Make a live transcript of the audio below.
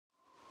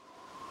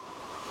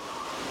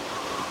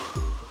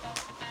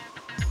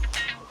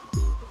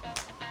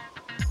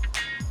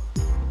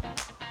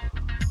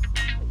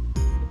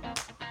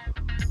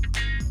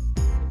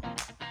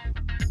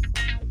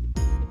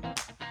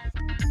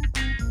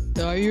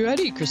Are you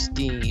ready,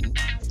 Christine?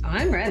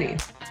 I'm ready.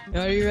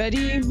 Are you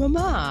ready,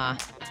 Mama?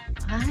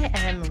 I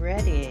am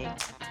ready.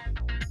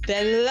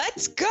 Then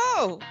let's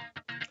go!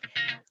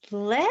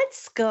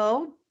 Let's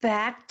go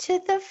back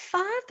to the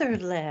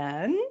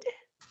fatherland.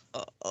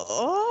 Okay.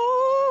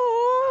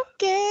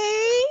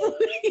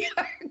 We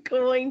are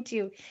going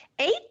to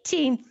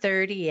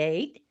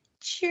 1838,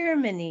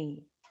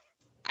 Germany.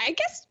 I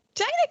guess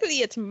technically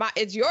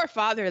it's your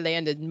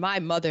fatherland and my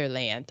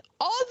motherland.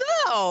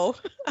 Although,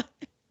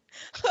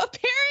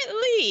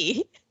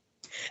 apparently,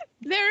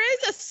 there is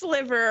a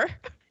sliver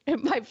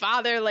in my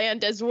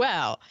fatherland as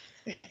well.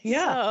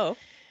 Yeah.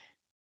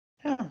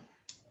 So,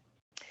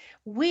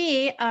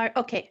 We are,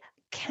 okay,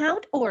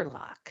 Count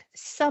Orlok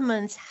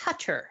summons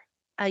Hutter,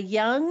 a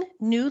young,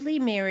 newly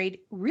married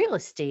real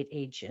estate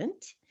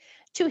agent,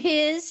 to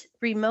his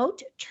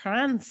remote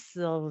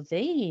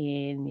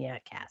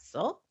Transylvania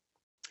castle.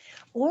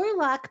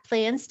 Orlok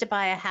plans to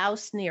buy a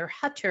house near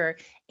Hutter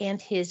and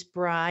his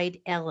bride,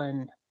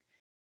 Ellen.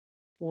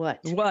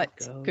 What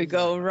could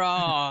go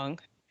wrong?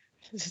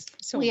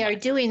 We are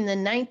doing the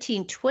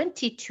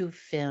 1922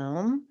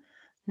 film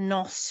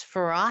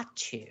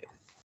Nosferatu.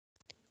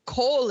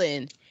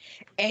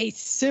 A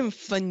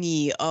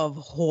symphony of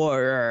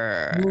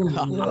horror.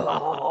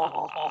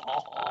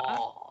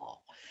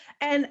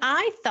 And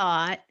I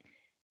thought,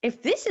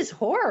 if this is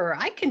horror,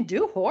 I can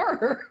do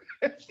horror.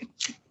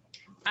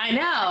 I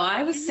know.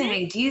 I was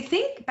saying, do you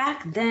think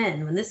back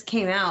then when this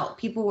came out,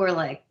 people were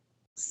like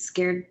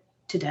scared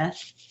to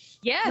death?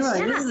 Yes. They were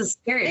like, this is the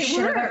scariest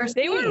shit I've ever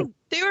seen.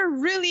 They were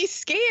really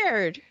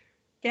scared.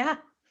 Yeah.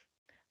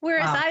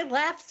 Whereas Wow. I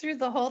laughed through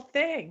the whole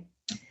thing.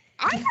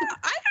 I got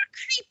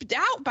creeped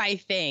out by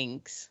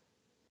things.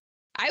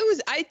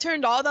 I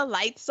turned all the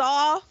lights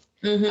off.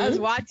 Mhm. I was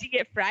watching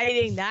it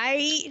Friday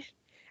night,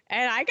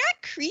 and I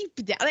got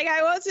creeped out. Like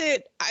I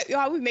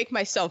would make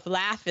myself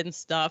laugh and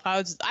stuff.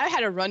 I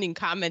had a running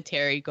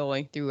commentary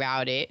going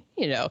throughout it,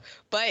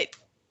 but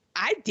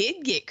I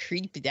did get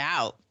creeped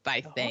out by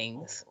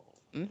things.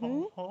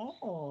 Mm-hmm.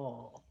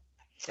 Oh.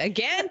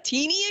 Again,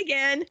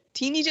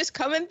 Teeny just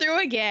coming through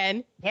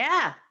again.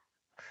 Yeah.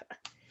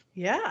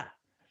 Yeah.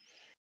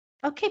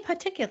 Okay,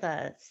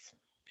 particulars.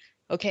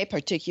 Okay,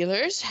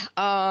 particulars.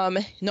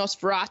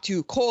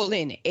 Nosferatu,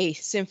 a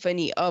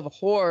symphony of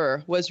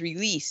horror was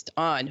released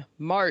on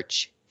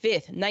March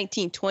 5th,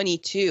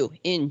 1922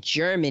 in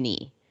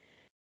Germany.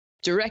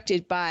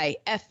 Directed by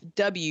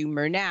F.W.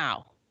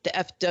 Murnau. The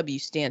F.W.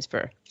 stands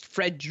for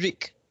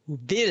Friedrich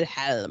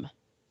Wilhelm.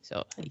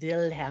 So,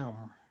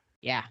 Wilhelm.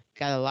 yeah,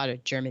 got a lot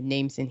of German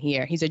names in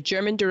here. He's a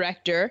German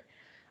director.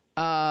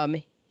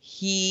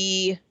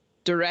 He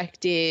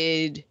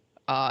directed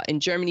in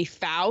Germany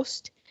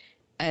Faust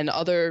and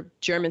other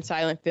German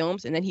silent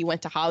films, and then he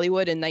went to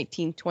Hollywood in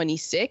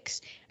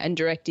 1926 and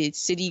directed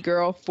City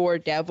Girl, Four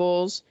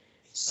Devils,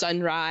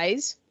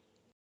 Sunrise.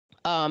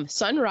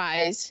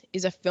 Sunrise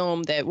is a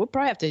film that we'll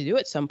probably have to do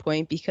at some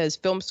point because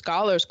film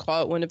scholars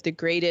call it one of the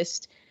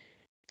greatest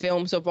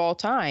films of all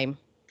time.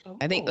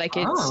 I think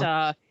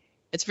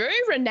it's very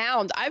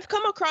renowned. I've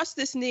come across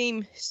this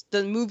name,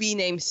 the movie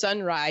named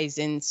Sunrise,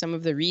 in some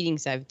of the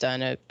readings I've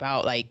done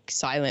about like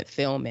silent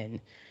film, and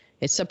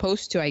it's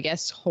supposed to, I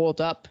guess, hold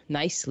up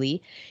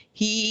nicely.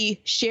 He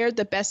shared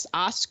the best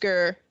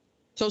Oscar.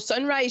 So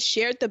Sunrise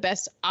shared the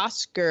best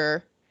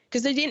Oscar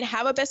because they didn't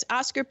have a best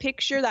Oscar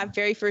picture that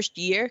very first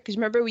year. Because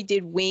remember we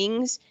did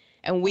Wings,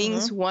 and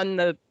Wings won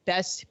the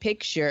best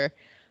picture.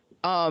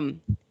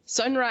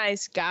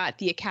 Sunrise got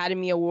the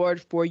Academy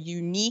Award for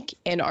Unique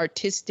and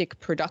Artistic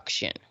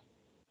Production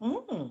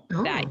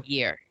that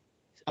year.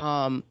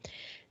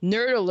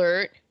 Nerd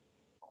alert.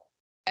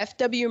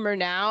 F.W.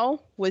 Murnau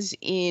was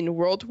in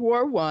World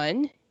War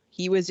I.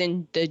 He was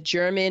in the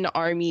German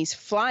Army's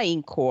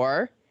Flying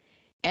Corps,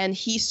 and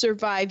he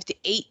survived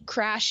 8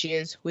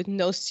 crashes with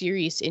no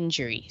serious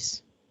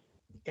injuries.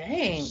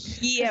 Dang.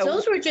 Yeah.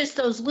 Those were just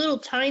those little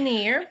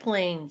tiny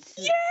airplanes.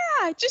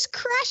 Yeah, just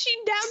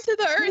crashing down to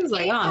the earth. He was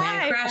like, oh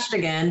man, crashed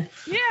again.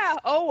 Yeah,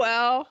 oh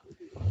well.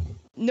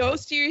 No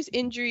serious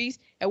injuries.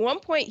 At one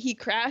point, he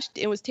crashed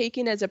and was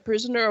taken as a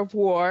prisoner of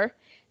war,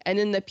 and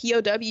in the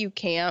POW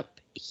camp,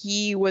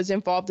 he was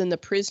involved in the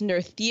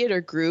prisoner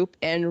theater group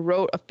and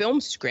wrote a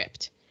film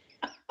script.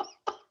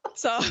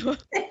 So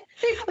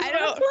I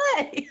don't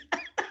play.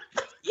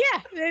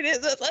 Yeah, it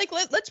is like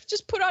let's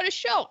just put on a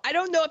show. I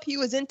don't know if he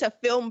was into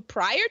film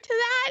prior to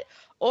that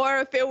or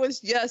if it was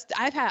just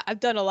I've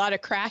done a lot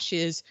of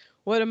crashes.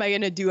 What am I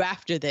going to do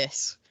after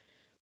this?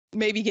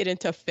 Maybe get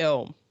into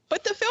film.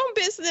 But the film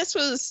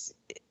business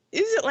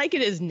isn't like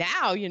it is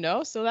now,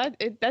 So that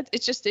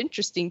it's just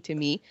interesting to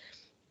me.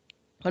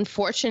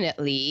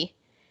 Unfortunately,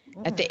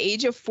 at the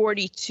age of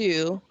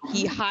 42,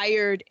 he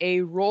hired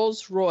a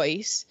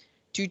Rolls-Royce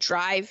to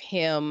drive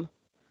him,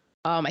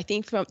 I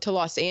think, to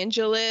Los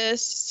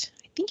Angeles.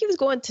 I think he was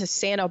going to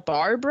Santa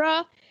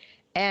Barbara,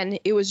 and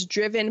it was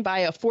driven by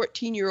a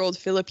 14-year-old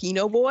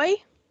Filipino boy.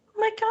 Oh,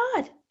 my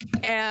God.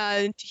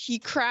 And he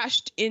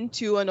crashed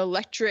into an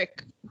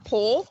electric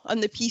pole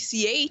on the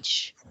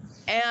PCH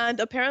And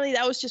apparently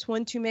that was just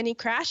one too many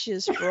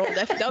crashes for old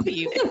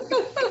FW.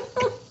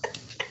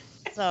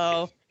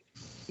 So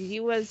he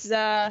was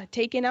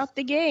taken out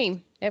the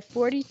game at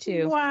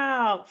 42.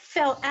 Wow.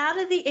 Fell out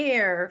of the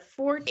air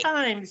 4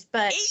 times,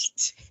 but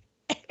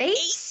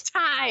Eight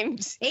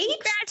times.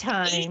 Eight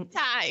times. 8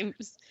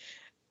 times.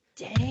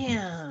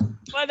 Damn.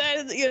 But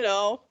then,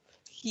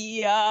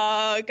 he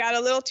got a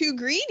little too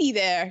greedy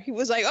there. He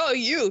was like, "Oh,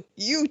 you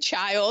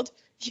child,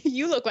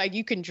 you look like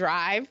you can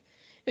drive.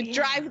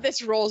 Drive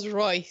this Rolls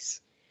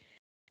Royce."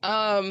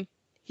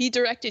 He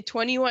directed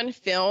 21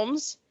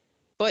 films,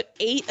 but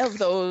 8 of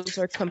those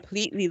are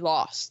completely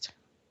lost.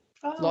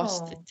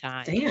 Lost to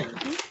time. Damn.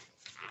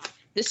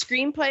 The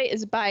screenplay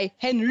is by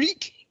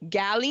Henrik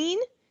Galeen.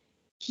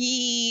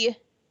 He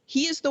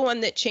is the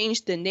one that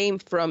changed the name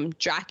from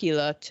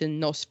Dracula to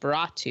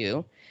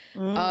Nosferatu.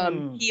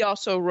 He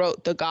also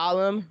wrote The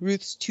Golem,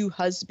 Ruth's Two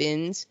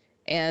Husbands,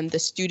 and The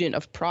Student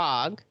of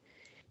Prague.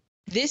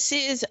 This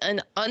is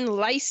an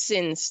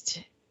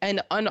unlicensed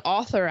and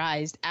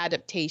unauthorized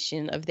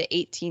adaptation of the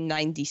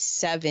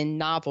 1897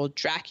 novel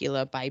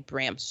Dracula by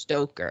Bram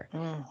Stoker.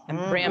 And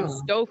Bram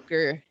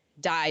Stoker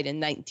died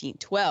in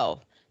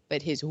 1912,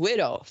 but his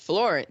widow,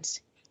 Florence,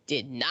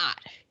 did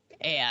not.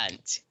 And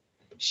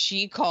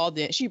she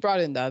brought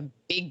in the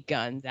big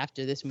guns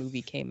after this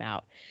movie came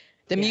out.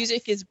 The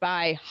music is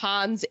by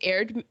Hans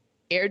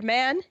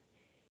Erdmann.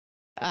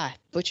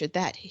 Butchered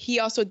that. He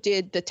also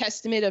did The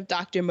Testament of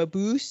Dr.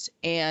 Mabuse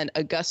and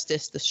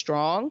Augustus the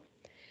Strong.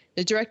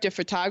 The director of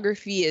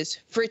photography is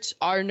Fritz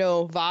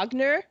Arno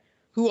Wagner,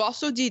 who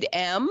also did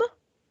M.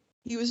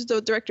 He was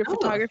the director of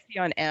photography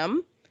on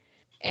M.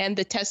 And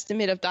The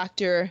Testament of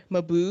Dr.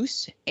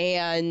 Mabuse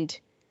and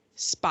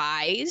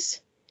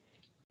Spies.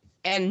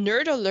 And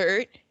Nerd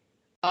Alert,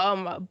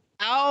 about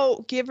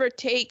give or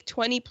take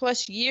 20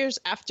 plus years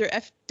after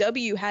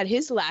FW had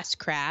his last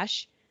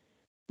crash,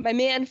 my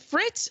man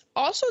Fritz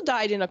also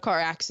died in a car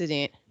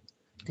accident.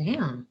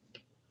 Damn.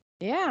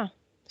 Yeah.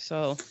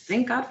 So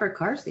thank God for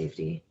car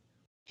safety.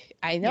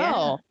 I know.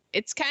 Yeah.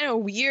 It's kind of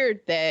weird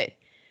that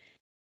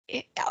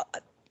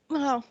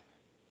I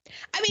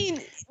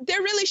mean,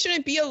 there really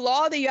shouldn't be a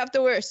law that you have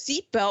to wear a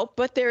seatbelt,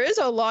 but there is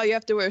a law you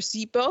have to wear a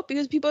seatbelt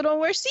because people don't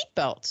wear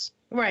seatbelts.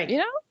 Right. You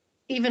know?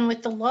 Even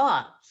with the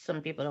law,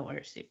 some people don't wear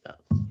a seatbelt.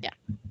 Yeah.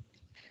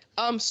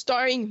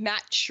 Starring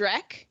Matt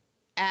Schreck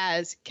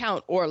as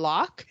Count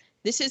Orlok.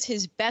 This is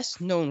his best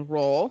known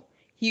role.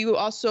 He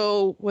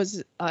also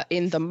was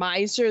in The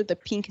Miser, The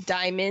Pink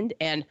Diamond,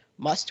 and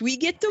Must We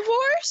Get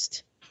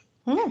Divorced?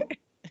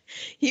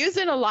 He was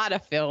in a lot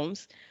of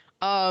films.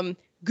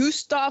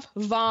 Gustav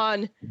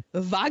von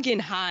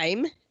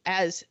Wagenheim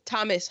as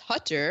Thomas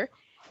Hutter.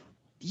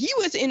 He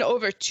was in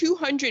over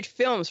 200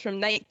 films from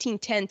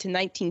 1910 to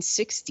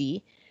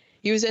 1960.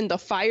 He was in The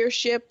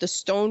Fireship, The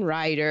Stone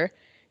Rider,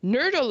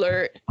 Nerd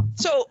Alert.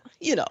 So,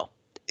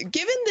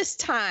 given this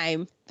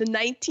time, the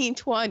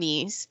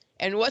 1920s,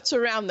 and what's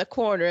around the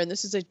corner, and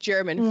this is a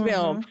German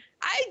film,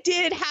 I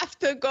did have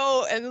to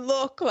go and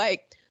look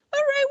like, all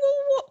right,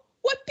 well,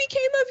 what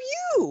became of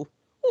you?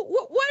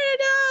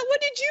 What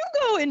did you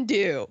go and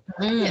do?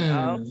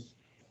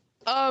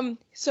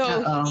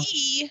 So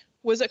he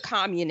was a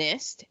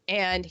communist,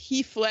 and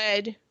he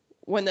fled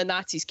when the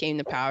Nazis came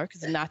to power because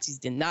the Nazis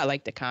did not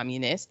like the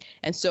communists,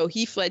 and so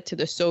he fled to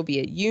the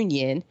Soviet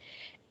Union.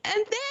 And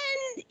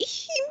then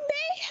he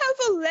may have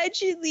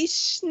allegedly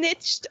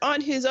snitched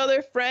on his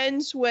other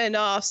friends when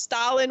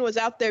Stalin was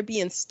out there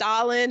being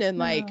Stalin and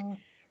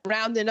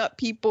rounding up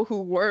people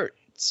who weren't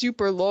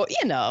super low.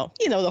 You know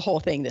the whole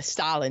thing that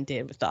Stalin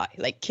did with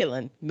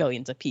killing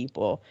millions of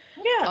people.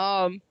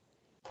 Yeah.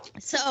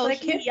 So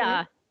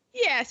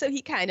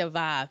he kind of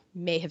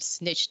may have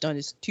snitched on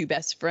his 2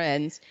 best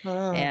friends,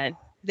 and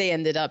they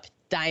ended up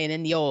dying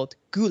in the old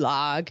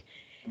gulag.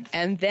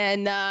 And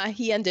then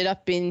he ended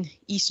up in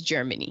East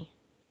Germany.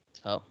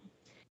 So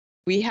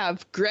we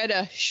have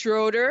Greta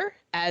Schroeder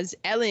as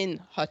Ellen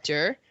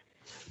Hutter.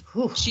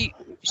 She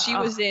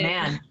was in.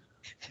 Man.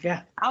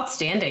 Yeah.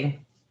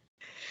 Outstanding.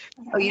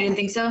 Oh, you didn't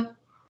think so?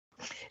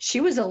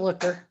 She was a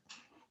looker.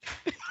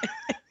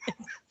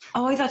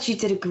 Oh, I thought she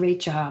did a great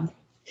job.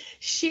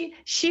 She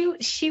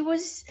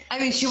was. I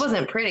mean, she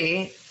wasn't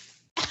pretty.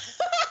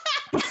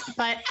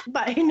 But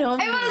it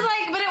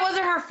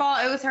wasn't her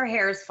fault. It was her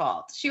hair's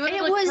fault. She was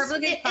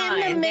perfectly fine.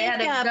 The makeup,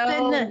 they had to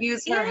go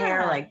use her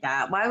hair like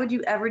that. Why would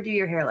you ever do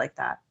your hair like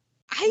that?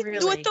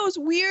 With those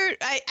weird,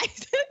 I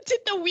did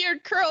the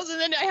weird curls, and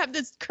then I have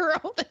this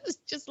curl that's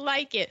just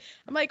like it.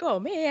 I'm like, oh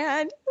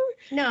man.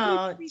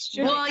 No.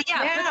 Well,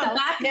 yeah.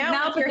 Put the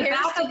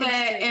back of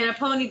it in a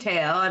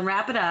ponytail and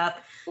wrap it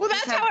up. Well,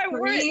 that's how I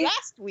wore it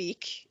last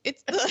week.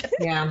 It's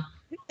yeah.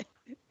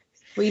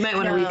 Well, you might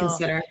want to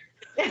reconsider.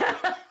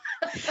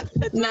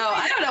 No,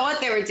 I don't know what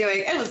they were doing.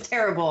 It was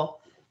terrible.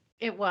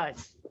 It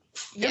was.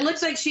 It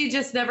looks like she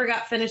just never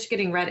got finished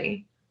getting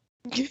ready.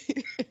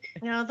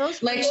 No, those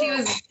she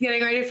was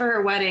getting ready for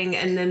her wedding,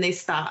 and then they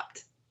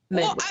stopped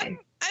midway. Well,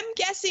 I'm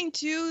guessing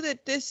too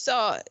that this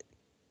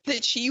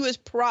that she was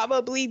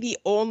probably the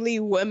only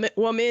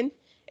woman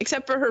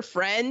except for her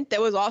friend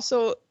that was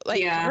also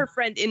like her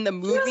friend in the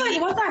movie. She was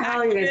like, what the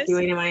hell are you guys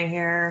doing to my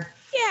hair?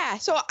 Yeah,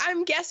 so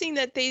I'm guessing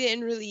that they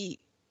didn't really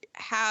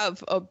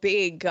have a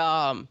big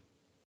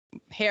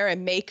hair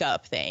and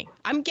makeup thing.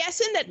 I'm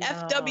guessing that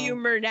F.W.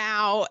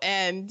 Murnau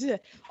and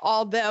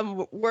all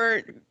them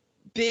weren't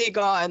big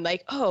on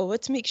like, oh,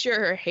 let's make sure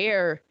her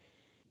hair,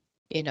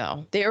 you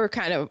know, they were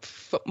kind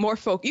of more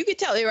focused. You could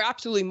tell they were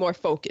absolutely more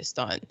focused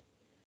on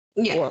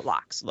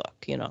Orlok's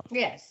look, you know.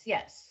 Yes,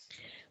 yes.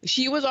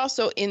 She was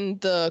also in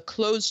the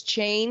Closed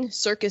Chain,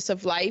 Circus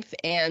of Life,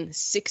 and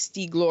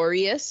 60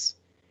 Glorious.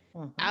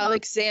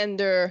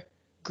 Alexander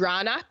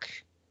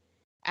Granach,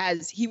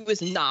 as he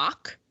was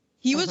Knock.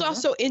 He was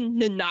also in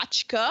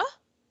Ninotchka,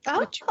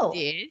 which we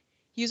did.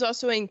 He was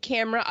also in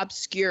Camera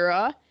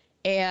Obscura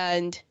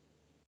and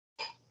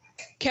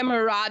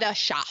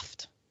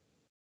Kameradschaft.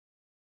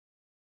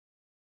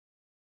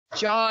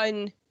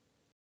 John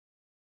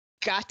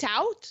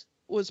Gottout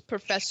was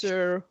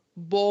Professor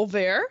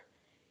Bolver.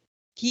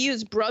 He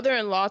is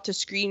brother-in-law to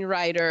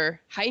screenwriter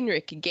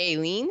Heinrich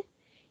Gahlin.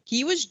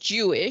 He was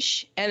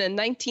Jewish and in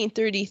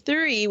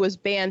 1933 was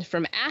banned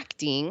from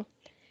acting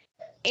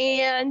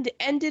and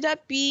ended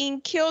up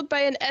being killed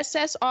by an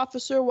SS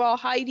officer while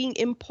hiding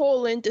in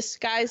Poland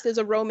disguised as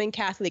a Roman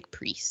Catholic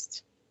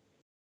priest.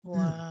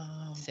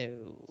 Wow.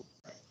 So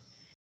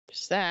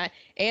there's that.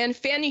 And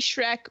Fanny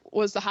Schreck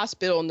was the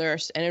hospital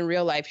nurse, and in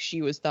real life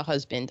she was the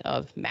husband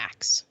of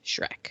Max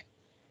Schreck.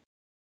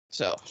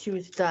 So she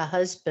was the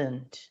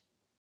husband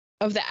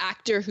of the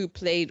actor who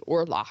played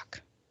Orlok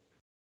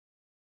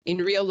in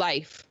real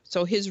life.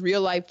 So his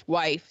real life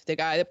wife, the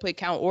guy that played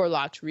Count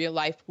Orlok's real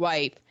life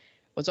wife,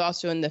 was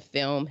also in the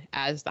film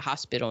as the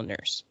hospital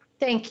nurse.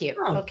 Thank you.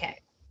 Oh. Okay.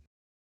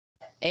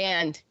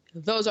 And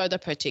those are the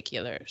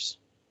particulars.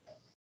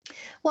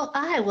 Well,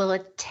 I will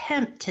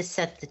attempt to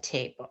set the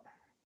table.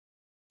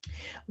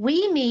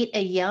 We meet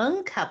a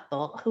young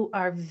couple who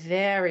are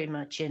very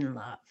much in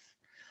love.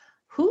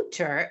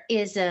 Hooter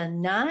is a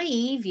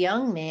naive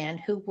young man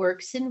who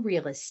works in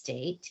real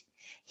estate.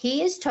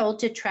 He is told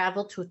to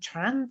travel to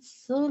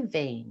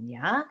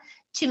Transylvania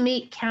to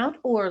meet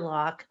Count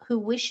Orlok, who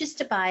wishes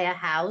to buy a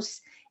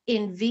house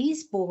in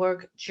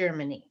Wiesborg,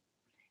 Germany,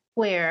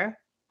 where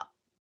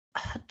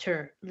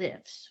Hooter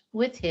lives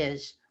with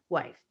his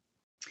wife.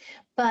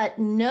 But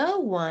no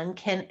one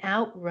can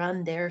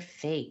outrun their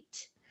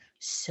fate.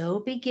 So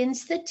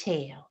begins the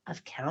tale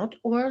of Count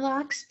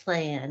Orlok's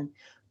plan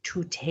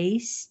to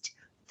taste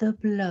the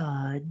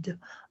blood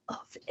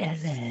of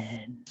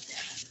Ellen.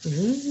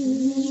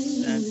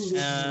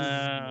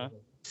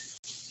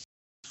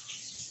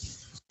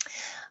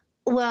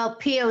 Well,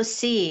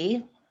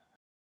 POC.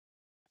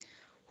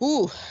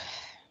 Ooh.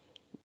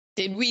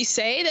 Did we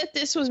say that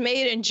this was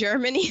made in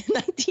Germany in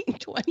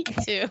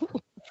 1922?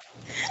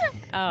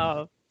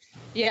 Oh,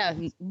 yeah,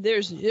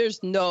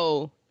 there's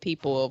no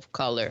people of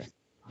color.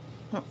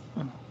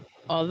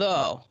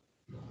 Although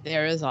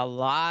there is a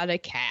lot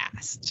of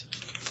cast.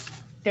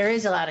 There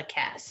is a lot of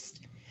cast.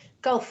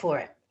 Go for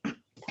it.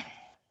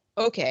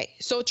 Okay,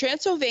 so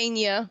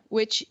Transylvania,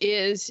 which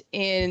is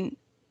in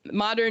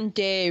modern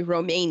day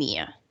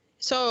Romania.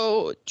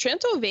 So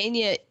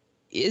Transylvania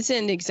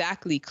isn't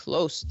exactly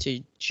close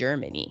to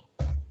Germany.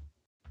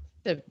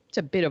 It's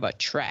a bit of a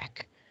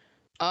trek.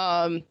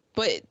 But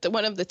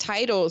one of the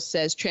titles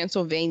says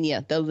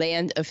Transylvania, the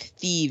land of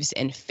thieves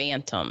and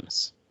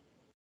phantoms.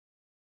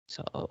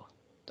 So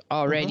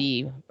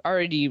already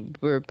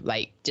we're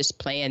like just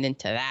playing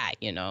into that,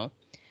 you know.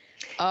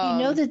 You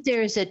know that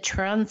there's a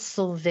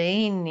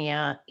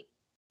Transylvania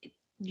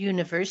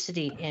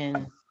University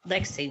in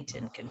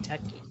Lexington,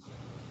 Kentucky.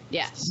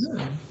 Yes.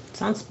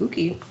 Sounds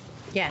spooky.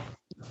 Yeah.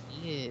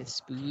 Yeah,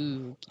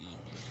 spooky.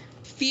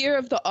 Fear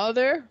of the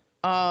Other.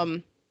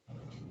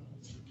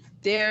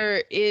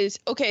 There is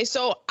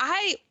so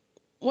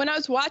when I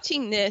was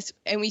watching this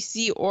and we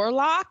see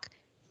Orlok,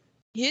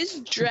 his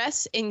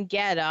dress and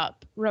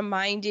getup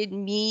reminded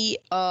me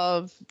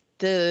of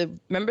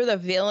remember the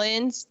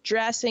villain's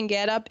dress and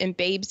getup in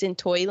Babes in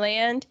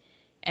Toyland,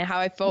 and how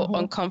I felt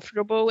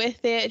uncomfortable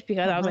with it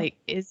because I was like,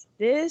 is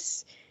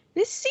this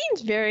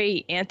seems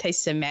very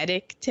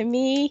anti-Semitic to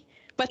me.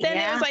 But then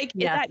it was like,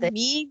 is that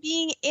me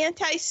being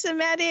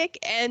anti-Semitic?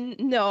 And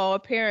no,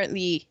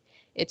 apparently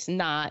it's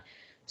not.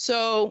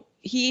 So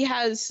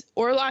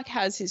Orlok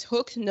has his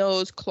hooked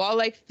nose,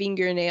 claw-like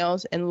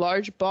fingernails, and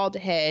large bald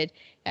head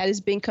that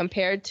has been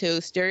compared to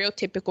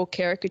stereotypical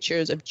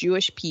caricatures of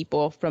Jewish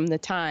people from the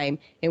time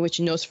in which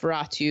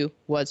Nosferatu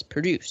was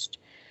produced.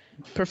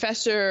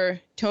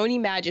 Professor Tony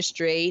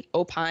Magistrate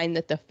opined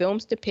that the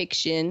film's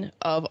depiction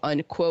of,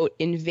 unquote,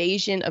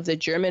 invasion of the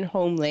German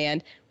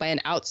homeland by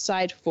an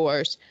outside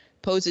force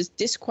poses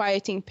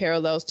disquieting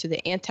parallels to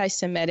the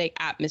anti-Semitic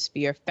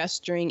atmosphere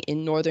festering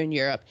in Northern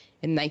Europe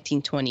in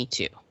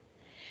 1922.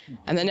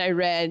 And then I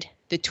read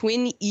The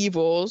Twin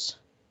Evils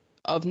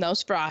of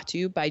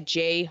Nosferatu by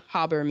Jay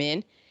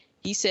Haberman.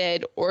 He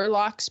said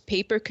Orlok's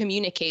paper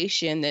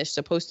communication that's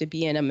supposed to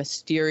be in a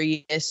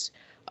mysterious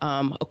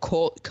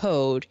occult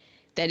code,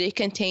 that it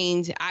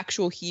contains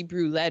actual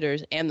Hebrew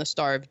letters and the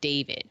Star of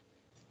David.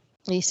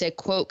 And he said,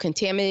 quote,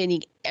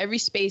 contaminating every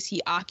space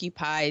he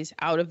occupies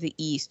out of the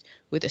east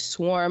with a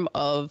swarm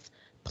of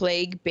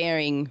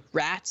plague-bearing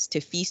rats to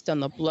feast on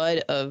the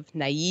blood of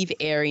naive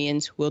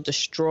Aryans will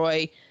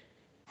destroy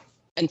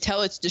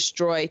until it's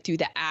destroyed through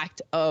the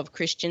act of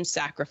Christian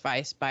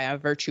sacrifice by a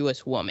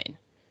virtuous woman.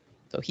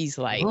 So he's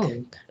like,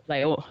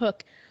 oh,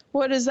 hook.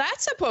 What is that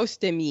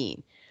supposed to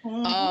mean?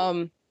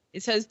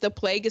 It says the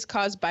plague is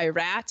caused by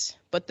rats,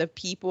 but the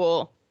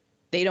people,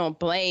 they don't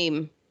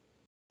blame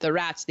the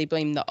rats, they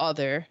blame the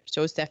other.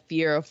 So it's that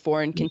fear of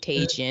foreign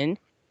contagion.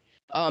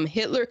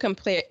 Hitler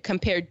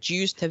compared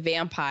Jews to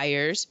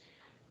vampires,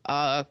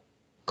 call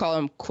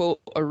them, quote,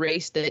 a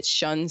race that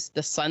shuns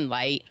the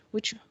sunlight,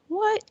 which,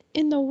 what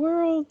in the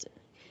world?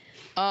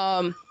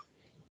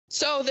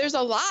 So there's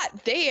a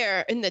lot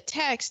there in the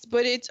text,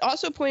 but it's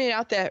also pointed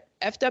out that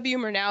F.W.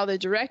 Murnau, the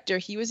director,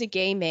 he was a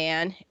gay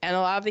man, and a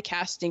lot of the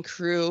cast and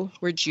crew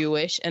were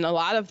Jewish, and a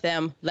lot of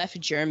them left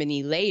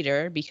Germany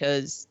later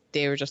because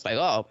they were just like,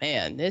 oh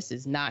man, this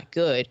is not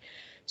good.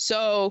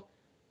 So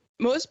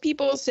most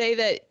people say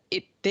that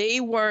they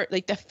weren't,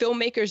 like, the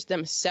filmmakers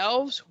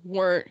themselves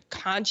weren't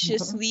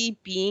consciously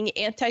being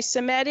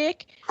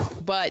anti-Semitic,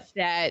 but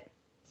that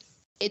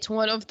it's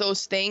one of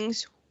those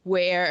things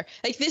where,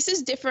 like, this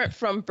is different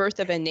from Birth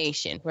of a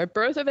Nation, where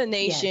Birth of a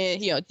Nation,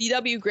 you know,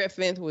 D.W.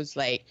 Griffith was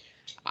like,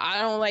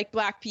 I don't like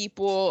black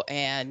people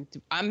and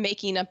I'm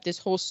making up this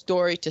whole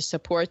story to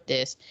support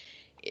this.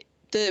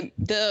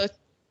 The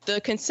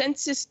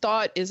consensus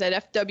thought is that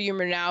F.W.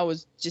 Murnau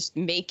was just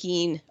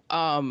making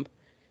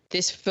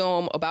this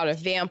film about a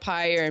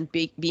vampire and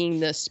being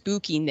the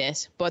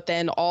spookiness, but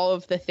then all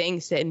of the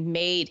things that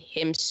made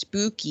him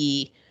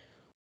spooky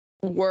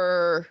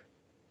were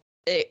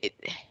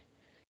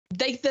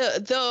like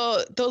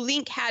the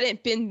link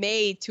hadn't been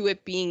made to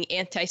it being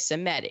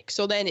anti-Semitic.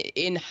 So then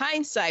in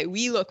hindsight,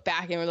 we look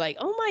back and we're like,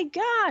 oh my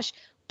gosh,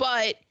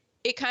 but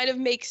it kind of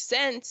makes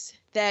sense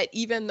that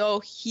even though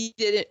he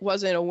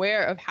wasn't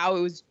aware of how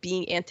it was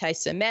being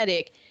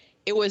anti-Semitic,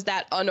 it was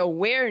that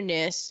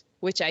unawareness,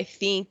 which I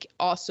think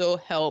also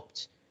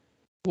helped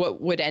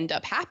what would end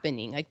up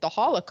happening, like the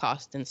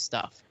Holocaust and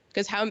stuff.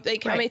 Because how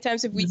many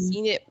times have we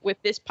seen it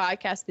with this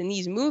podcast and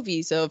these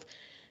movies of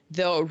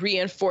the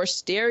reinforced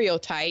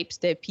stereotypes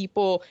that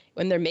people,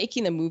 when they're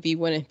making the movie,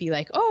 wouldn't be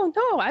like, oh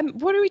no,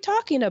 what are we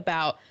talking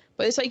about?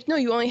 But it's like, no,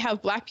 you only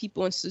have black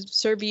people in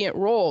subservient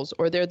roles,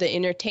 or they're the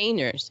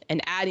entertainers,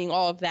 and adding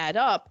all of that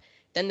up,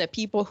 then the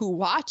people who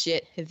watch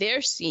it,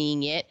 they're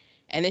seeing it,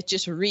 and it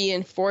just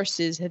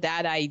reinforces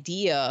that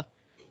idea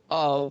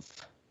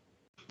of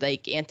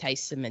like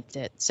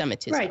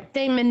anti-Semitism. Right.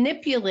 They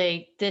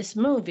manipulate this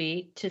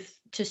movie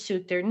to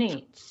suit their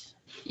needs.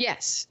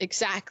 Yes,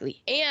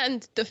 exactly.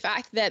 And the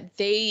fact that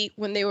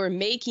when they were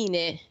making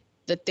it,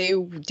 that they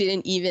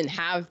didn't even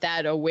have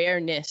that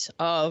awareness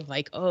of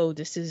like, oh,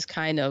 this is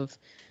kind of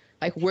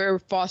like we're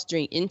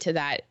fostering into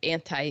that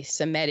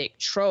anti-Semitic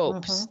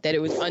tropes, that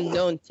it was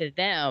unknown to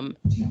them,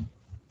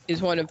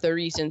 is one of the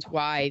reasons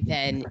why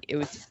then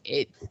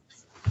it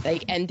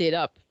like ended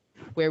up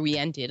where we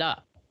ended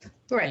up.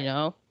 Right. You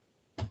know?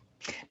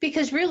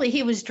 Because really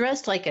he was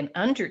dressed like an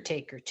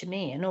undertaker to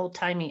me, an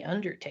old-timey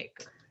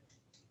undertaker.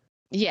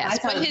 Yes, I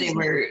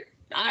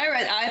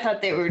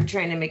thought they were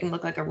trying to make him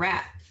look like a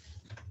rat.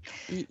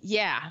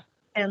 Yeah,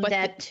 and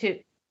that too,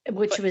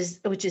 which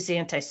is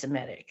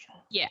anti-Semitic.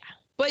 Yeah,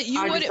 but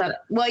you wouldn't.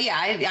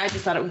 I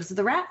just thought it was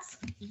the rats.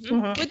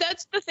 But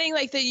that's the thing,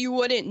 like that you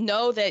wouldn't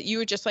know that you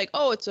were just like,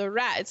 oh, it's a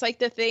rat. It's like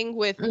the thing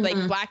with like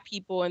black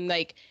people and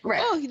like,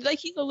 oh, like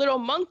he's a little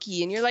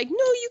monkey, and you're like, no,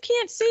 you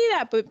can't say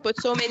that. But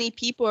so many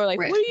people are like,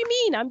 what do you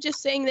mean? I'm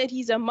just saying that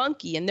he's a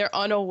monkey, and they're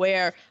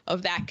unaware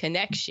of that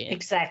connection.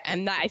 Exactly.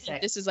 And I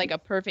think this is like a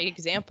perfect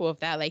example of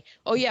that. Like,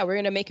 oh yeah, we're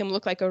gonna make him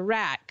look like a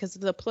rat because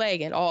of the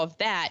plague and all of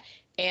that,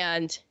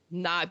 and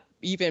not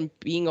even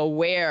being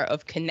aware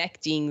of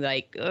connecting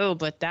like, oh,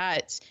 but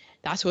that's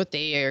what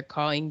they are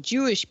calling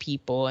Jewish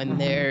people, and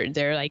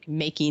they're like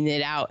making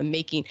it out and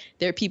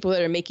there are people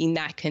that are making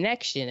that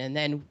connection, and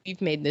then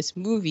we've made this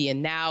movie,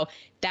 and now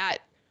that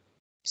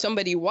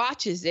somebody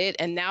watches it,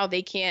 and now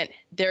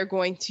they're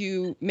going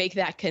to make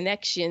that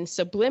connection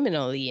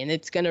subliminally, and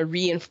it's going to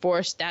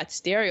reinforce that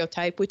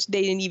stereotype, which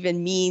they didn't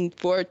even mean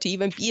for it to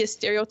even be a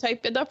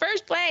stereotype in the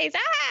first place.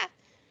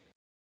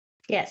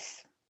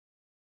 Yes.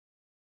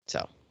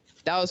 So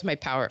that was my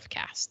power of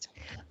cast.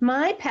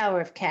 My power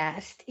of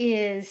cast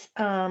is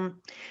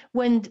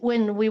when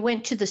we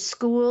went to the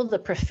school, the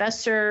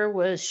professor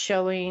was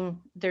showing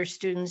their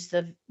students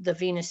the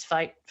Venus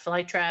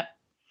flytrap.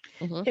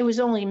 It was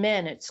only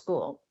men at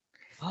school.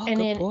 Oh, and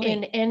good point.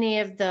 in any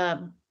of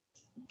the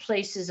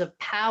places of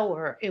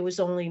power, it was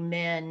only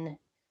men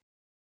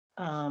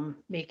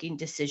making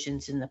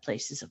decisions in the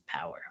places of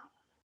power.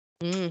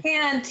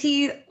 And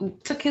he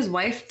took his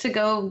wife to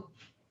go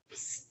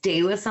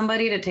stay with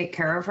somebody to take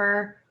care of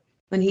her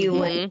when he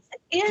went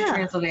to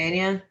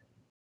Transylvania.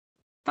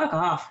 Fuck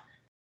off.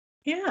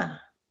 Yeah.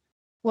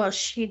 Well,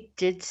 she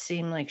did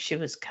seem like she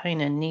was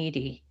kind of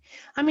needy.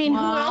 I mean, who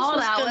else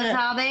was was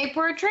how they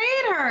portrayed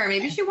her.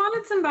 Maybe she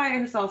wanted some by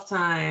herself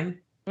time.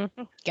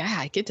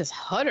 God, get this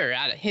Hutter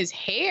out of his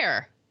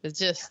hair. It's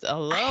just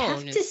alone. I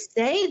have to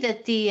say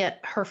that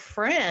her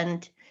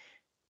friend,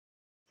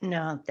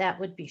 no, that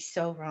would be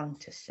so wrong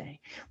to say,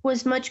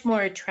 was much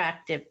more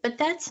attractive, but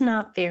that's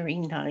not very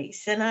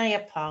nice, and I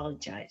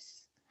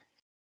apologize.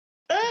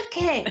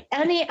 Okay,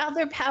 any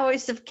other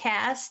powers of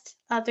cast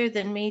other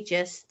than me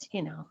just,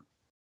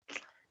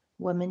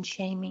 woman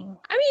shaming?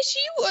 I mean,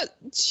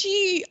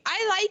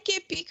 I like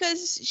it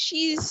because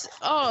she's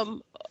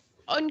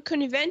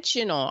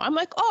unconventional. I'm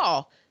like,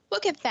 oh,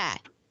 look at that.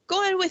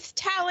 Going with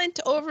talent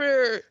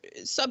over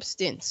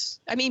substance.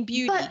 I mean,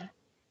 beauty. But,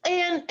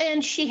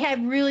 and she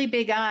had really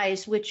big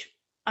eyes, which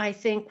I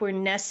think were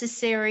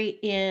necessary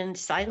in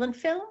silent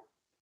film.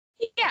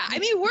 Yeah, I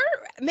mean, we're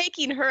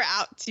making her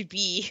out to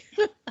be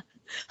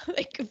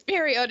like a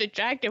very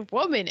unattractive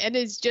woman, and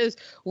it's just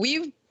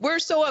we're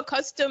so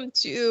accustomed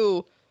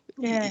to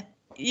what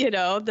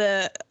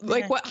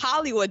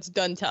Hollywood's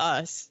done to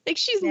us. Like,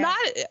 she's not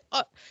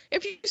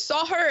if you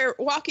saw her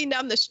walking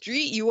down the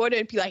street, you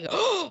wouldn't be like,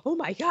 oh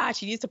my god,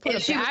 she needs to put a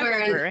bag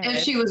over her head.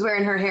 If she was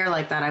wearing her hair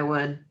like that, I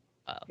would.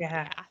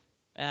 Yeah,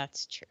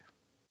 that's true.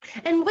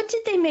 And what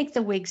did they make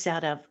the wigs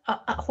out of?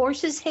 A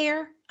horse's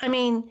hair? I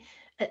mean,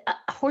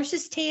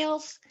 horse's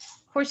tails,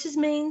 horse's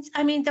manes?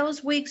 I mean,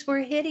 those wigs were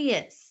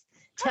hideous.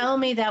 Tell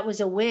me that was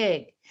a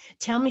wig.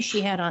 Tell me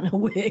she had on a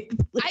wig,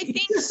 please. I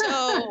think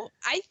so.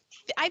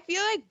 I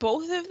feel like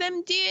both of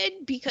them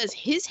did, because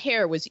his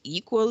hair was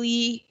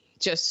equally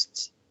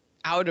just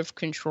out of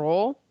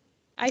control.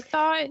 I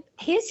thought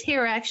his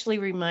hair actually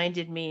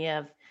reminded me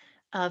of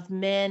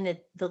men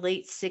at the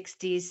late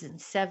 60s and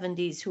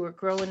 70s who were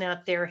growing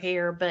out their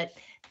hair, but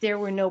there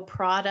were no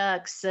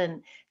products,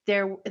 and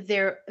they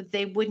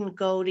wouldn't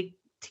go to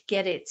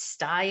get it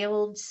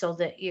styled so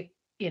that they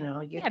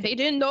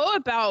didn't know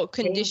about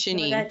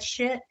conditioning. That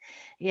shit.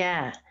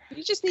 Yeah.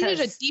 You just needed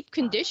a deep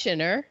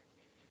conditioner.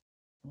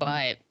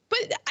 But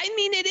I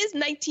mean, it is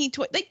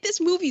 1920. Like,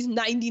 this movie's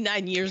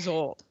 99 years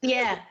old.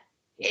 Yeah,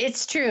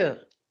 it's true.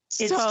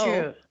 It's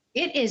true.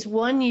 It is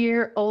 1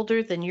 year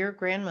older than your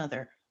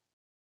grandmother.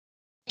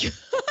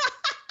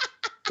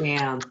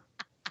 Damn.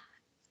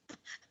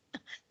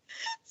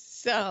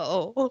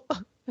 So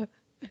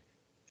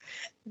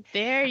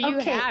there you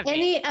have it.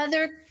 Any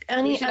other?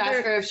 Ask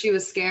her if she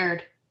was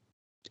scared.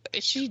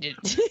 She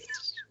didn't.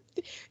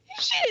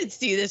 She didn't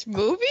see this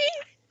movie.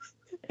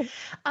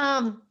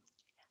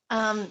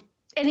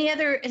 Any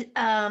other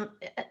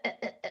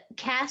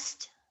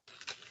cast?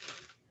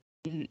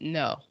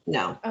 No.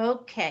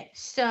 Okay,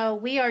 so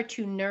we are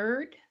to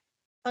nerd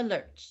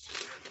alerts.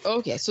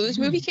 Okay, so this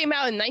movie came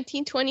out in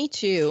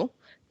 1922,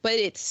 but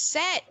it's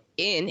set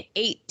in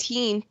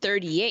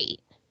 1838.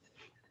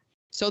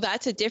 So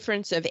that's a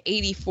difference of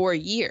 84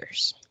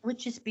 years.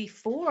 Which is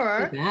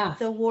before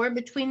the war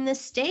between the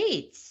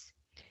states.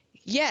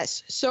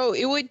 Yes, so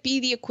it would be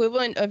the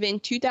equivalent of, in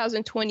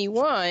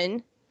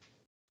 2021,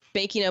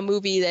 making a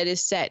movie that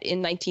is set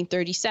in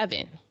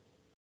 1937.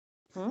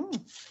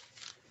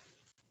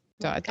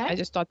 So I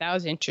just thought that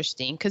was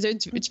interesting, because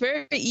it's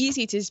very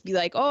easy to just be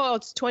like, oh,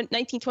 it's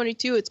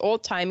 1922, it's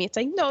old timey. It's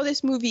like, no,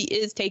 this movie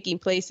is taking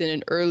place in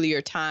an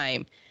earlier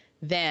time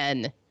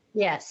than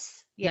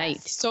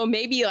night. So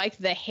maybe like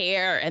the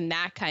hair and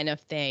that kind of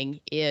thing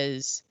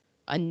is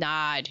a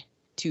nod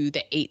to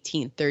the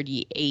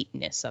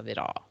 1838-ness of it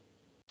all.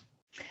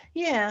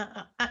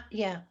 Yeah.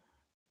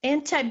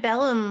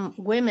 Antebellum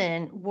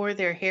women wore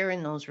their hair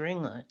in those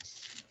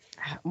ringlets.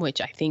 Which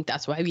I think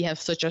that's why we have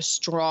such a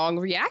strong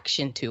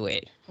reaction to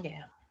it.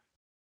 Yeah.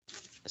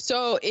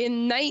 So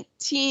in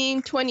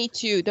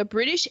 1922, the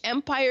British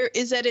Empire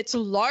is at its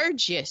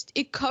largest.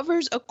 It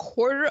covers a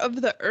quarter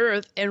of the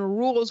earth and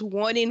rules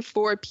 1 in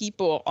 4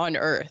 people on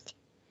earth.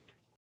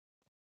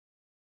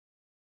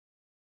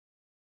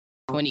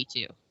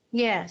 22.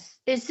 Yes.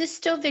 Is this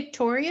still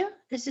Victoria?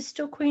 Is this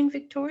still Queen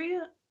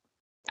Victoria?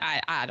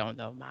 I don't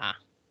know, Ma.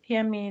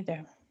 Yeah, me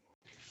either.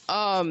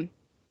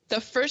 The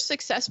first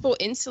successful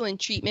insulin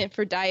treatment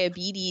for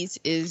diabetes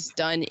is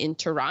done in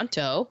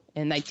Toronto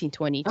in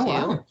 1922. Oh,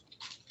 wow.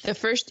 The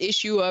first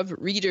issue of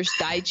Reader's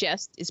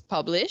Digest is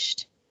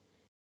published.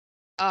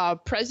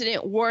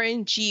 President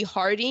Warren G.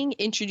 Harding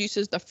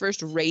introduces the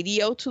first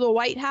radio to the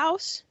White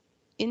House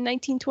in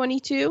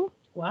 1922.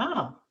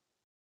 Wow.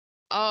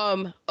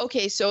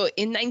 Okay, so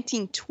in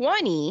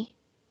 1920,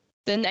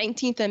 the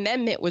 19th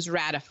Amendment was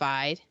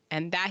ratified,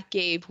 and that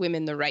gave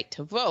women the right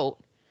to vote.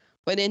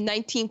 But in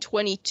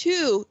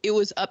 1922, it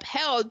was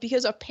upheld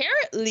because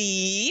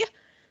apparently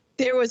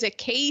there was a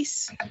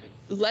case,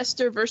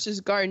 Lester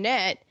versus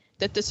Garnett,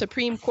 that the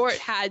Supreme Court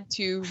had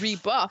to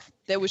rebuff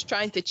that was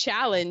trying to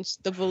challenge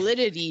the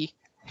validity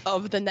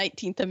of the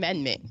 19th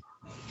Amendment.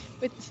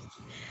 But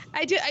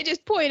I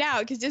just point out,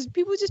 because just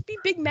people just be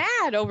big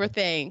mad over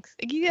things.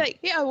 Like, you're like,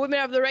 yeah, women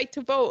have the right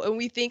to vote, and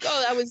we think,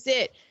 oh, that was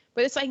it.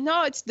 But it's like,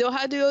 no, it still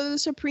had to go to the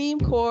Supreme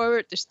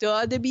Court. There still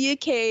had to be a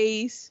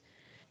case.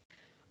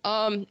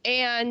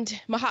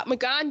 And Mahatma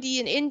Gandhi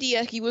in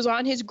India, he was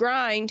on his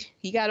grind.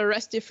 He got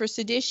arrested for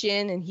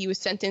sedition, and he was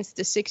sentenced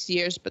to 6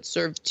 years, but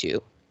served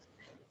 2.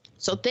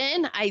 So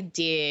then I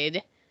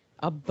did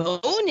a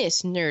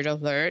bonus nerd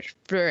alert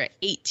for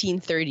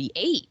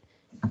 1838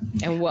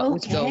 and what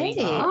was going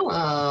on.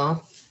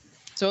 Oh.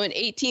 So in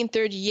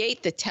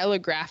 1838, the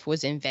telegraph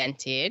was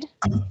invented.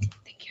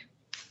 Thank you.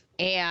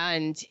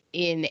 And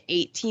in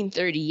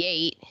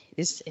 1838,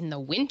 this in the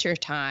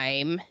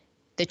wintertime,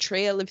 the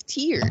Trail of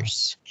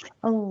Tears.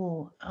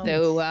 Oh.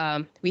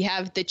 So we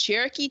have the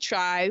Cherokee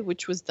tribe,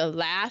 which was the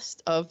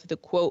last of the,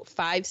 quote,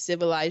 5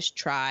 civilized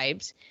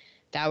tribes.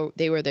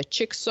 They were the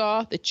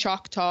Chickasaw, the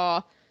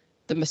Choctaw,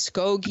 the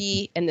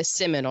Muskogee, and the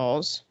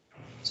Seminoles.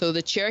 So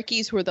the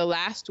Cherokees were the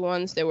last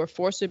ones that were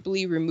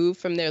forcibly removed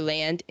from their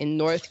land in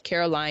North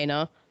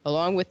Carolina,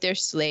 along with their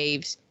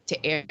slaves,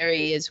 to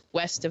areas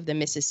west of the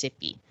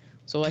Mississippi.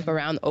 So like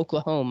around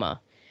Oklahoma.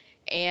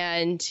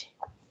 And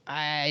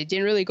I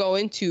didn't really go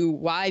into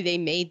why they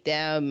made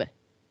them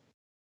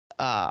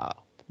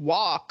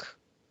walk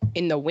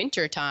in the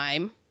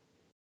wintertime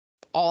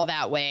all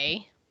that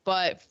way,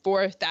 but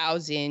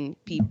 4,000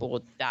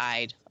 people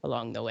died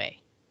along the way.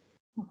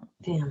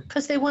 Damn.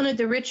 Because they wanted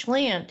the rich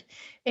land.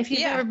 If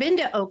you've ever been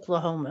to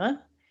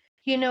Oklahoma,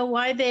 you know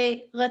why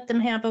they let them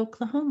have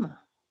Oklahoma.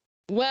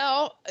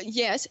 Well,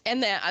 yes,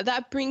 and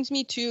that brings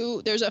me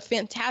to, there's a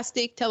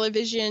fantastic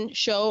television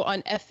show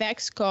on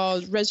FX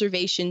called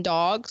Reservation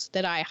Dogs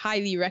that I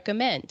highly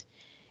recommend.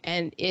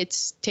 And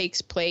it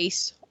takes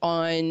place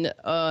on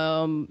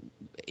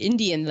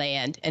Indian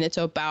land, and it's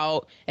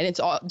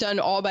all done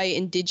all by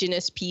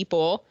indigenous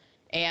people,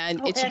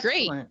 and it's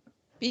great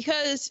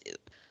because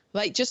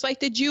just like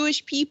the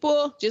Jewish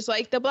people, just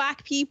like the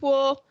Black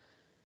people,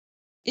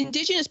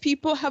 indigenous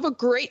people have a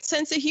great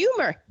sense of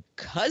humor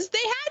because they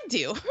had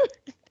to.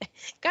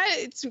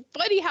 It's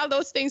funny how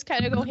those things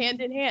kind of go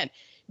hand in hand.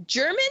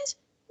 Germans,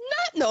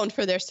 not known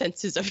for their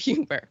senses of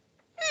humor.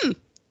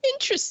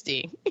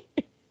 Interesting.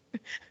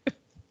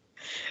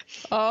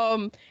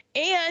 And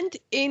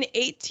in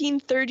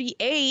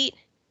 1838,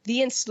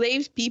 the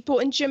enslaved people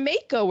in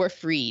Jamaica were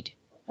freed.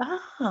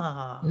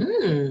 Ah.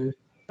 So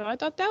I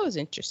thought that was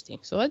interesting.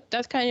 So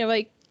that's kind of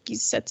like he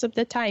sets up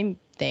the time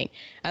thing.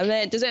 And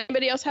then, does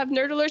anybody else have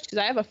nerd alerts? Because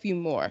I have a few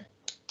more.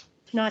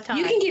 Not time.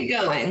 You can keep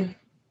going.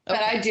 But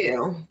Okay. I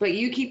do. But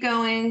you keep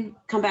going.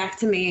 Come back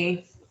to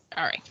me.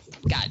 All right,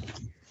 got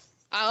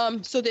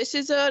it. So this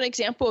is an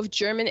example of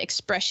German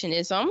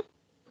expressionism.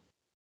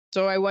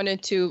 So I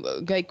wanted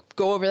to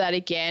go over that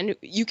again.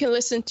 You can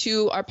listen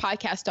to our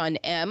podcast on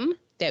M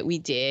that we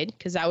did,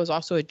 because that was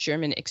also a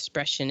German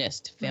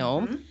expressionist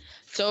film. Mm-hmm.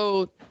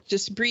 So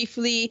just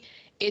briefly,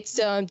 it's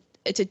a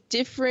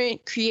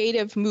different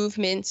creative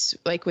movements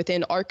like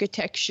within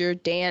architecture,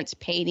 dance,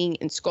 painting,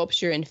 and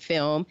sculpture and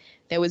film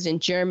that was in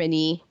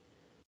Germany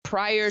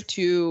prior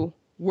to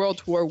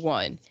World War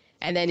I.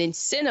 And then in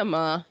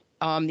cinema,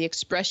 the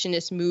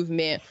expressionist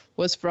movement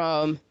was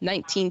from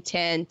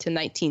 1910 to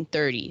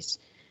 1930s.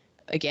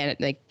 Again,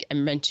 like I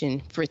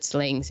mentioned, Fritz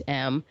Lang's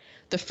M.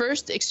 The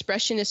first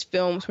expressionist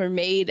films were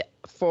made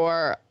up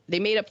for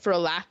a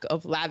lack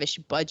of lavish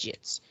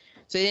budgets.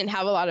 So they didn't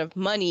have a lot of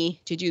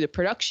money to do the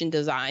production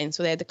design,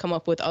 so they had to come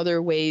up with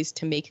other ways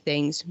to make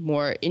things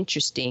more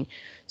interesting.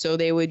 So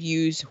they would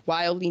use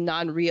wildly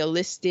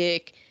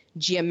non-realistic,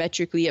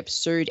 geometrically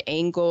absurd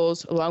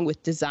angles, along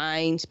with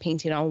designs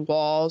painted on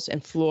walls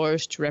and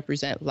floors to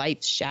represent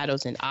lights,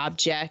 shadows, and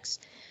objects.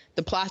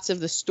 The plots of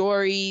the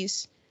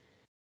stories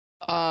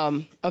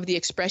of the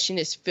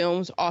expressionist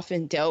films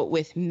often dealt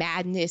with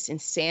madness,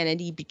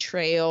 insanity,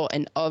 betrayal,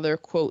 and other,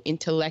 quote,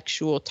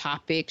 intellectual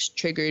topics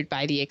triggered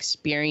by the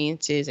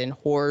experiences and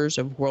horrors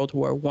of World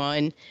War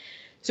I.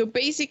 So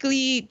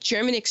basically,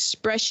 German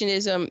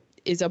expressionism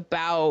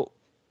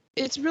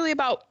it's really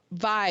about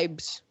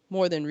vibes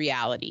more than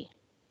reality.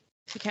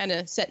 To kind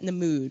of setting the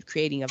mood,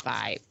 creating a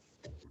vibe.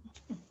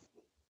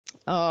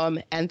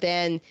 And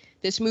then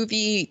this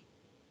movie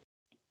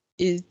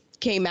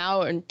came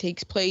out and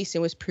takes place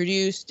and was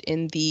produced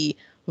in the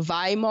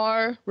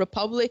Weimar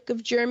Republic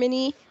of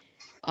Germany.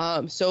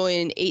 So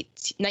in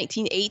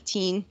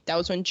 1918, that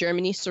was when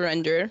Germany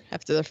surrendered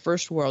after the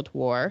First World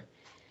War.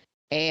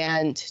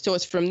 And so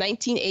it's from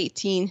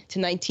 1918 to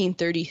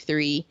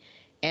 1933.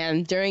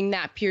 And during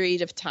that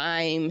period of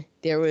time,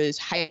 there was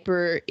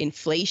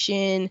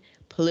hyperinflation,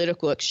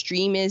 political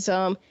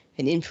extremism,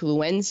 an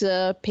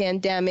influenza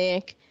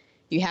pandemic.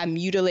 You had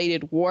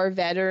mutilated war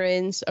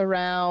veterans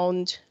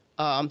around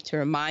to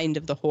remind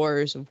of the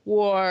horrors of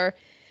war,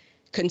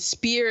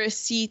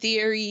 conspiracy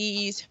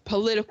theories,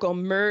 political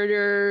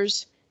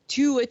murders,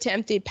 2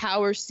 attempted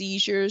power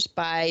seizures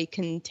by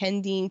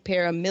contending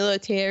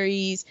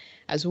paramilitaries,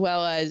 as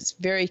well as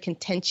very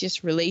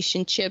contentious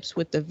relationships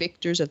with the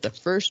victors of the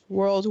First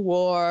World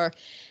War.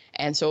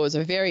 And so it was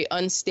a very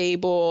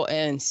unstable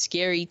and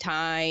scary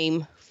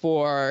time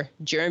for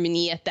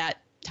Germany at that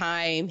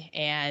time.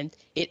 And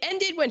it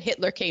ended when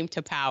Hitler came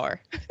to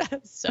power.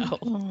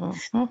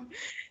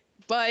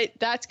 But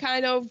that's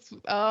kind of,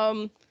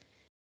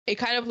 it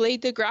kind of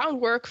laid the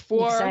groundwork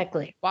for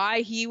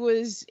why he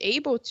was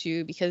able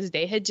to, because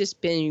they had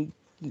just been,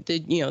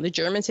 the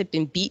Germans had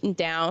been beaten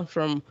down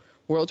from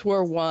World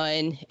War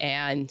I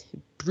and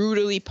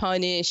brutally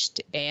punished,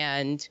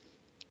 and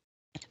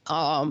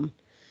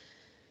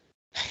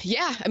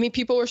Yeah, I mean,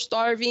 people were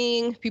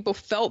starving. People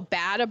felt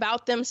bad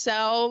about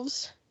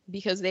themselves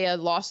because they had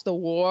lost the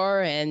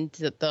war, and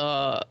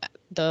the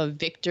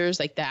victors,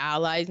 like the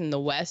allies in the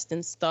West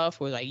and stuff,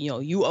 were like,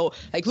 you owe,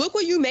 like, look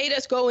what you made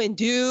us go and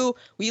do.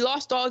 We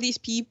lost all these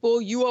people.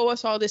 You owe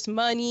us all this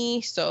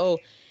money. So,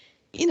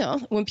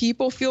 when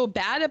people feel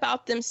bad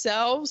about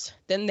themselves,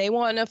 then they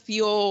want to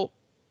feel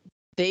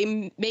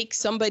they make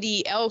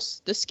somebody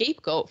else the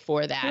scapegoat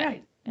for that.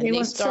 Right. They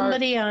want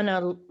somebody on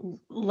a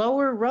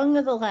lower rung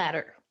of the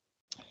ladder.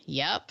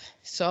 Yep.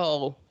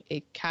 So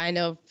it kind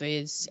of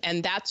is.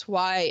 And that's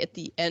why at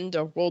the end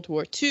of World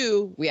War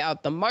II, we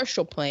have the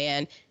Marshall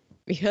Plan,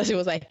 because it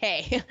was like,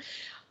 hey,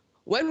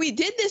 when we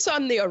did this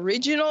on the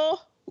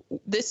original,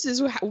 this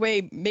is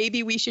way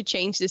maybe we should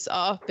change this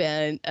up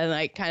and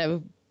like kind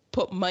of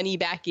put money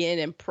back in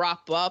and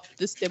prop up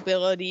the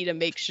stability to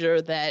make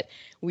sure that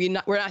we're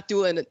not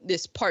doing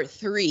this part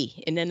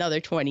 3 in another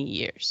 20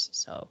 years.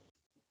 So,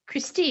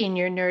 Christine,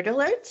 your nerd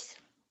alerts?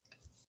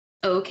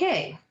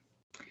 Okay.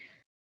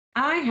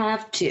 I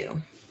have 2.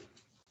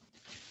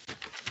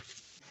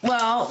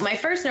 Well, my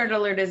first nerd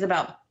alert is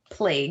about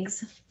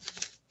plagues.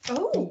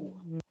 Oh.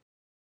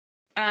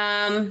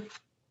 And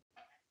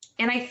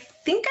I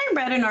think I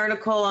read an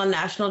article on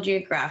National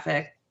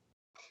Geographic.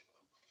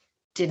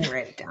 Didn't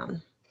write it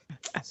down.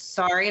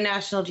 Sorry,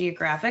 National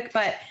Geographic,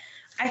 but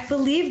I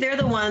believe they're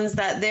the ones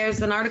that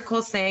there's an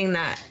article saying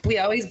that we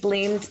always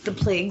blamed the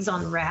plagues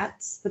on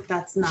rats, but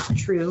that's not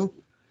true.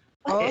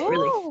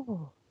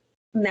 Oh.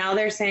 Now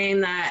they're saying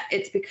that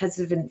it's because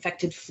of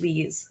infected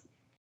fleas,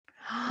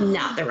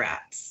 not the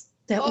rats.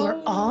 That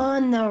were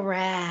on the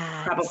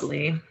rats.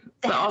 Probably.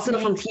 But also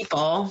from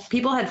people.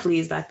 People had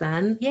fleas back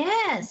then.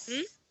 Yes.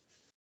 Mm-hmm.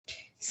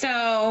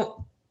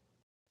 So,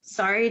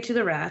 sorry to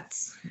the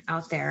rats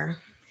out there.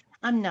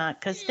 I'm not,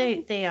 because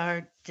they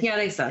are. Yeah,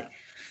 they suck.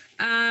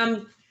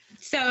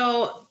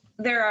 So,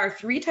 there are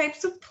 3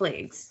 types of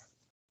plagues.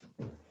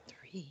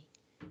 3.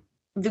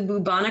 The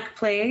bubonic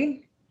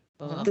plague,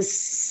 the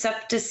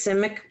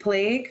septicemic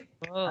plague,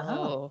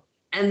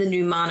 and the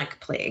pneumonic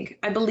plague.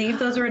 I believe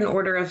those are in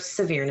order of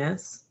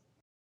severeness.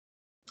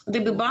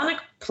 The bubonic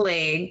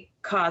plague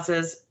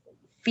causes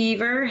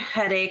fever,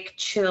 headache,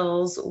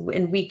 chills,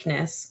 and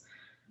weakness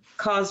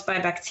caused by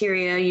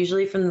bacteria,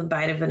 usually from the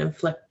bite of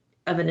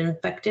an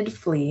infected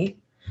flea.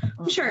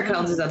 I'm sure it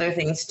causes other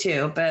things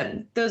too, but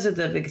those are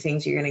the big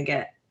things you're going to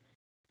get.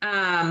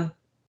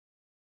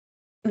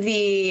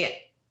 The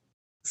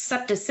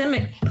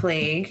septicemic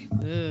plague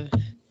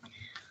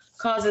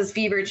causes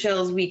fever,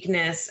 chills,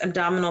 weakness,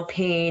 abdominal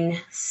pain,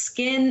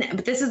 skin,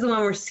 but this is the one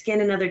where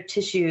skin and other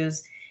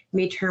tissues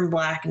may turn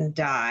black and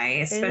die,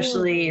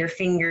 especially your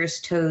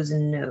fingers, toes,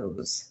 and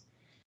nose.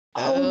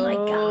 Oh my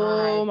God.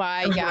 Oh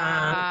my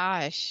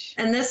gosh.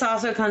 And this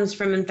also comes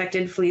from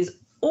infected fleas,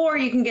 or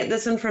you can get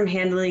this one from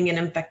handling an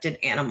infected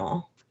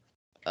animal.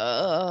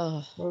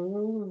 Oh.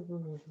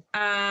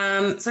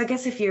 So I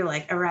guess if you're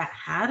like a rat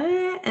had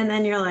it and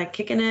then you're like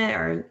kicking it,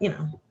 or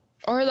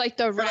or like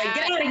the rat, like,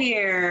 get out of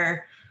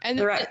here, and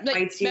the rat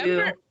bites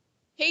you.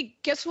 Hey,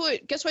 guess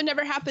what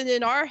never happened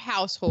in our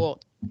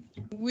household?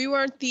 We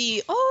weren't look,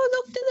 the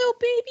little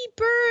baby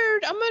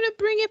bird, I'm gonna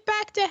bring it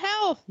back to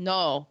health.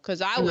 No,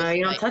 because I was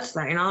you don't touch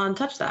that. You're not allowed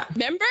to touch that.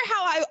 Remember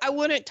how I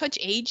wouldn't touch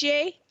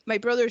AJ, my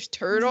brother's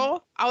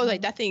turtle? I was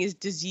like, that thing is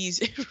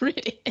disease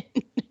ridden.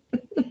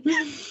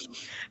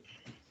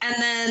 And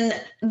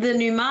then the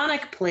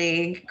pneumonic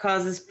plague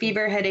causes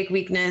fever, headache,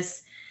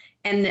 weakness,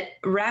 and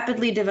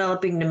rapidly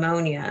developing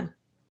pneumonia.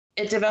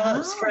 It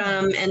develops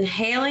from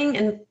inhaling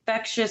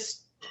infectious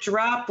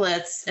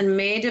droplets and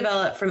may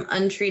develop from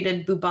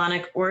untreated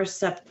bubonic or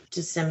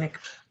septicemic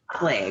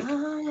plague.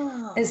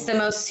 It's the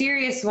most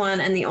serious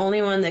one and the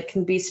only one that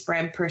can be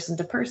spread person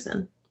to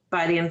person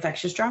by the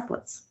infectious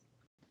droplets.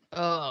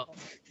 Oh.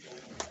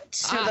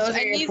 So those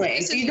are your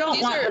plagues. You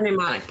don't want the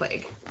pneumonic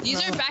plague.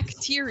 These are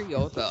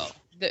bacterial, though,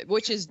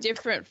 which is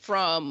different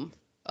from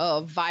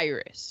a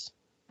virus.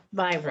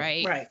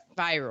 Viral, right?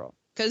 Viral.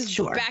 Because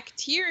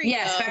bacteria.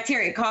 Yes,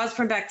 bacteria. Caused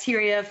from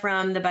bacteria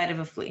from the bite of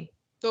a flea.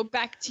 So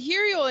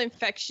bacterial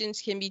infections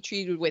can be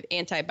treated with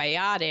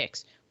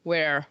antibiotics,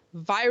 where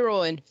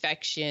viral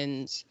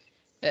infections,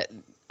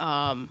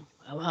 well,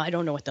 I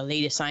don't know what the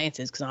latest science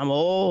is because I'm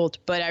old,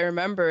 but I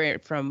remember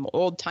it from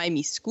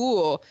old-timey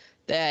school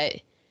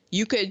that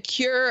you could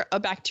cure a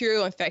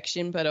bacterial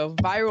infection, but a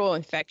viral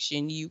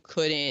infection, you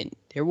couldn't.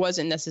 There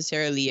wasn't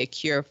necessarily a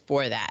cure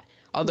for that,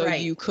 although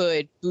you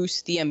could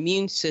boost the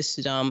immune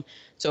system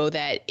so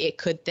that it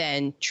could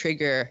then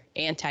trigger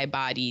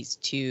antibodies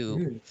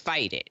to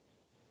fight it.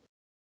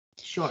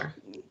 Sure.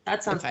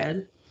 That sounds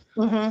good.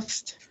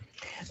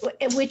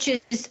 Which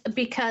is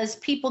because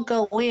people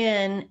go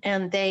in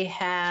and they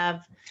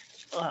have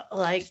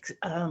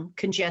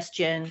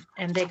congestion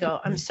and they go,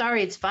 I'm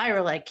sorry, it's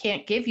viral. I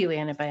can't give you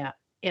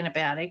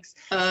antibiotics.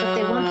 But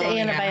they want the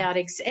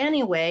antibiotics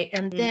anyway.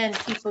 And then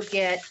people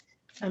get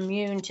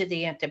immune to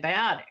the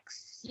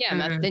antibiotics.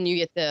 Yeah, then you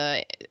get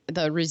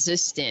the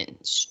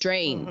resistant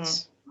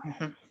strains.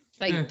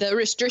 like the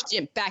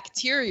restricted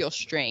bacterial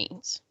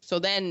strains. So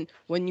then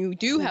when you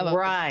do have a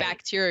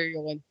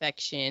bacterial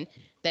infection,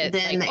 then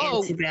the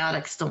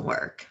antibiotics don't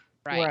work.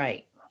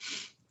 Right.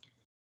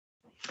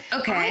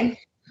 Okay.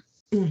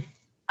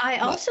 I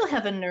also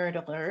have a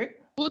nerd alert.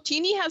 Well,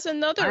 Teeny has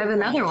another. I have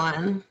another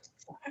one.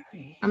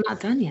 Sorry. I'm not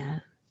done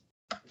yet.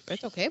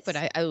 It's okay, but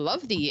I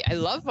love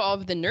all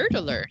of the nerd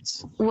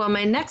alerts. Well,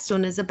 my next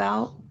one is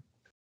about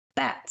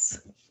bats.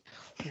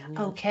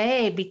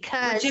 Okay,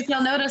 because Which, if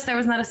you'll notice, there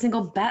was not a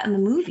single bat in the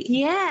movie.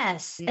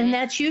 Yes, and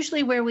that's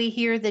usually where we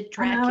hear that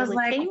Dracula I was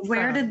like, came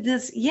where from. did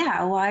this?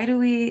 Yeah,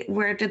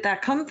 where did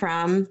that come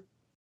from?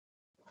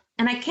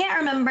 And I can't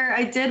remember.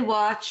 I did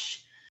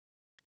watch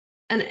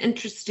an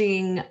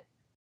interesting.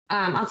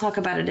 I'll talk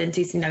about it in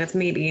TC Nuggets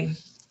maybe.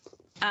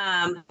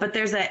 But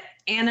there's an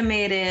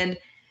animated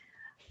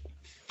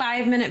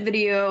 5-minute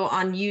video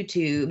on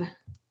YouTube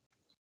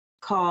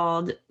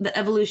called "The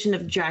Evolution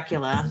of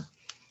Dracula."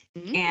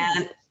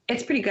 And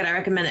it's pretty good. I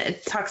recommend it.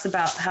 It talks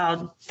about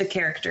how the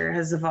character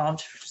has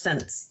evolved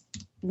since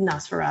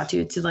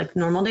Nosferatu to like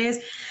normal days.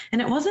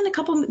 And it wasn't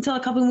until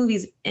a couple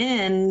movies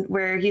in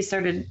where he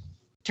started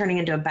turning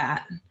into a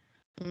bat.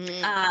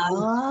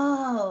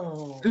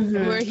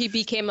 Where he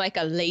became like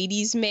a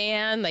ladies'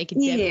 man, like a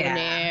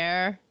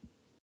debonair.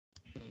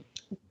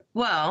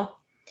 Well,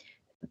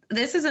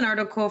 this is an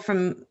article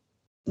from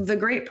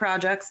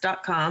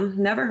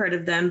thegreatprojects.com. Never heard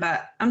of them,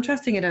 but I'm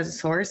trusting it as a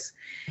source.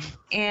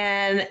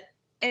 And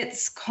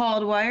it's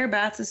called "Why Are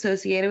Bats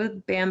Associated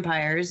with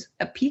Vampires?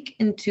 A Peek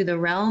into the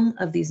Realm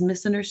of These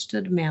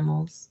Misunderstood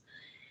Mammals."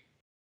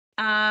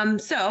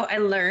 So I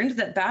learned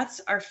that bats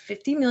are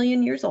 50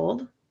 million years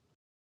old.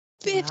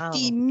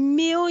 50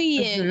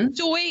 million.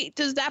 So wait,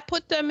 does that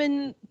put them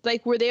in,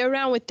 like, were they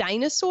around with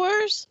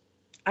dinosaurs?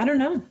 I don't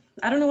know.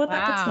 I don't know what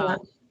that puts them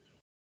at.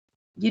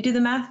 You do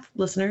the math,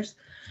 listeners.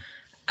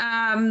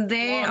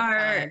 They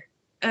are,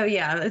 oh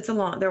yeah,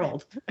 they're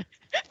old.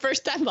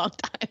 First time, long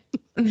time.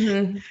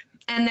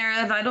 And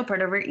they're a vital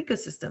part of our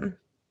ecosystem.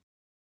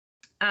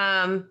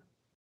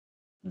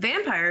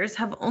 Vampires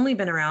have only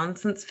been around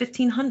since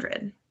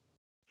 1500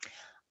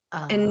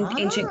 in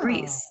ancient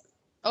Greece.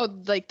 Oh,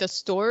 like the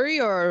story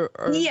or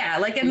yeah,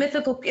 like a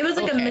mythical, it was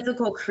like a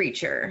mythical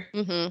creature.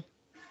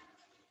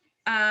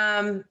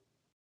 But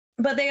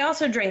they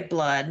also drank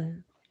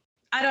blood.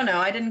 I don't know.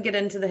 I didn't get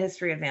into the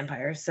history of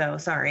vampires, so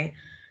sorry.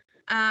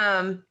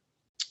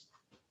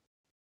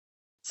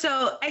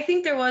 So I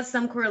think there was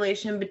some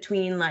correlation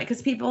between, like,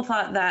 because people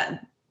thought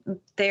that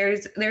there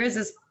is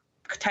this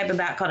type of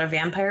bat called a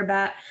vampire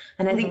bat,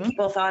 and I think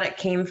people thought it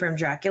came from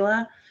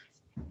Dracula,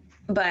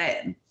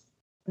 but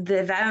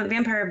the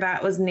vampire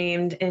bat was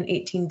named in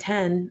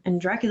 1810,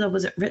 and Dracula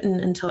wasn't written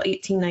until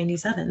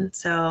 1897.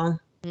 So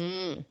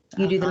you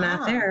do the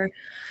math there.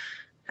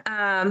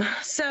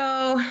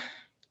 So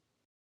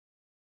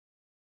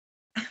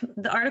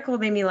the article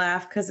made me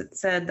laugh because it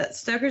said that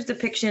Stoker's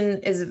depiction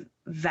is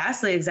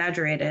vastly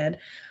exaggerated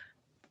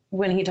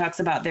when he talks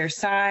about their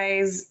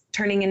size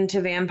turning into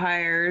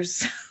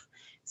vampires.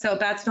 So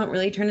bats don't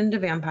really turn into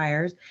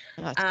vampires.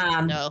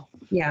 No.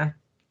 Yeah.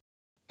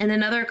 And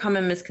another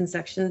common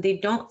misconception, they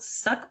don't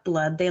suck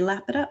blood, they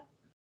lap it up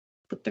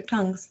with their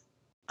tongues.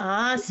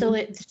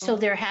 So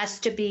there has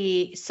to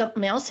be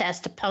something else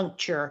has to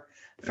puncture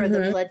for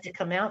the blood to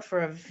come out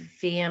for a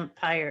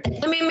vampire.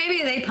 I mean,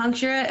 maybe they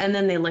puncture it and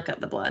then they lick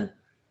up the blood.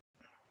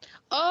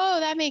 Oh,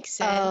 that makes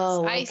sense.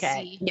 Oh, okay.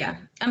 I see. Yeah.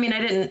 I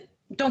mean,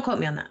 don't quote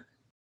me on that.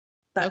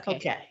 But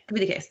Okay. Could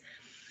be the case.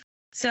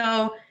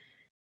 So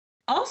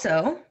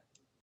also,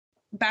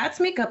 bats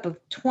make up of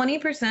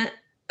 20%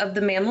 of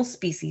the mammal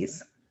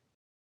species.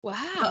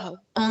 Wow.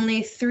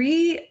 Only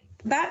 3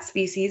 bat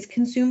species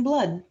consume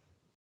blood.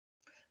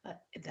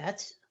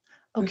 That's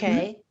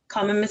okay.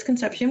 Common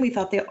misconception. We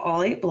thought they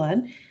all ate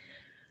blood.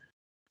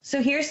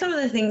 So here's some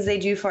of the things they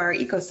do for our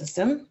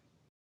ecosystem.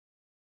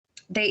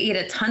 They eat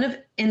a ton of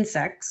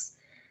insects.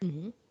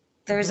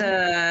 There's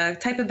a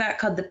type of bat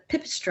called the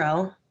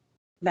pipistrelle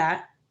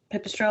bat.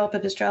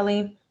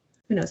 Pipistrelle,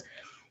 who knows?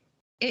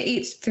 It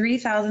eats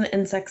 3,000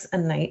 insects a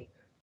night.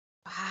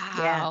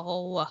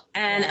 Wow.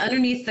 And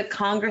underneath the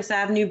Congress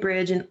Avenue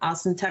Bridge in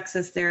Austin,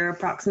 Texas, there are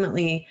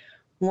approximately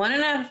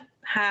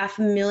 1.5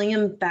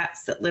 million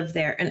bats that live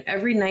there. And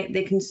every night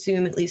they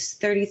consume at least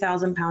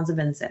 30,000 pounds of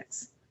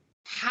insects.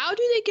 How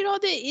do they get all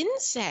the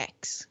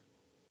insects?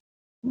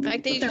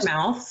 Like they with their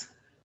mouths.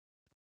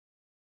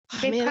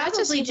 That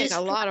just seems like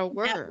a lot of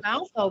work.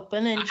 Mouth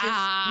open and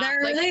just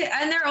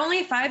they're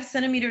only 5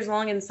 centimeters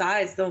long in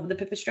size, the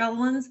pipistrelle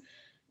ones.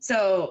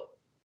 So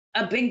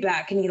a big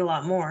bat can eat a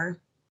lot more.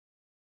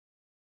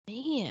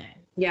 Man.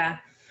 Yeah.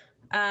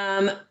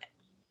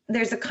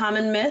 There's a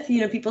common myth.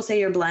 People say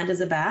you're blind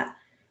as a bat.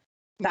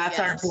 Bats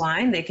aren't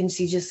blind. They can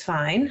see just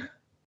fine.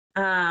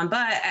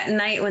 But at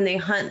night when they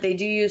hunt, they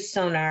do use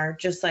sonar,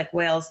 just like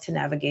whales, to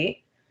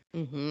navigate.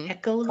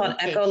 Called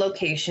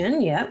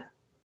echolocation. Yep.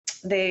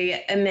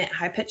 They emit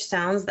high-pitched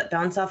sounds that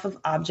bounce off of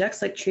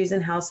objects like trees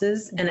and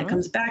houses, and it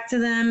comes back to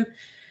them,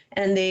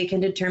 and they can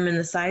determine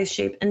the size,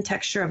 shape, and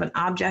texture of an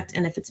object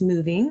and if it's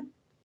moving.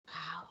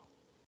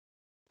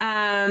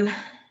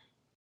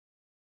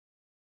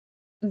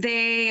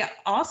 They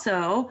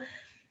also,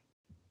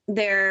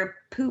 their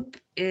poop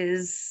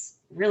is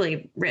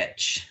really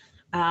rich.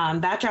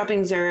 Bat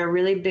droppings are a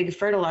really big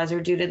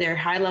fertilizer due to their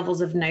high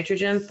levels of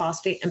nitrogen,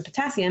 phosphate, and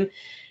potassium,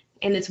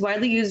 and it's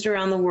widely used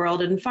around the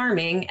world in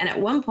farming. And at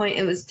one point,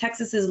 it was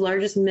Texas's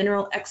largest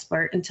mineral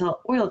export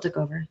until oil took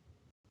over.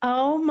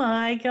 Oh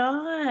my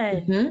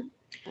God.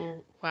 Mm-hmm.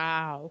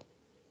 Wow.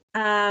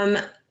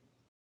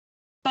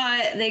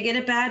 But they get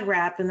a bad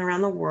rap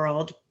around the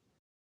world.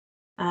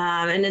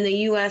 And in the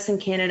US and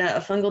Canada, a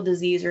fungal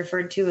disease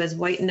referred to as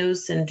white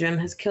nose syndrome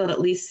has killed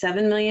at least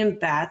 7 million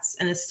bats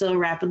and is still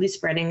rapidly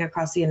spreading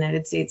across the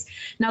United States.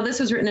 Now, this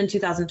was written in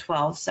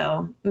 2012,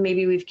 so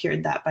maybe we've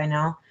cured that by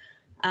now.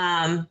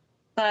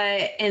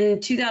 But in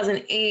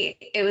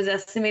 2008, it was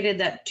estimated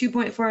that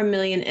 2.4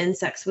 million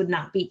insects would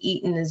not be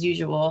eaten as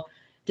usual,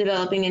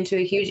 developing into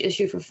a huge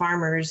issue for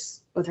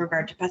farmers with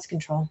regard to pest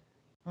control.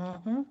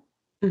 Mm-hmm.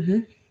 Mm-hmm.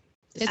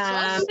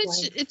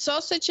 It's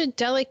all such a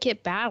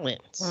delicate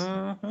balance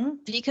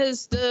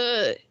because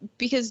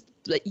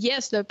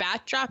yes, the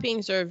bat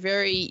droppings are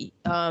very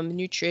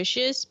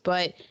nutritious,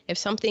 but if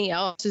something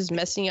else is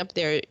messing up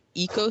their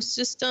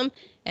ecosystem,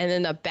 and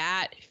then a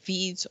bat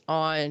feeds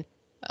on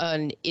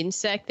an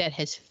insect that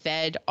has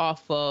fed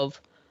off of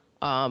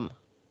an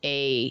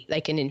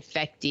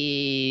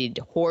infected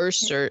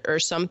horse or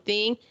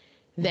something,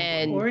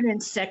 then or an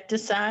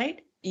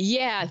insecticide.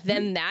 Yeah,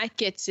 then that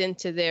gets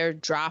into their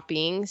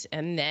droppings,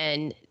 and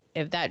then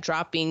if that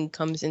dropping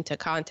comes into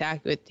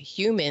contact with the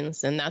humans,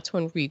 then that's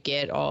when we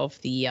get all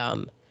of the,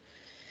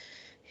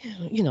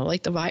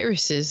 like the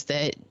viruses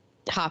that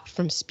hop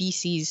from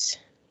species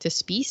to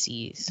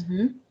species.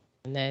 And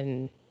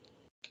then...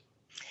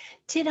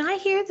 Did I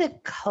hear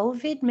that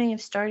COVID may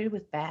have started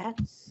with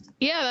bats?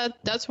 Yeah,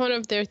 that's one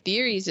of their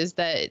theories, is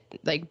that,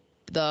 like,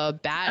 the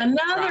bat.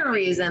 Another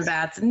reason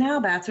bats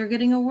are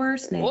getting a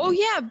worse name. Oh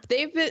yeah,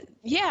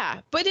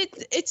 but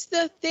it's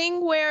the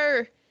thing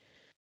where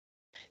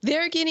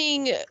they're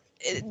getting,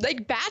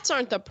 like, bats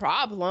aren't the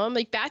problem.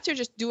 Like, bats are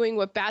just doing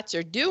what bats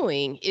are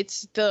doing.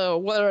 It's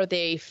what are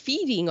they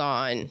feeding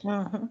on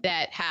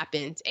that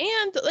happens.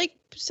 And like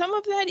some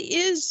of that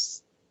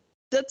it's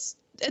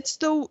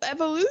the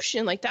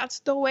evolution. Like,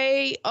 that's the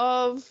way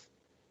of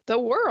the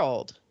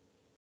world.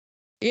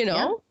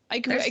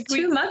 Like, there's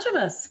too much of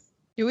us.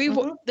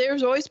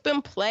 There's always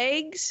been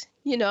plagues,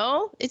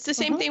 It's the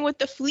same thing with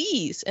the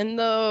fleas and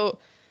the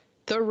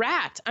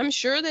rat. I'm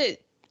sure that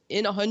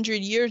in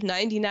 100 years,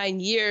 99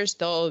 years,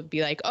 they'll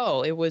be like,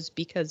 oh, it was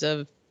because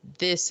of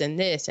this and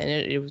this. And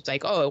it was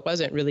like, oh, it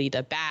wasn't really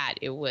the bat.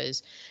 It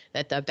was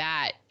that the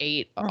bat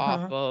ate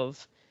off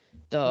of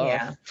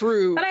the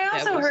fruit. But I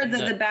also heard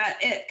that the bat,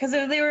 because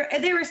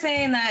they were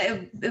saying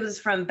that it was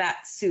from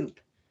bat soup.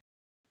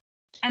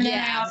 And then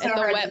I also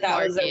heard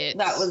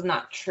that was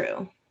not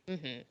true.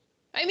 Mm-hmm.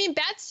 I mean,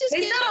 bats just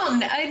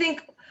I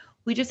think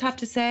we just have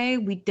to say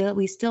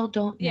we still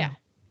don't know. Yeah.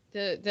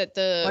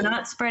 We're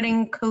not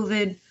spreading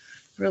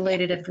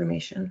COVID-related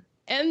information.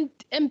 And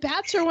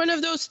bats are one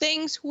of those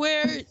things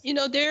where,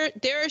 there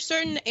are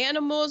certain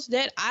animals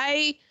that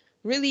I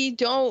really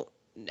don't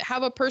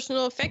have a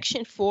personal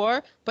affection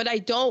for, but I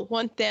don't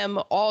want them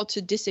all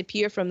to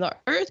disappear from the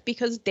earth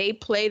because they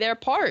play their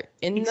part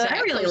in the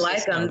I really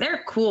like them.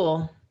 They're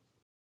cool.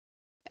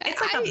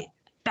 It's like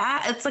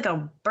bat. It's like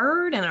a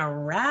bird and a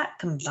rat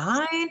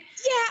combined.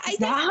 Yeah, is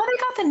that how they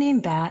got the name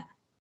bat?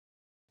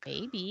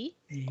 Maybe.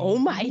 Oh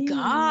my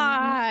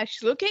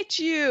gosh! Look at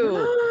you.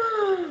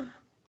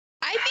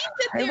 I think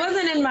that it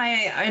wasn't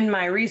in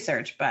my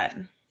research, but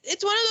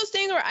it's one of those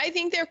things where I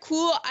think they're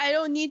cool. I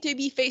don't need to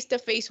be face to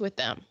face with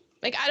them.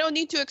 Like, I don't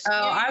need to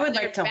experience. Oh, I would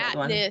like to hold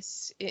one.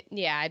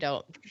 Yeah, I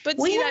don't. But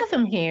we have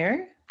them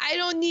here. I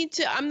don't need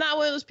to. I'm not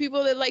one of those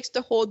people that likes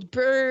to hold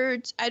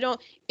birds. I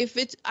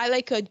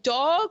like a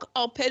dog,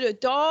 I'll pet a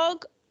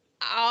dog.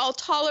 I'll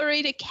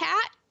tolerate a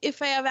cat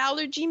if I have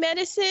allergy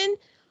medicine.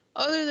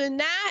 Other than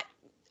that,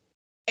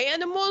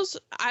 animals,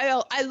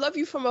 I love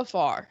you from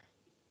afar.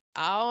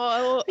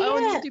 I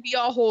don't need to be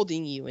all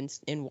holding you and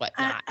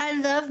whatnot. I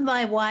love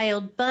my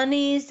wild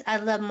bunnies. I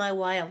love my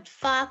wild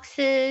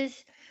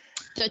foxes.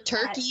 The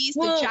turkeys,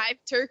 the jive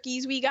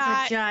turkeys we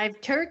got. The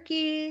jive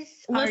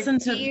turkeys. Listen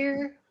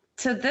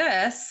to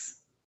this.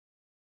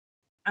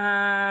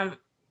 Bat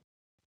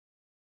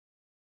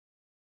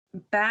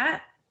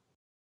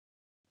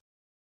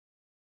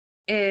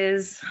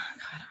is,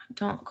 God,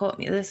 don't quote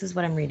me. This is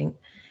what I'm reading.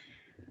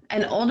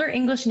 An older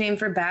English name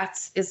for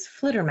bats is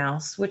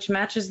flittermouse, which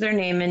matches their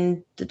name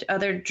in the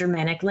other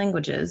Germanic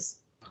languages.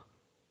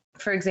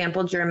 For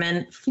example,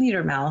 German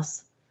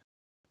Fledermaus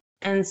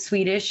and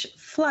Swedish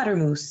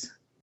Fladdermus,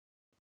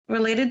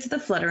 related to the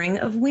fluttering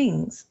of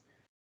wings.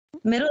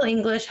 Middle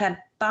English had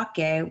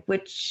bake,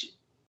 which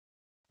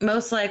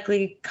most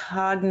likely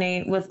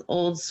cognate with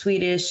Old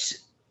Swedish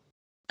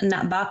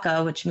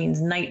nattbaka, which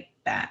means night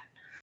bat,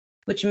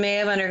 which may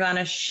have undergone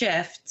a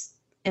shift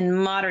in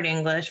modern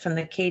English from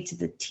the K to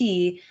the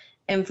T,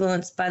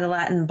 influenced by the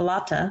Latin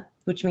blatta,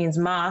 which means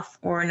moth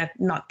or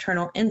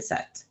nocturnal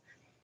insect.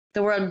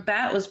 The word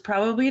bat was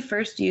probably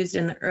first used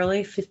in the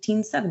early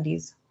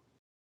 1570s.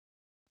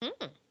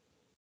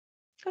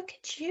 Look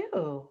at you.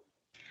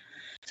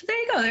 So there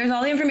you go. There's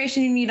all the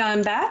information you need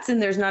on bats,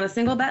 and there's not a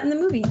single bat in the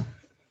movie.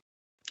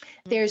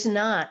 There's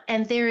not.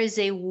 And there is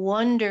a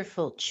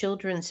wonderful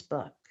children's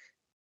book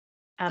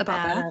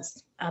about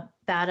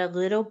a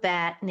little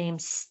bat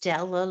named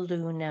Stella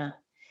Luna.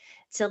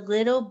 It's a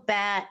little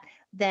bat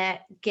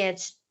that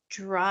gets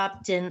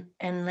dropped and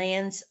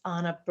lands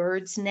on a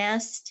bird's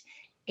nest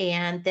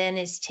and then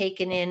is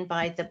taken in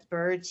by the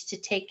birds to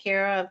take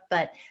care of.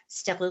 But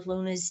Stella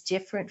Luna is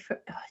different.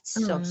 It's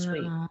so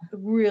sweet.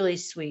 Really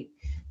sweet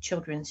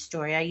children's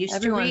story. I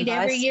used to read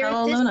every year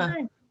at this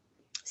time.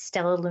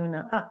 Stella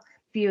Luna. Oh,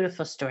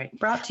 beautiful story.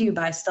 Brought to you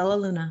by Stella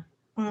Luna.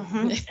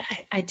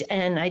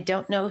 And I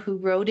don't know who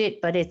wrote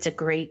it, but it's a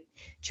great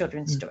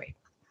children's story.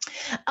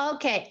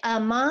 Okay,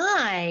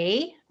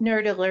 my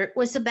nerd alert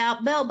was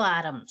about bell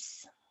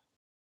bottoms.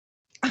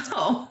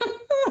 Oh,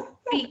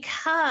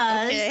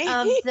 because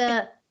of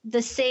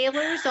the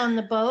sailors on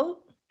the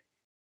boat,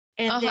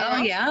 and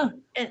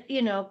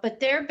but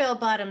their bell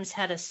bottoms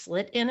had a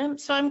slit in them.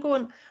 So I'm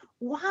going,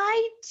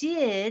 why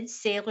do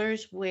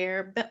sailors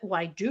wear bell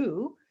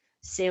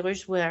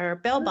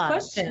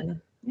bottoms?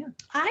 Question. Yeah.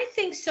 I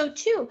think so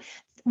too.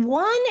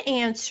 One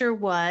answer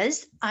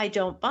was, I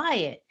don't buy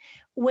it.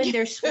 When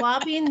they're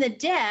swabbing the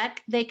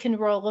deck, they can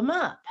roll them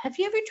up. Have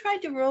you ever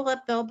tried to roll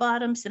up bell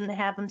bottoms and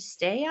have them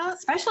stay up?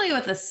 Especially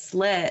with a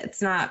slit,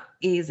 it's not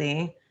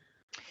easy.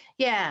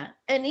 Yeah,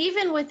 and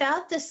even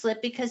without the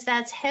slit, because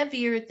that's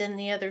heavier than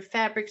the other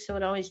fabric, so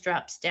it always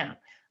drops down.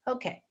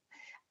 Okay.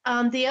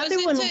 The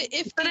other one,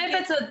 if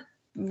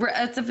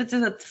it's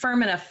a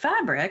firm enough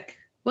fabric,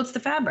 what's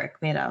the fabric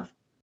made of?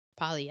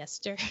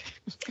 Polyester.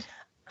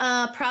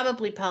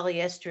 Probably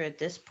polyester at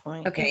this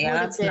point. Okay,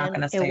 that's not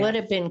going to stay. It would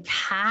have been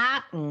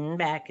cotton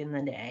back in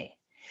the day.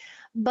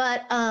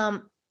 But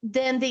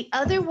then the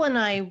other one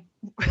I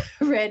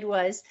read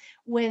was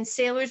when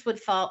sailors would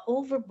fall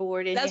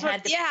overboard and you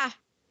had to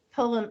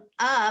pull them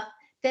up,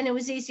 then it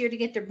was easier to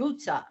get their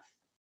boots off.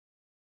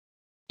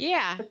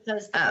 Yeah.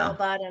 Because the bell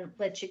bottom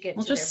lets you get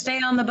to just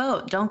stay on the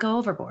boat. Don't go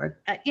overboard.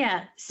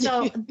 Yeah.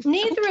 So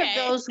neither of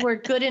those were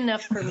good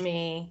enough for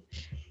me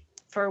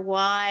for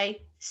why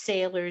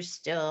sailors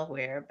still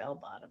wear bell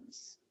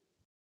bottoms.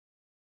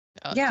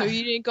 So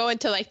you didn't go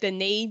into like the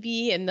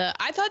Navy and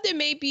I thought that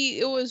maybe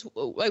it was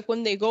like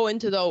when they go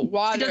into the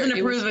water. She doesn't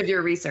approve of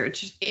your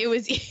research. It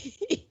was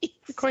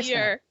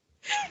easier.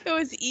 It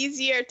was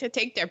easier to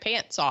take their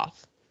pants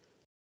off.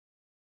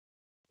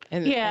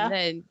 And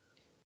then.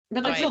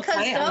 But they're still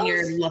tight on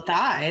your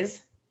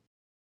thighs.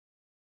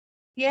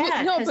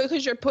 Yeah. No,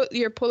 because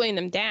you're pulling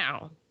them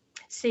down.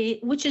 See,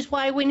 which is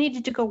why we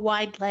needed to go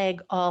wide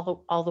leg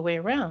all the way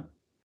around.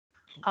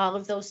 All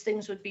of those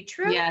things would be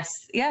true.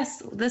 Yes.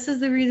 This is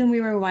the reason we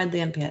were wide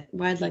leg pants.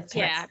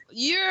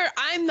 Yeah,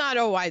 I'm not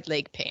a wide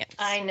leg pants.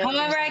 I know.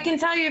 However, I can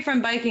tell you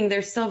from biking,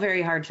 they're still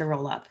very hard to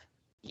roll up.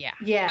 Yeah.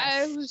 Yes.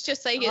 I was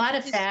just like a lot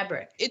of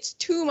fabric. It's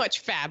too much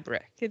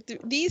fabric.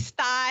 These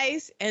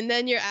thighs, and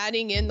then you're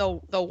adding in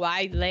the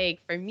wide leg.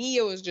 For me,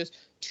 it was just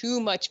too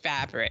much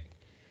fabric.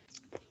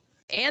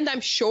 And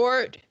I'm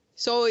short.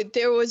 So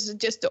there was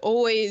just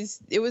always,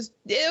 it was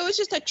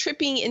just a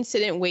tripping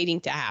incident waiting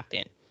to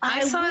happen.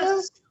 I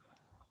saw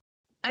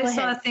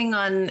a thing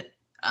on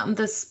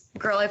this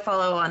girl I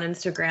follow on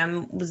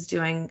Instagram was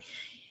doing,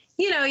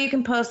 you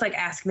can post like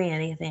ask me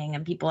anything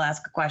and people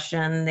ask a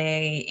question,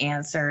 they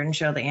answer and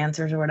show the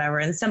answers or whatever.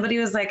 And somebody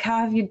was like, how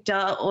have you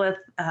dealt with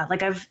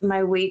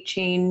my weight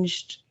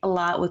changed a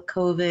lot with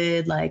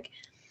COVID, like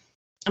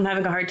I'm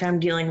having a hard time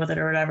dealing with it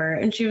or whatever.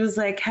 And she was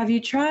like, have you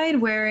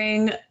tried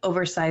wearing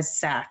oversized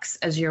sacks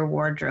as your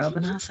wardrobe?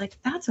 And I was like,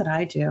 that's what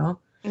I do.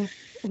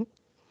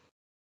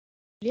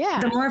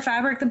 Yeah. The more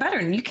fabric, the better.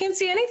 And you can't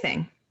see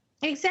anything.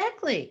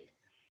 Exactly.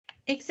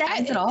 It's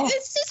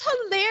just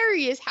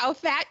hilarious how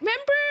fat.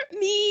 Remember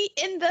me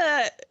in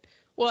the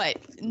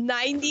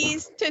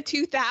 90s to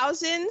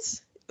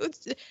 2000s?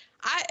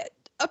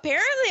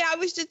 Apparently I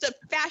was just a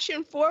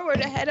fashion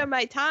forward ahead of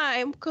my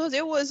time because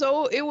it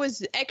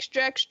was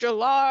extra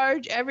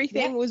large.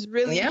 Everything was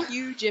really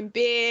huge and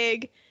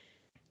big.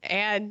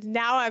 And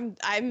now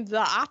I'm the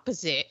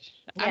opposite.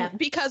 Yeah.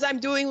 Because I'm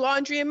doing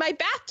laundry in my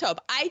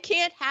bathtub. I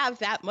can't have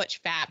that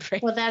much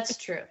fabric. Well, that's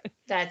true.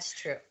 That's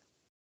true.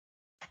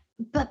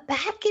 But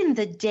back in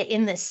the day,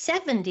 in the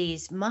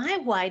 70s, my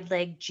wide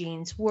leg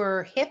jeans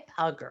were hip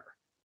hugger.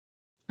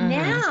 Mm-hmm.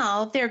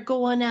 Now they're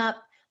going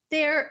up.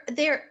 They're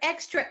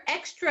extra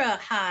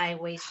high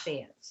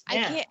waistbands.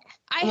 Yeah.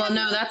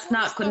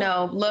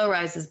 Low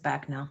rise is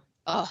back now.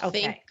 Oh,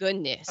 okay. Thank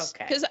goodness.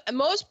 Because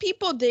most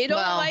people, they don't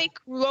like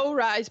low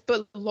rise,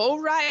 but low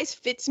rise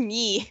fits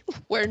me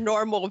where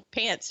normal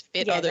pants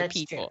fit other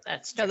people. True.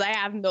 That's true. Because I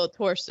have no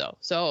torso.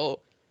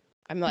 So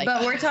I'm like,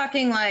 but we're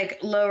talking like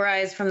low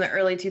rise from the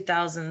early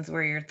 2000s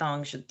where your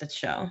thong should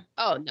show.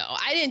 Oh no,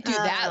 I didn't do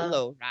that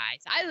low rise.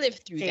 I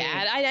lived through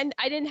that.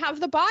 I didn't have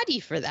the body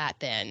for that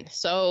then.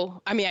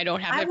 So I mean, I don't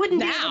have it now. I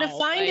wouldn't be able to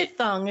find a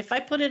thong. If I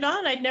put it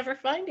on, I'd never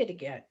find it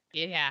again.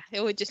 Yeah,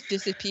 it would just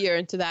disappear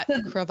into that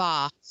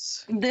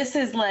crevasse. This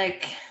is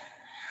like,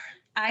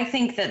 I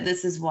think that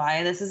this is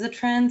why this is a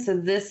trend. So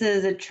this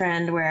is a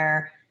trend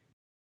where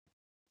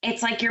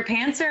it's like your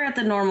pants are at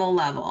the normal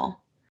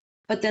level,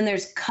 but then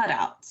there's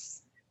cutouts.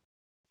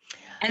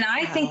 And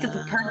I think that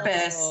the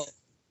purpose.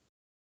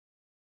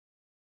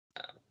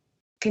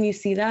 Can you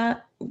see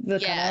that? The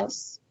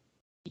yes.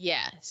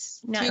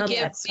 Yes. No, to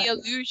give the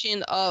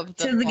illusion of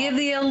the give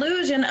the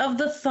illusion of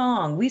the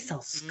thong. We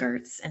sell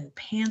skirts and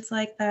pants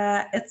like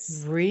that.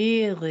 It's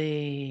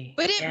really.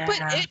 But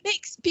it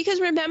makes, because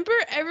remember,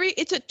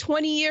 it's a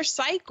 20-year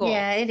cycle.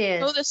 Yeah, it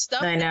is. So the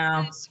stuff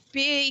that was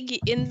big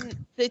in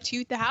the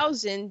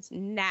 2000s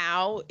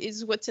now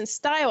is what's in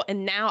style,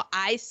 and now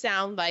I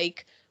sound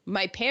like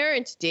my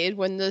parents did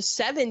when the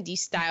 70s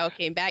style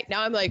came back.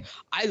 Now I'm like,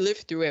 I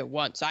lived through it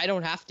once. I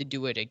don't have to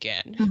do it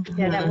again.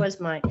 Yeah, that was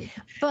mine.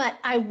 But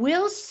I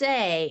will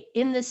say,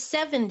 in the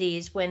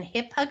 70s, when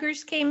hip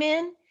huggers came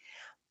in,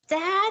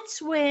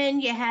 that's when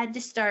you had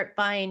to start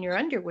buying your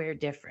underwear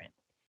different.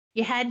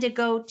 You had to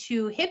go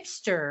to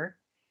hipster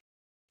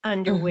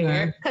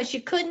underwear because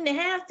you couldn't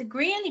have the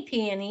granny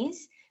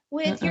panties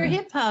with your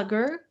hip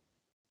hugger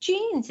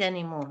jeans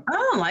anymore. I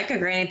don't like a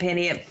granny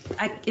panty.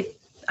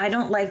 I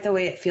don't like the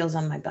way it feels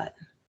on my butt.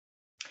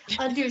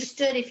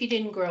 Understood if you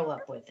didn't grow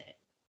up with it.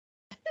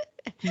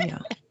 Yeah.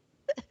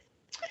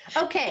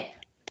 Okay.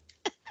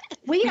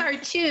 We are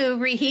two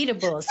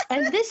reheatables,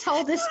 and this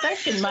whole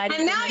discussion might have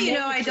And now you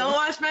know I don't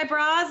wash my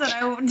bras and I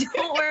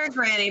don't wear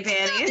granny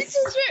panties. This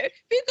is true,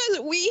 because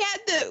we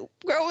had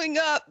growing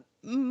up,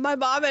 my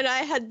mom and I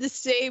had the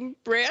same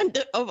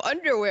brand of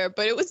underwear,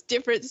 but it was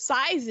different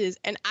sizes,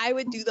 and I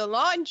would do the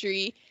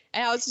laundry,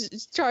 and I was in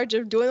charge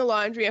of doing the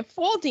laundry and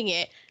folding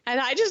it. And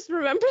I just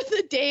remember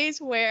the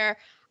days where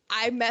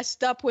I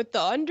messed up with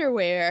the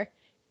underwear,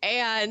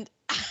 and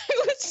I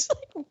was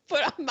like,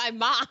 put on my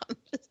mom.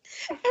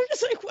 I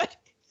was like, what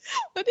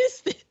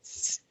is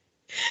this?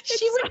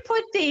 She would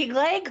put the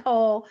leg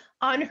hole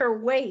on her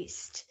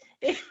waist.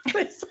 It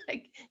was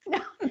like,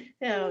 no,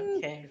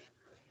 okay.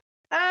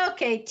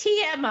 Okay,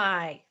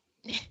 TMI.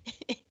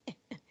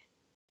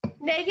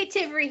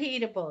 Negative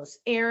reheatables.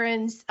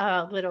 Aaron's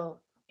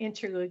little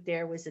interlude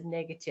there was a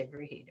negative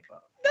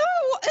reheatable. No,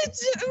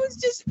 it was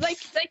just like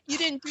you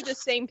didn't do the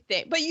same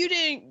thing, but you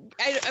didn't.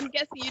 I'm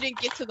guessing you didn't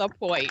get to the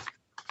point.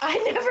 I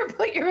never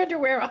put your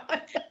underwear on.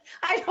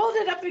 I'd hold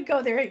it up and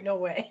go, there ain't no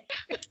way.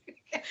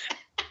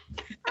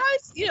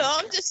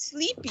 I'm just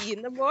sleepy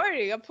in the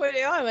morning. I put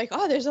it on, like,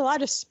 oh, there's a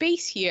lot of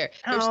space here.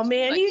 There's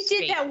man, you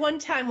did that one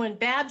time when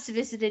Babs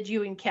visited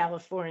you in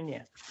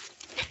California.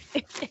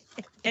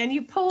 And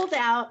you pulled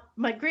out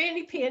my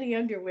granny panty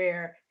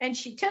underwear, and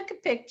she took a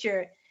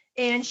picture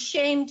and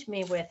shamed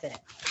me with it.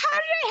 How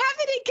did I have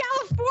it in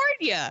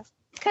California?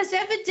 Because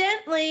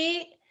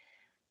evidently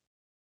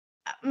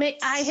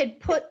I had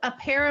put a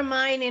pair of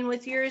mine in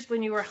with yours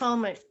when you were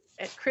home at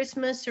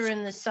Christmas or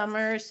in the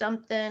summer or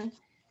something.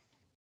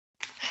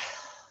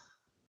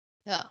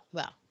 Oh,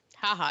 well,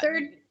 haha.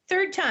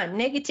 Third time,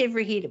 negative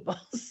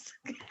reheatables.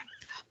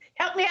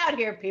 Help me out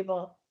here,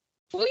 people.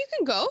 Well, you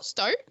can go,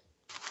 start.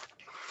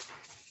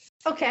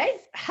 Okay,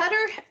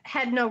 Hutter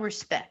had no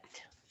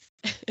respect.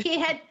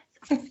 He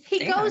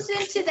goes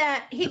into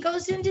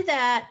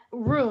that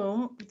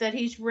room that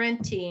he's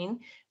renting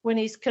when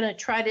he's gonna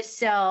try to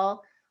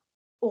sell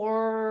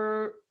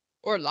Orlock.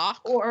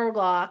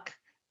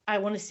 I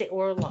want to say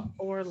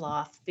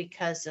Orloff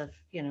because of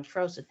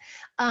Frozen.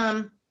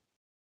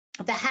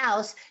 The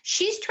house.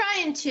 She's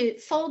trying to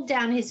fold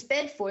down his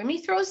bed for him. He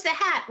throws the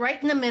hat right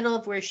in the middle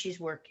of where she's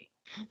working.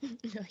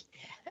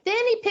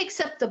 Then he picks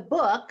up the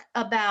book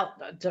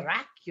about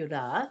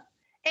Dracula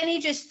and he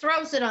just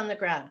throws it on the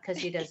ground because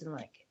he doesn't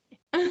like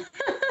it.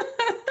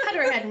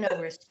 Hutter had no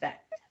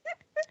respect.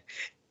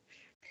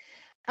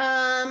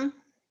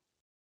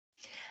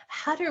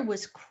 Hutter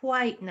was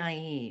quite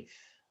naive.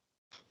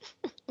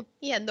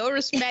 Yeah, no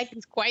respect.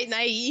 He's quite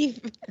naive.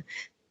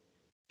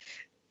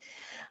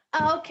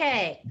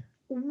 Okay.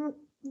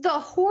 The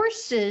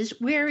horses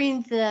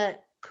wearing the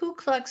Ku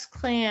Klux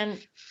Klan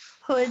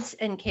hoods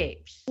and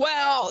capes.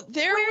 Well,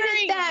 they're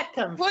wearing that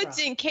come hoods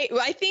from? and capes.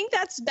 I think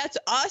that's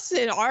us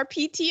and our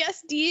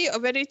PTSD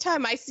of any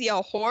time I see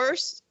a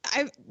horse.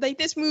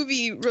 This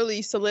movie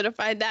really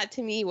solidified that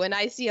to me. When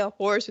I see a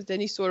horse with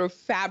any sort of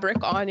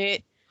fabric on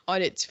it,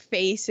 on its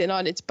face and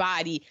on its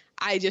body,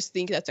 I just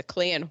think that's a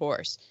Klan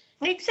horse.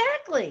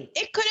 Exactly.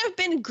 It could have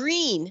been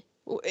green.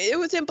 It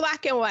was in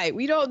black and white.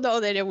 We don't know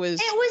that it was.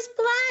 It was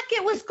black.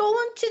 It was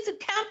going to the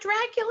Count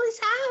Dracula's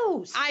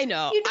house. I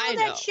know.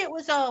 That shit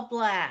was all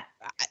black.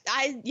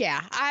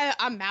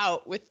 I'm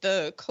out with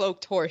the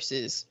cloaked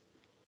horses.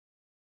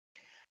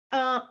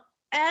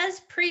 As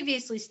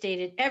previously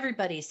stated,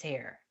 everybody's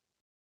hair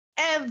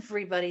is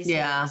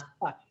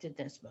fucked in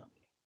this movie.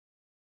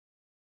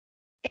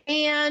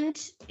 And,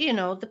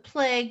 the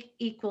plague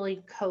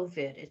equaling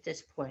COVID at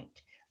this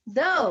point.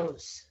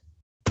 Those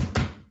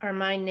are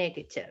my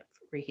negative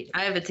reheatable.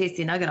 I have a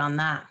tasty nugget on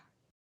that.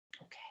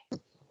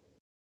 Okay.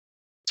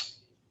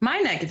 My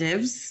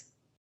negatives,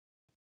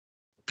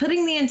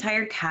 putting the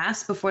entire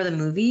cast before the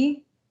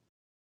movie,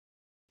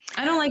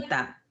 I don't like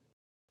that.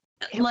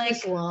 It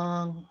was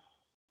long.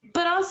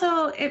 But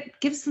also, it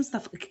gives some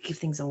stuff, it could give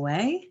things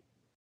away.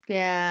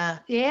 Yeah,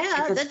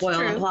 it could that's spoil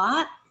true. the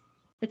plot.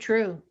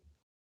 True.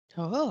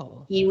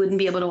 Oh. You wouldn't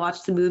be able to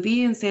watch the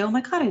movie and say, oh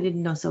my God, I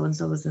didn't know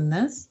so-and-so was in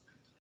this.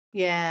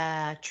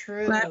 Yeah,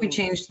 true. Glad we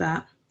changed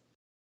that.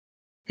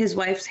 His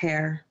wife's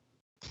hair.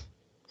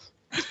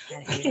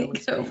 I can't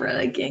get over it.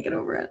 I can't get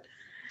over it.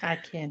 I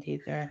can't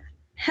either.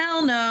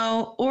 Hell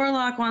no.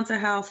 Orlok wants a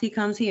house. He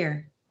comes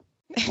here.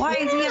 Why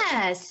is he?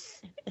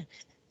 Yes.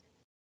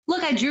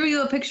 Look, I drew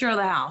you a picture of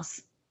the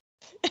house.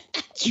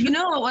 You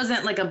know it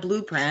wasn't like a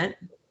blueprint.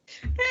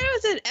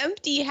 It was an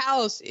empty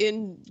house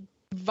in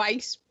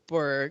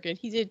Weisburg, and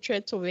he's in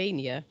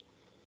Transylvania.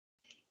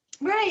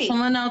 Right.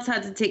 Someone else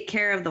had to take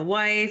care of the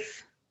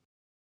wife.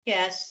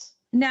 Yes.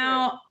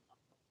 Now,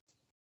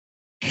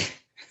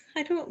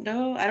 I don't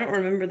know. I don't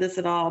remember this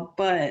at all,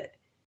 but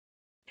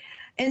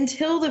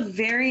until the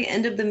very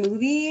end of the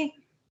movie,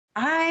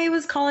 I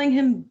was calling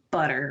him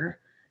Butter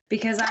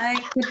because I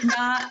could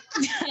not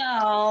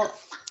tell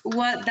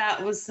what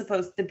that was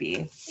supposed to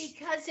be.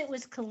 Because it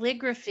was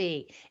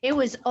calligraphy. It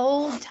was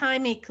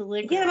old-timey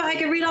calligraphy. Yeah, but I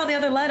could read all the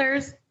other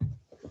letters.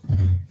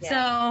 Yeah.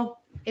 So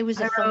it was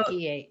a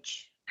funky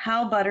H.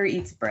 How Butter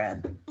Eats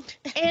Bread.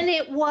 And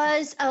it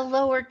was a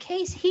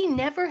lowercase. He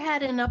never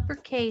had an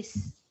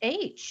uppercase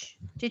H.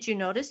 Did you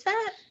notice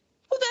that?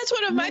 Well, that's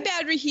one of my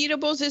bad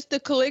reheatables is the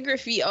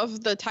calligraphy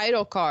of the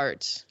title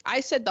cards.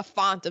 I said the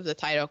font of the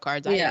title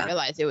cards. I didn't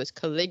realize it was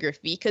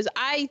calligraphy because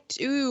I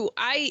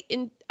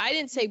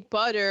didn't say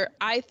Butter.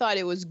 I thought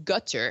it was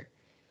Gutter.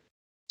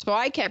 So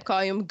I kept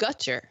calling him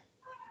Gutter.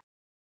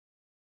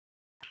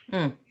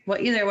 Well,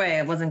 either way,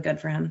 it wasn't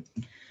good for him.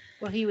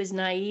 Well, he was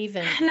naive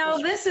and...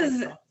 No, this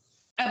is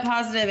a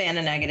positive and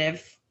a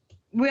negative.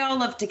 We all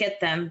love to get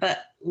them,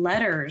 but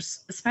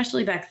letters,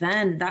 especially back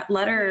then, that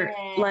letter,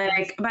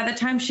 like by the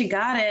time she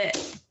got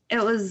it,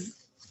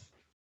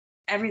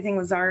 everything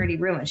was already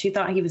ruined. She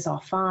thought he was all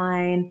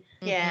fine.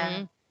 Yeah.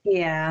 Mm-hmm.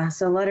 Yeah,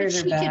 so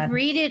letters are bad. She could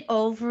read it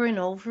over and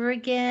over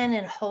again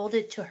and hold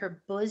it to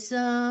her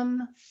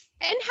bosom.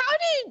 And how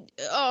did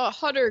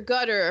Hutter,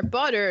 Gutter,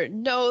 Butter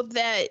know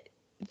that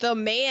the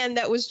man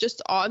that was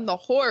just on the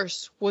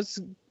horse was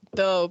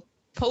the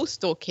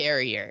postal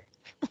carrier?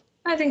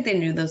 I think they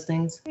knew those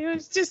things. He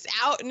was just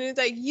out and it's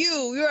like,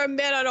 you're a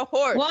man on a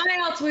horse. Why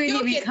else would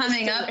he be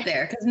coming up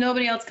there? Because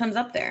nobody else comes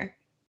up there.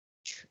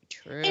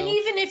 True. And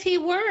even if he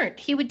weren't,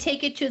 he would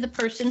take it to the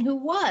person who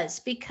was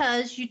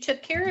because you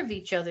took care of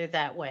each other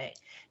that way.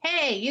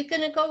 Hey, you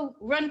gonna go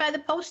run by the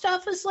post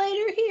office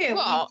later? Here.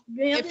 Well,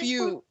 if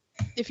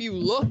you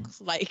look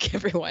like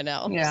everyone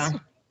else. Yeah.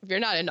 If you're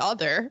not an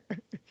other.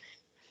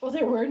 Well,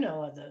 there were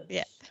no others.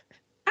 Yeah.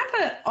 I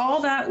put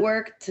all that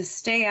work to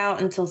stay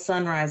out until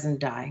sunrise and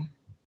die.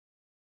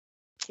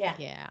 Yeah.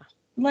 Yeah.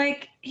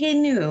 Like, he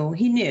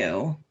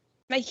knew.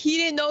 Like, he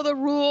didn't know the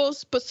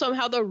rules, but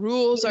somehow the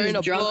rules are in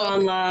a drunk book.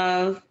 on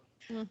love.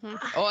 Mm-hmm.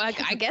 Oh, I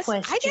guess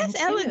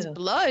Ellen's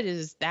blood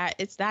it's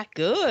that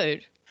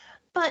good.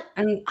 But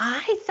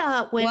I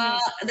thought when... Well,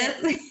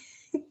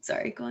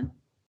 sorry, go on.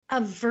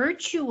 A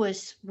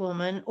virtuous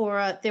woman,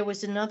 or there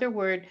was another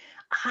word,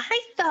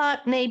 I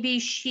thought maybe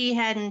she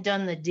hadn't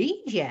done the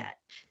deed yet.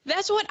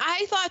 That's what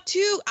I thought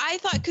too. I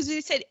thought because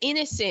it said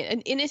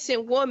an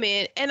innocent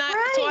woman, and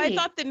so I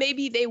thought that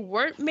maybe they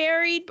weren't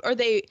married, or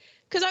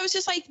because I was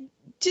just like,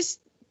 just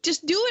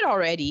do it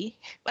already.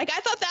 Like I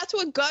thought that's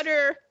what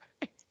Gutter,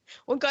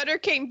 when Gutter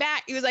came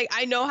back, he was like,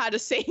 I know how to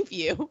save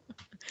you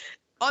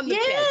on the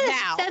bed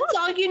now. That's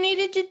all you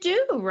needed to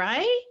do,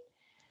 right?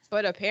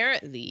 But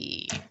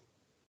apparently.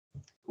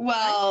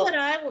 Well,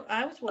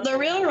 I was the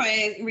real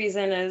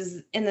reason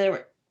is in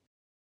the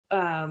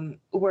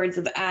words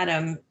of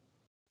Adam,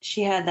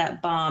 she had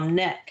that bomb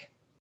neck.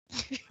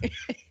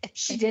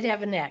 She did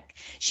have a neck.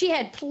 She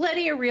had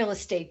plenty of real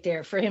estate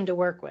there for him to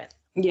work with.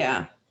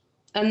 Yeah.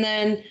 And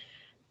then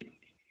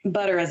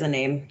Butter as a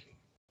name.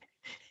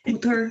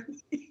 Hunter.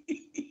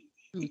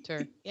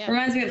 Yeah.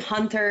 Reminds me of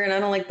Hunter, and I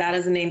don't like that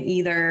as a name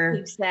either.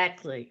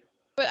 Exactly.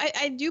 But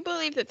I do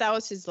believe that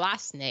was his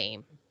last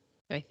name.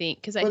 I think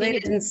because I think they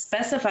didn't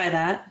specify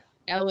that.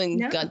 Ellen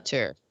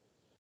Gunter.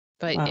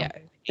 But yeah,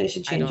 they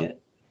should change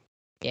it.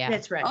 Yeah,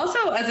 that's right.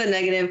 Also, as a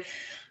negative,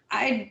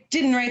 I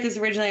didn't write this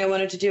originally. I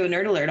wanted to do a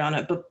nerd alert on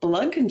it, but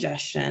blood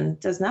congestion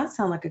does not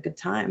sound like a good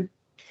time.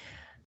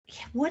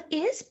 Yeah, what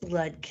is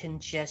blood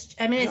congestion?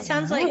 I mean, it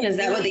sounds like... Is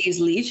that what they use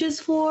leeches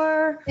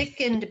for?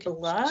 Thickened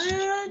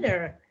blood,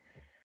 or...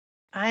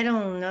 I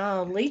don't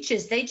know.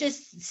 Leeches, they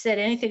just said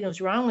anything was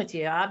wrong with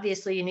you.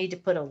 Obviously, you need to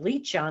put a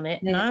leech on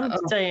it. And I'm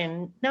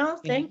saying, no,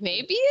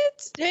 maybe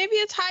it's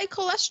high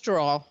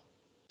cholesterol.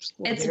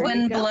 It's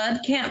when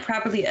blood can't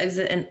properly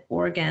exit an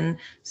organ,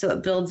 so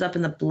it builds up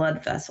in the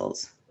blood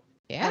vessels.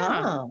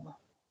 Yeah. Oh.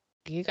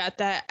 You got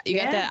that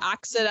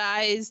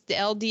oxidized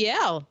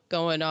LDL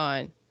going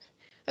on.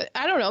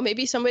 I don't know.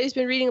 Maybe somebody's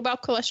been reading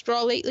about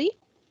cholesterol lately.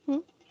 I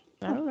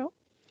don't know.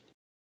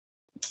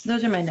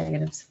 Those are my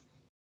negatives.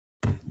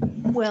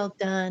 Well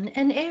done.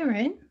 And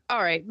Erin?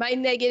 All right, my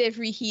negative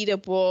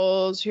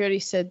reheatables. You already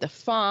said the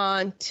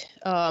font.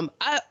 I'll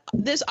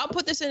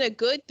put this in a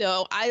good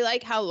though. I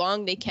like how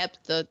long they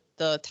kept the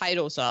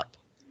titles up,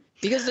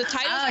 because the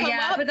titles come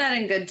up. I put that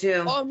in good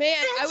too. Oh man,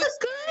 That's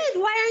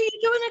good. Why are you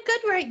doing it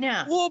good right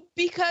now? Well,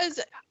 because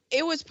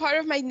it was part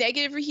of my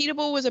negative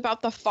reheatable was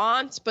about the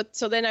fonts, but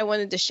so then I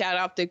wanted to shout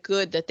out the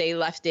good that they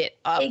left it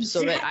up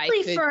so that I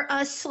could. For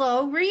us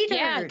slow readers.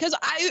 Yeah, because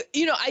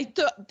I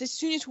thought as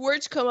soon as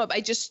words come up,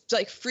 I just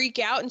like freak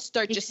out and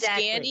start just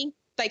scanning,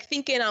 like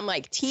thinking I'm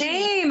like teeny.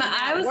 Same.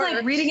 I was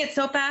like reading it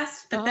so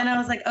fast, but then I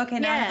was like, okay,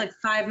 now I have like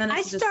 5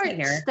 minutes to just sit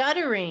here. I start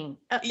stuttering.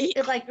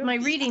 Like my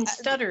reading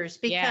stutters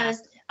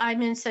because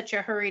I'm in such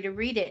a hurry to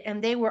read it,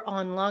 and they were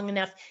on long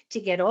enough to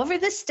get over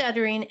the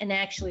stuttering and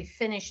actually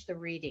finish the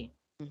reading.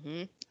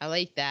 Mm-hmm. I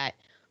like that.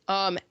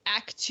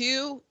 Act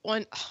 2,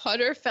 when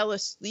Hutter fell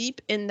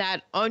asleep in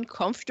that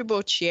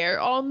uncomfortable chair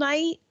all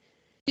night.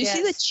 You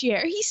see the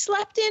chair he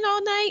slept in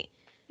all night?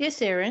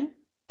 Yes, Erin.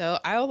 So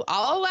I'll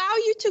allow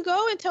you to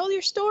go and tell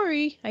your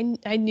story.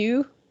 I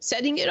knew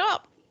setting it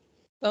up.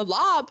 A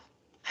lob.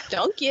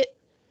 Dunk it.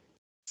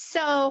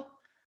 So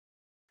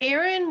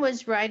Erin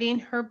was riding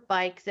her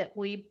bike that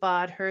we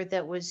bought her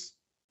that was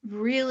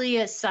really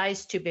a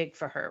size too big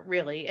for her,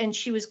 really. And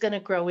she was going to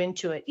grow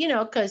into it,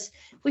 because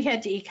we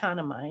had to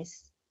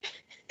economize.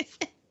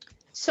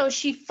 So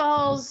she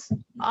falls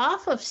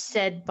off of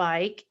said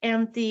bike,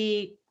 and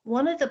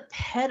one of the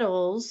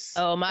pedals.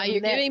 Oh my,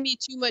 you're giving me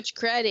too much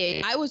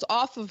credit. I was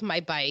off of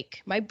my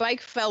bike. My bike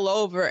fell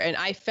over and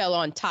I fell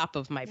on top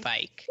of my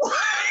bike.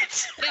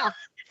 What? Yeah.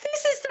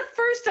 This is the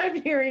first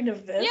I'm hearing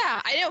of this. Yeah,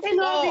 I know.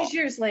 And all these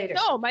years later.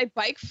 No, my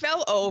bike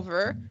fell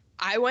over.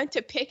 I went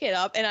to pick it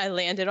up and I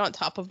landed on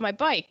top of my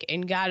bike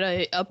and got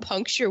a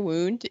puncture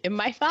wound in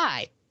my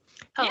thigh.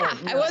 Oh, yeah,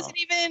 no. I wasn't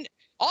even.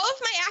 All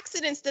of my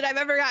accidents that I've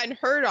ever gotten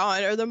hurt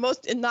on are the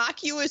most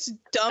innocuous,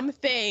 dumb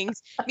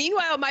things.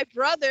 Meanwhile, my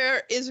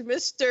brother is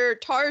Mr.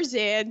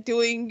 Tarzan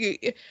doing,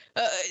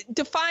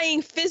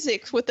 defying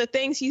physics with the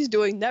things he's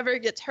doing, never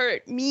gets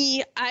hurt.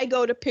 Me, I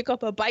go to pick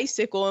up a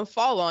bicycle and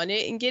fall on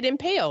it and get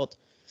impaled.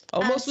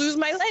 Almost lose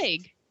my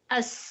leg. A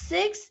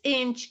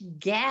 6-inch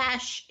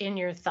gash in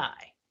your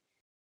thigh.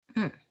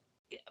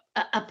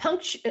 A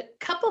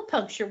couple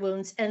puncture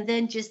wounds, and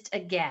then just a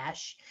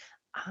gash.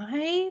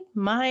 I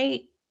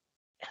might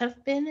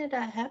have been at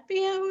a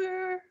happy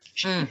hour.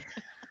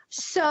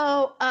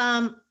 So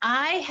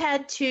I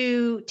had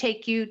to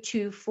take you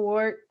to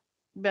Fort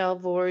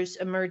Belvoir's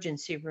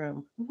emergency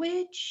room,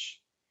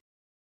 which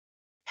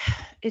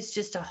is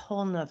just a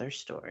whole nother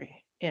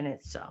story in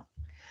itself.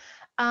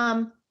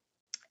 And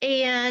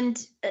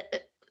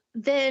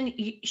then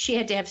she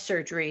had to have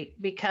surgery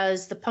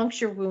because the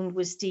puncture wound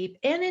was deep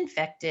and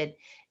infected.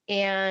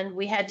 And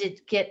we had to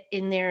get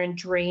in there and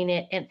drain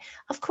it. And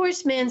of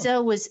course,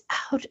 Manzel was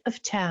out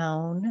of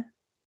town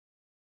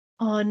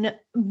on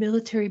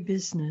military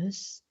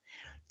business.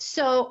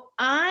 So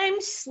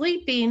I'm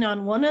sleeping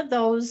on one of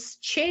those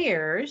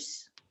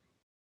chairs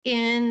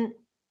in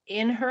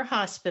her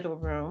hospital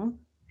room.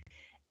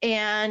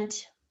 And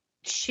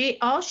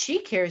all she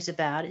cares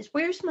about is,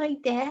 where's my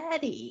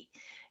daddy?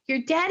 Your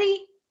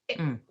daddy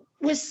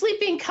was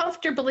sleeping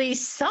comfortably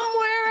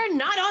somewhere,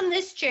 not on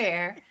this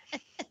chair.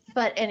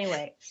 But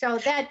anyway, so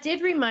that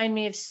did remind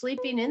me of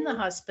sleeping in the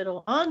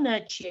hospital on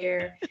that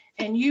chair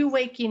and you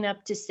waking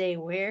up to say,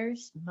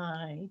 where's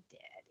my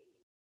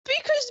daddy?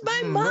 Because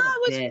my mom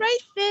was right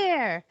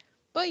there.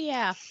 But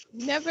yeah,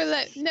 never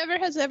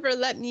has ever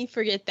let me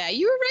forget that.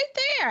 You were right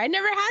there. I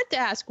never had to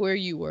ask where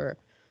you were.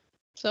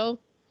 So,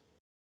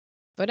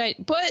 but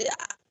I'm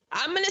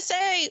going to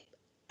say,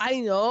 I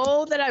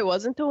know that I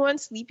wasn't the one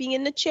sleeping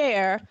in the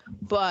chair,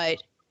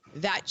 but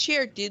that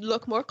chair did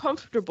look more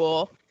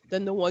comfortable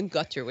than the one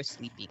Gutter was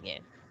sleeping in.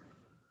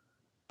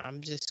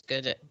 I'm just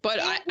gonna, but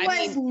it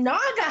was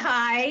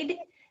Naugahyde.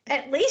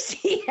 At least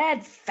he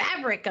had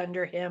fabric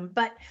under him.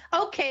 But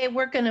okay,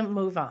 we're gonna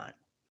move on.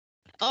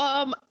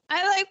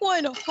 I like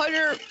when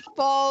Hutter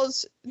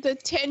falls the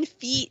 10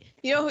 feet.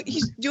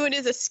 He's doing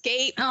his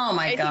escape. Oh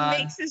my God.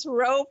 He makes his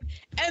rope,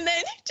 and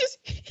then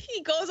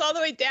he goes all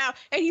the way down,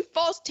 and he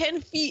falls 10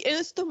 feet, and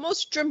it's the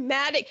most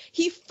dramatic.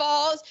 He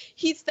falls.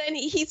 He's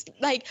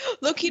like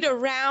looking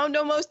around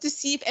almost to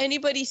see if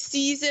anybody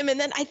sees him, and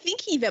then I think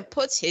he even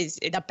puts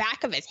the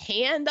back of his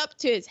hand up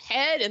to his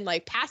head and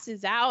like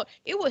passes out.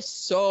 It was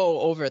so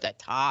over the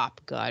top,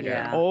 Gutter.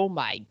 Yeah. Oh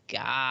my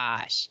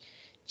gosh,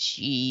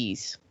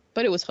 jeez.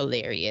 But it was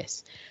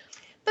hilarious.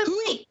 But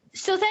wait,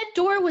 so that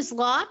door was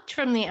locked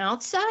from the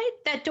outside?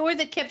 That door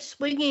that kept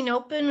swinging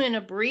open in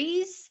a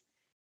breeze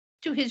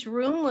to his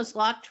room was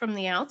locked from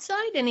the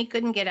outside and he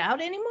couldn't get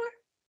out anymore?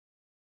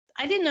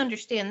 I didn't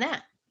understand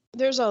that.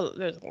 There's a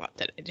lot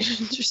that I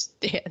didn't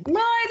understand.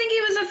 Well, I think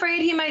he was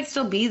afraid he might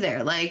still be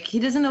there. Like, he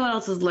doesn't know what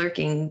else is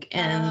lurking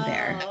in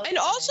there. And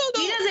also,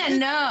 he doesn't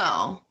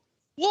know.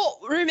 Well,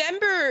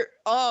 remember,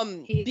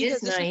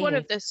 because this is one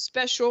of naive. the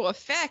special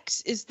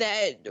effects is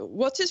that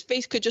what's his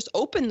face could just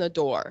open the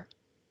door.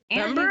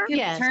 And Remember? he could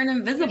Yes. turn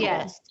invisible.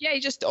 Yes. Yeah, he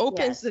just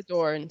opens Yes. the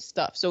door and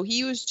stuff. So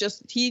he's What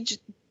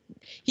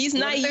if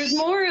naive, there's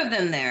more of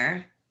them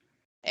there.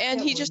 and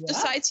Yeah, he well, just yeah.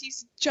 decides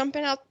he's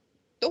jumping out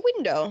the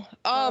window.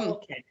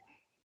 Okay.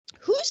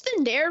 Who's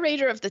the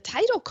narrator of the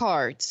title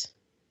cards?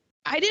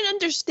 I didn't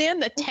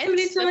understand the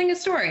Somebody's tense telling a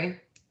story.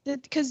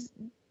 because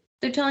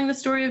They're telling the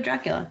story of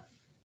Dracula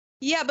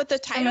yeah, but the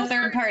from title a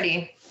third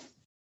party.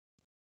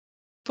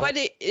 but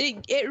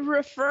it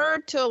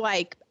referred to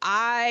like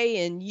I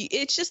and you.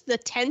 It's just the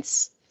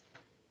tense,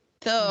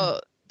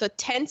 the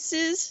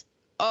tenses.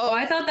 Oh,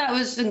 I thought that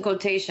was in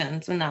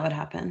quotations when that would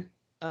happen.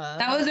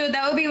 That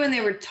would be when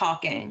they were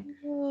talking.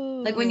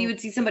 Like when you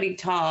would see somebody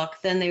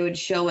talk, then they would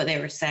show what they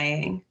were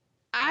saying.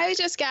 I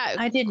just got.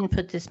 I didn't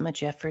put this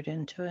much effort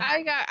into it.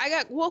 I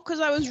got well because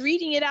I was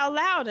reading it out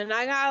loud and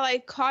I got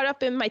like caught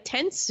up in my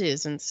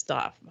tenses and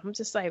stuff. I'm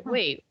just like,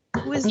 wait,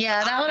 who is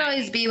Yeah, that would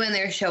always be when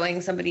they're showing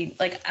somebody,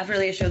 like after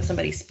they showed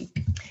somebody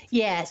speak.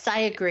 Yes, I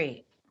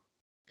agree.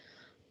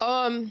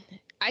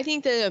 I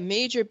think the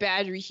major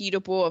bad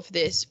reheatable of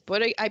this,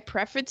 but I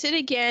preference it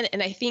again,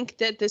 and I think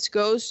that this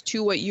goes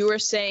to what you were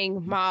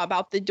saying, Ma,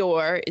 about the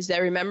door, is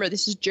that remember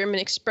this is German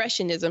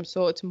Expressionism,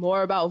 so it's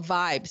more about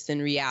vibes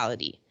than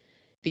reality.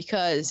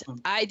 Because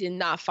I did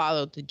not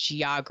follow the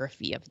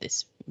geography of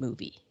this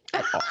movie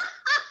at all.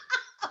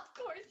 Of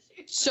course.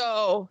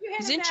 So You had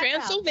it's a in map out, didn't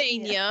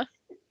Transylvania.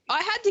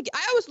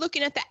 I was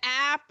looking at the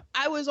app.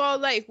 I was all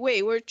like,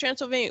 wait, we're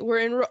Transylvania. We're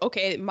in,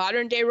 okay,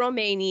 modern day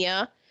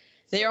Romania.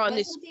 They're on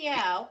this, The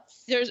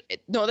Alps.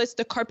 that's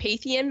the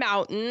Carpathian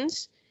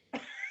Mountains.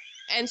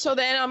 And so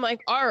then I'm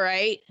like, all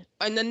right.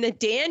 And then the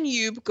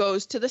Danube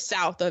goes to the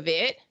south of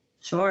it.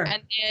 Sure.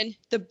 And then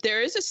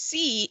there is a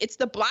sea. It's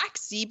the Black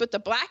Sea, but the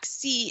Black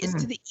Sea is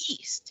to the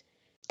east.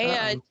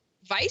 And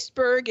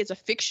Weisburg is a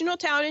fictional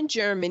town in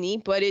Germany,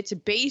 but it's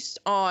based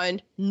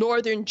on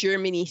northern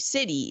Germany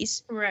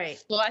cities.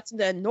 Right. So that's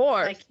the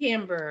north. Like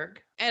Hamburg.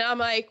 And I'm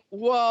like,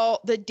 well,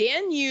 the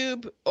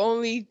Danube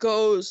only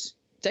goes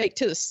like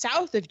to the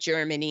south of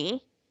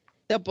Germany.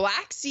 The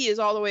Black Sea is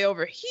all the way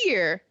over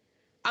here.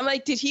 I'm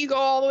like, did he go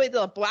all the way to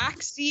the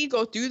Black Sea,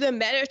 go through the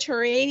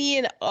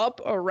Mediterranean,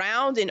 up,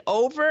 around, and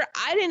over?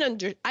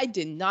 I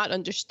did not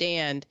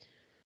understand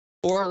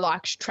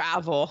Orlok's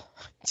travel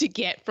to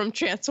get from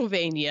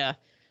Transylvania.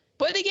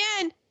 But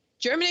again,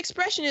 German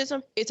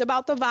Expressionism, it's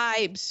about the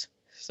vibes.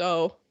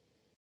 So,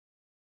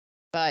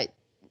 but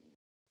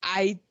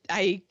I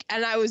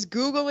was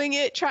Googling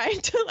it,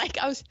 trying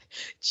to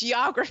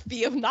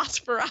geography of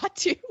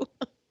Nosferatu.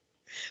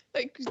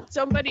 Like,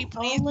 somebody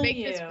please Only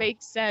make this you.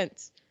 make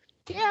sense.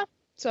 Yeah.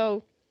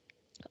 So,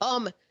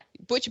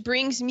 which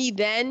brings me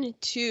then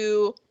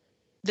to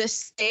the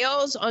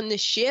sails on the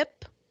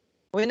ship.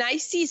 When I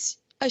see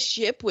a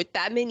ship with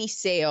that many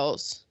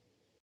sails,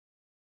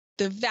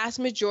 the vast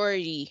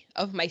majority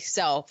of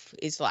myself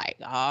is like,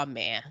 oh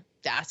man,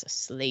 that's a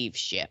slave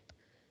ship.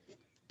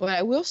 But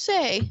I will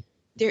say,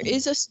 there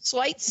is a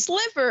slight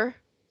sliver.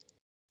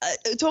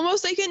 It's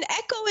almost like an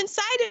echo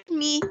inside of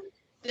me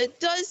that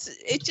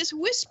it just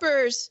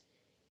whispers,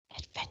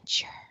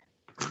 adventure.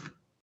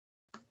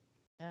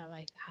 And I'm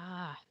like,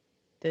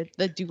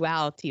 the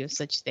duality of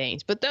such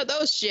things. But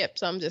those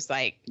ships, I'm just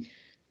like,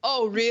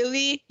 oh,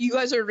 really? You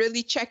guys are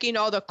really checking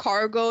all the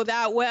cargo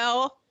that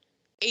well?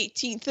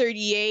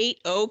 1838?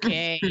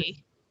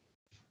 Okay.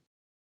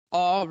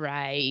 All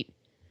right.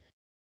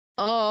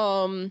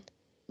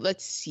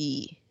 Let's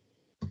see.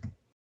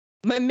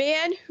 My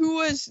man who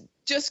was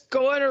just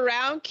going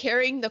around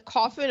carrying the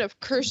coffin of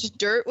cursed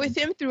dirt with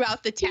him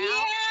throughout the town.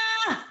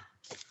 Yeah.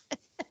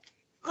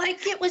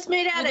 Like it was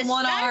made out With of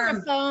one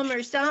arm. styrofoam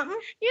or something.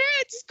 Yeah,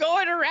 it's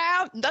going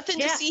around. Nothing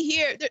to see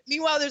here.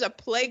 Meanwhile, there's a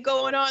plague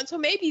going on. So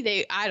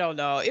maybe I don't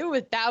know.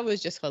 That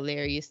was just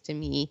hilarious to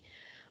me.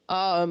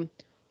 Orlok.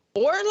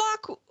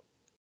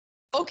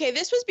 Okay,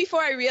 this was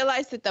before I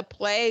realized that the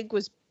plague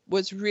was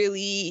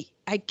really,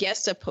 I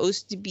guess the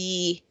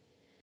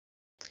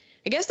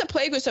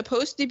plague was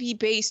supposed to be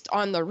based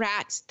on the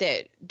rats,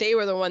 that they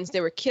were the ones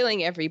that were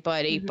killing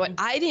everybody. Mm-hmm. But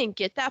I didn't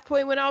get that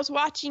point when I was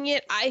watching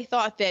it. I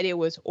thought that it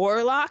was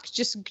Orlok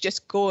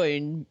just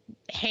going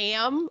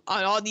ham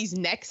on all these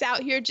necks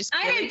out here.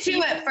 I did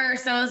too at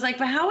first. I was like,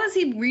 but how is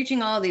he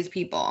reaching all these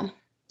people?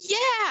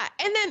 Yeah.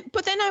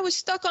 But then I was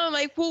stuck on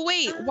like, well,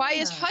 wait, why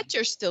is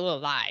Hutcher still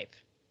alive?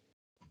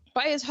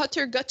 Why is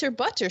Hutter Gutter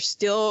Butter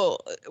still,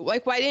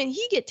 like, why didn't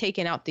he get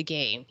taken out the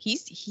game?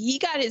 He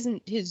got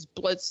his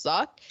blood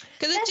sucked.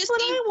 That's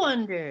what I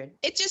wondered.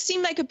 It just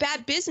seemed like a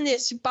bad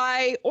business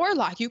by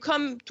Orlok. You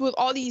come with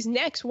all these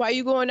necks, why are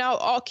you going out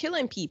all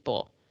killing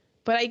people?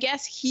 But I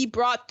guess he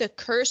brought the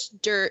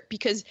cursed dirt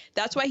because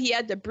that's why he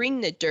had to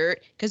bring the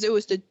dirt, because it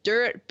was the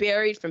dirt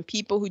buried from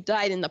people who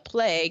died in the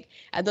plague.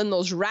 And then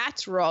those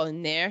rats were all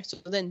in there. So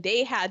then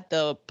they had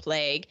the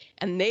plague,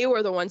 and they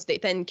were the ones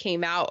that then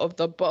came out of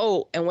the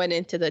boat and went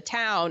into the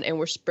town and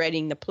were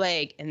spreading the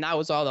plague. And that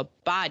was all the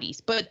bodies.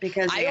 But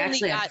because they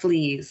actually have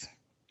fleas.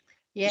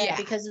 Yeah,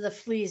 because of the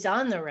fleas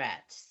on the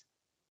rats.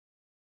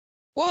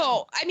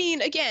 Well, I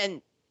mean,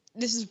 again,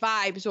 this is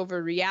vibes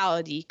over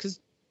reality because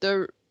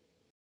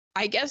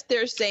I guess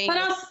they're saying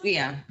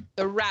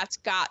the rats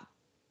got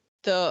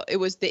it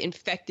was the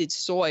infected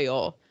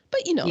soil.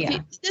 But,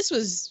 this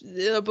was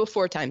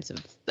before times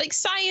of, like,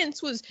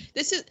 science. They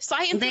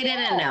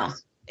didn't know.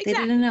 Exactly. They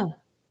didn't know.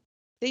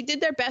 They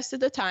did their best at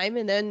the time,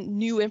 and then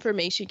new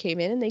information came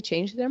in, and they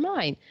changed their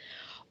mind.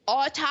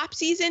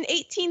 Autopsies in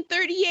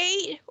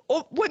 1838,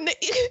 when they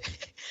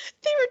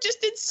were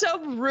just in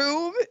some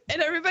room,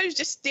 and everybody's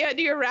just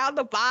standing around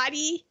the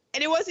body,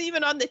 and it wasn't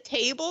even on the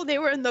table. They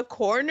were in the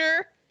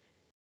corner,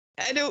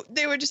 and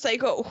they were just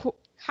like, oh,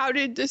 how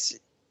did this...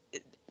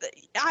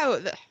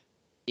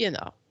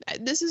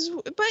 This is,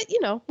 but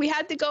we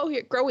had to go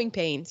here. Growing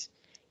pains.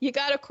 You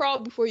gotta crawl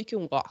before you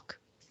can walk.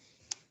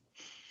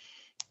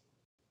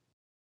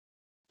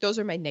 Those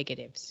are my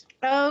negatives.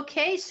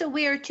 Okay, so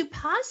we are to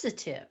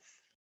positive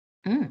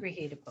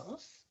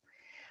reheatables.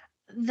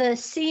 The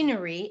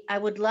scenery, I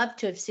would love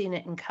to have seen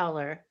it in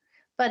color,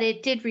 but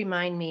it did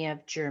remind me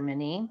of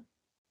Germany.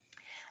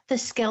 The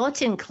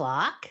skeleton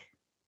clock.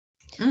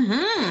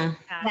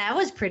 That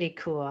was pretty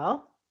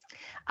cool.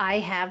 I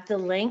have the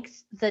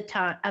length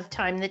of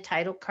time the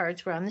title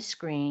cards were on the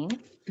screen.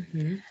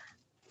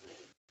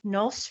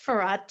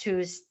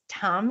 Nosferatu's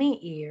Tommy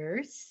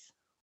ears.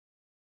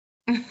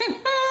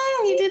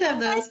 You did have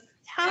those.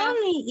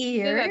 Tommy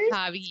ears.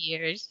 Tommy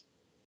ears.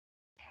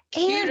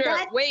 Cuter,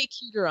 way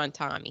cuter on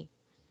Tommy.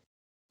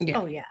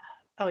 Yeah.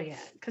 Oh yeah.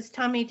 Because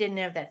Tommy didn't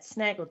have that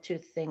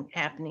snaggletooth thing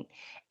happening.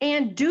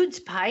 And dude's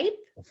pipe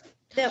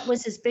that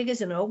was as big as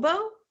an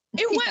oboe.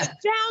 It went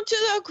down to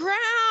the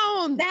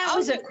ground. That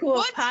was a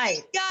cool pipe.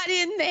 What got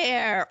in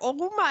there?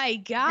 Oh my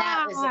gosh.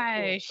 That was a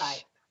cool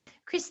pipe.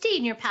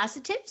 Christine, your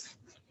positives?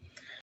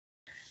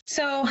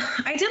 So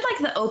I did like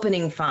the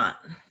opening font.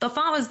 The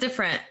font was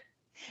different.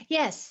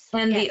 Yes.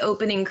 And the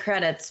opening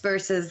credits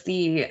versus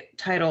the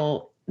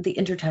title, the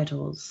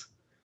intertitles.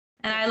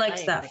 And I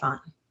liked that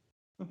font.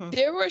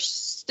 There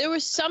was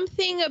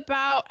something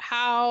about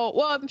how,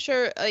 well, I'm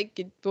sure like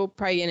we'll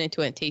probably get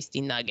into it in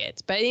Tasty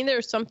Nuggets, but I think there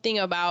was something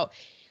about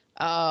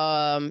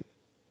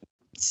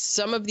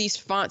some of these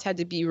fonts had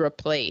to be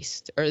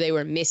replaced or they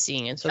were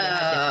missing, and so they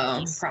had to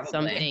piece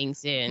some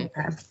things in.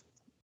 Okay.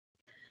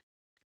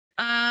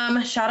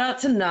 Shout out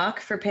to Nuck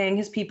for paying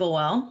his people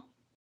well.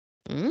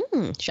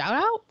 Shout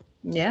out.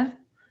 Yeah,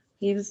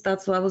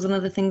 that was one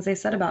of the things they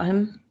said about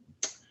him.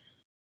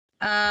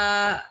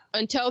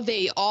 Until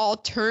they all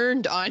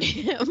turned on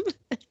him.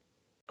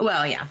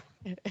 Well, yeah.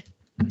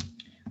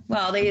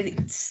 Well, they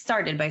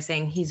started by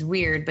saying he's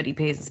weird, but he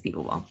pays his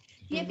people well.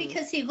 Yeah,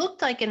 because he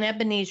looked like an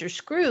Ebenezer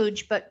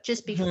Scrooge, but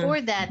just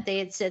before that, they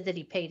had said that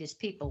he paid his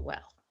people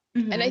well.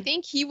 And I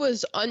think he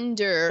was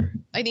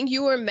I think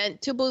you were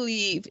meant to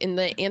believe in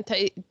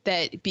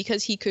that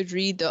because he could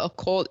read the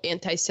occult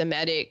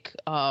anti-Semitic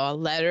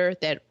letter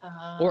that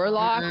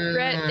Orlok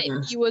read,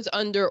 that he was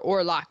under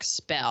Orlok's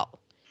spell.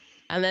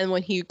 And then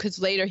because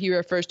later he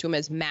refers to him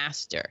as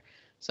master.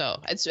 So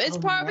it's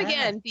part of,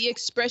 again, the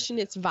expression,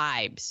 it's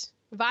vibes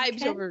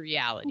over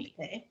reality.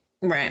 Okay.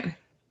 Right.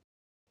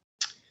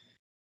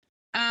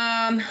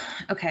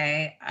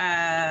 Okay.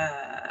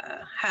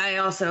 I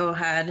also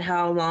had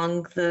how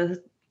long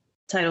the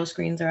title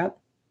screens are up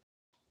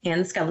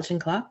and the skeleton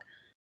clock.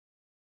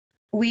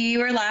 We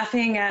were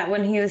laughing at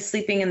when he was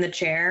sleeping in the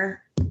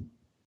chair.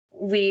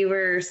 We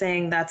were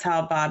saying that's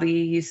how Bobby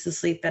used to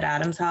sleep at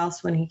Adam's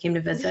house when he came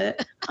to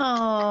visit.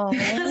 Oh.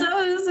 Because that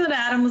was when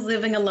Adam was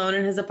living alone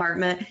in his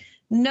apartment.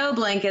 No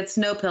blankets,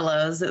 no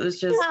pillows. It was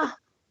just,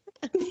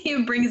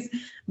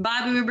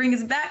 Bobby would bring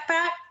his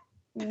backpack.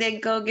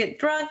 They'd go get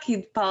drunk.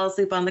 He'd fall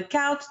asleep on the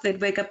couch. They'd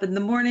wake up in the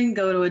morning,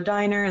 go to a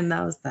diner, and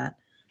that was that.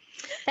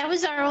 That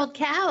was our old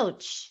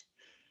couch.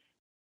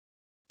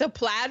 The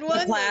plaid one?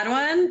 The plaid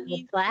one?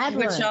 The plaid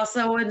one. Which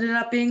also ended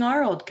up being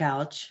our old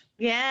couch.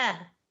 Yeah.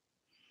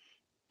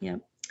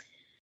 Yep.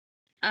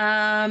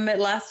 It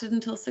lasted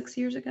until 6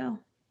 years ago.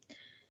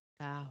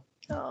 Wow.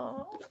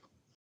 Oh.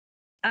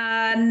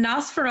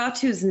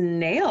 Nosferatu's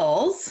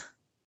nails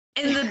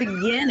in the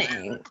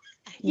beginning.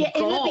 Yeah,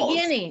 goals. In the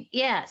beginning,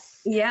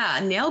 yes. Yeah,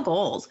 nail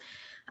goals.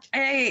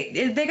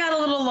 They got a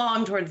little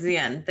long towards the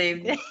end.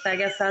 I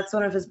guess that's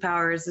one of his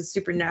powers, is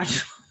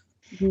supernatural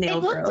nail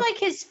growth. It looked like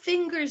his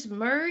fingers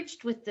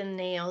merged with the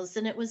nails,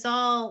 and it was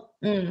all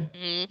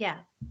yeah.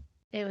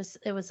 It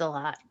was a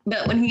lot.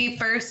 But when he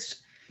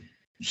first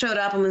showed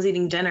up and was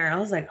eating dinner, I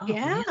was like, oh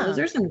yeah, those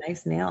are some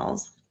nice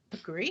nails.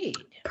 Agreed.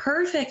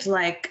 Perfect,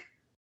 like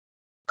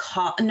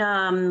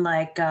almond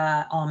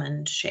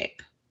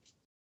shape.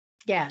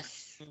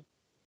 Yes.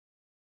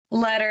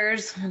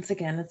 Letters, once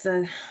again,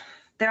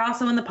 they're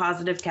also in the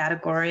positive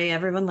category.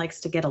 Everyone likes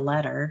to get a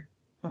letter.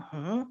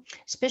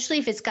 Especially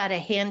if it's got a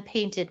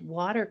hand-painted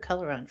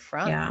watercolor on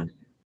front. Yeah.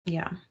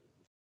 Yeah.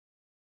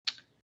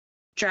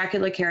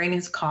 Dracula carrying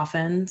his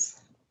coffins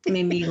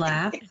made me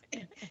laugh.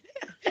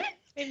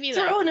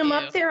 Throwing him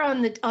up there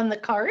on the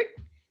cart.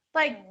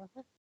 Like,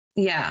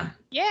 Yeah.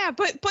 Yeah,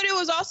 but it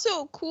was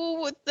also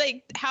cool with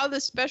like how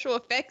the special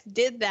effects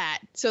did that,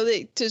 so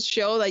that to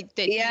show like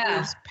that he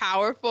was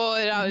powerful,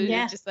 and I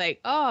was just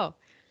like, oh.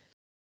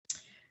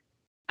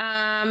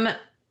 I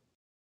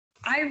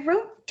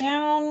wrote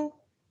down.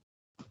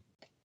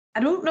 I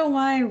don't know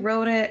why I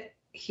wrote it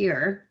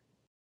here,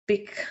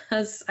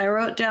 because I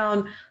wrote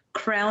down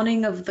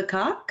crowning of the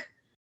cock.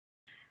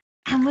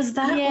 And was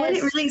that what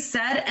it really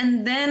said?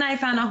 And then I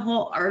found a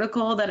whole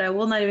article that I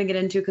will not even get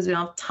into because we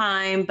don't have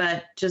time,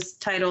 but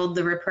just titled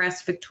The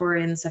Repressed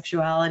Victorian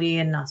Sexuality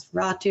in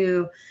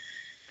Nosferatu.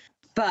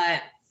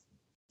 But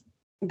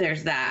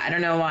there's that. I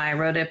don't know why I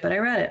wrote it, but I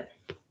read it.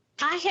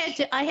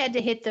 I had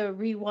to hit the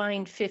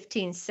rewind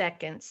 15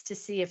 seconds to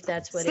see if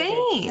that's what it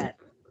is.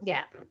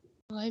 Yeah.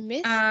 Well, I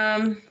missed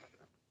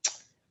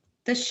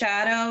the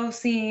shadow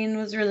scene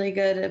was really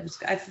good.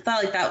 I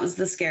felt like that was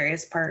the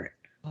scariest part.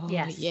 Oh,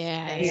 yes.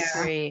 Yeah, I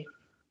agree.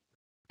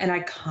 And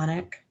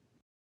iconic.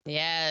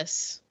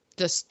 Yes.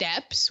 The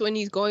steps, when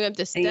he's going up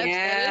the steps,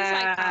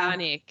 that is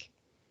iconic.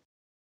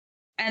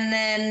 And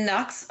then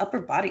Nox's upper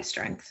body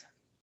strength.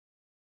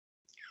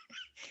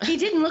 He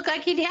didn't look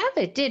like he'd have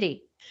it, did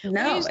he?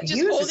 No, he was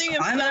holding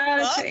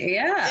himself up.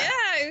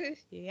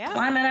 Yeah.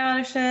 Climbing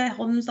out of shit,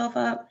 holding himself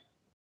up.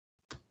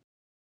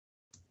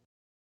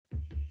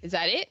 Is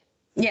that it?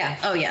 Yeah.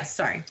 Oh, yeah.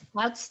 Sorry.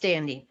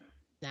 Outstanding.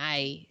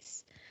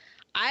 Nice.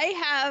 I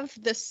have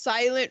the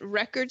silent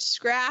record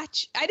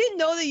scratch. I didn't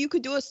know that you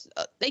could do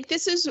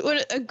this is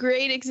a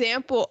great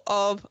example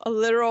of a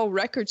literal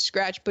record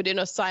scratch, but in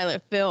a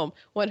silent film.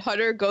 When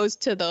Hutter goes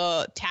to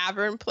the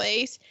tavern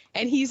place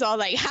and he's all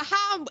like,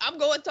 haha, I'm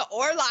going to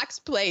Orlok's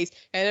place.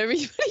 And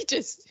everybody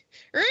just,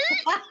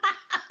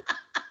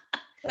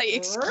 like,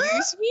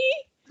 excuse me?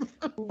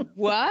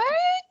 What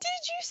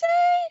did you say?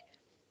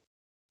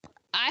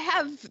 I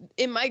have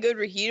in my good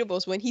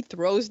reheatables when he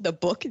throws the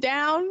book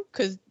down,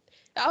 because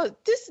it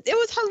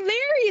was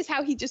hilarious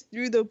how he just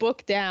threw the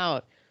book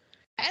down.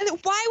 And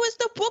why was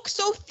the book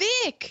so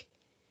thick?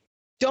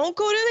 Don't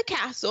go to the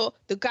castle.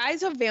 The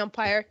guy's a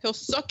vampire. He'll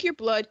suck your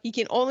blood. He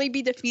can only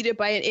be defeated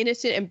by an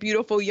innocent and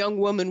beautiful young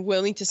woman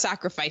willing to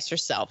sacrifice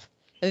herself.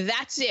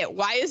 That's it.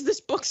 Why is this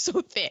book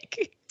so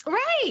thick?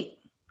 Right.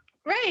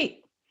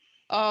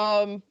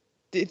 I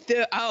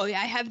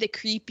have the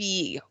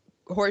creepy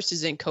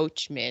horses and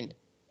coachmen.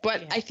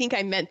 But I think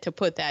I meant to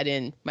put that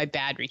in my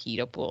bad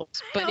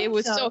reheatables. But it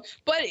was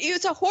but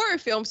it's a horror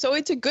film, so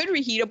it's a good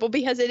reheatable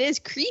because it is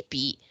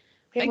creepy.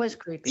 It was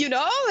creepy. You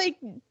know, like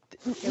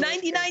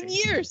 99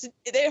 years.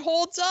 It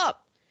holds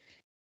up.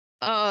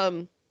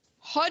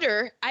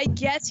 Hutter, I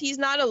guess he's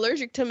not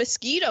allergic to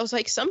mosquitoes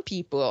like some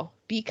people,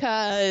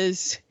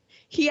 because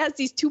he has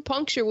these 2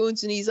 puncture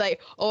wounds and he's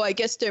like, oh, I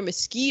guess they're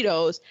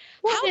mosquitoes.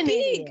 How big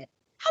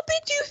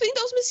do you think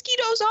those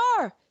mosquitoes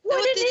are?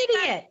 What an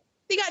idiot.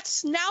 They got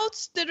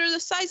snouts that are the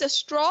size of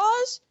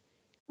straws,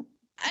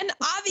 and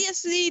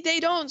obviously they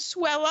don't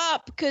swell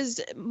up,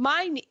 because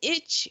mine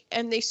itch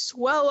and they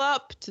swell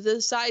up to the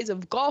size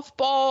of golf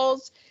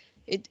balls.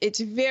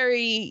 It's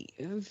very,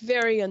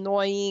 very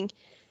annoying.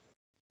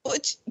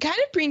 Which kind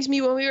of brings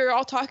me, when we were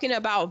all talking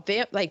about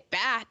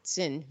bats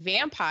and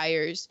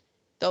vampires,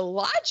 the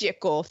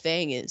logical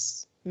thing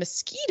is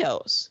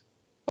mosquitoes.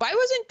 Why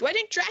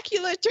didn't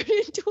Dracula turn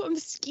into a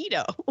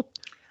mosquito?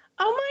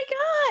 Oh my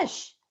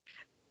gosh.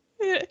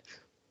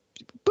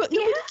 But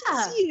nobody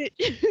can see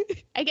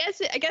it. I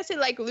guess it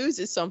like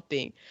loses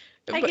something.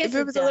 I guess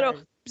it was a little.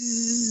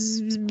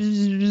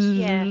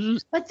 Yeah,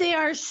 but they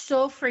are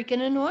so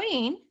freaking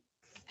annoying.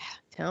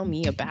 Tell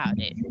me about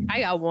it.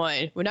 I got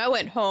one. When I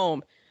went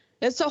home,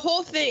 that's the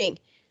whole thing.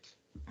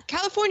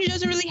 California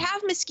doesn't really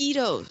have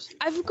mosquitoes.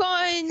 I've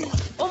gone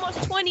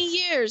almost 20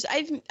 years.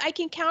 I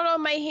can count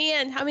on my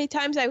hand how many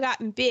times I've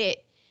gotten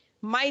bit,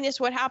 minus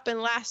what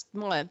happened last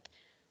month.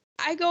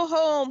 I go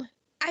home.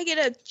 I get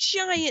a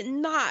giant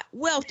knot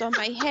welt on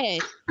my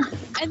head.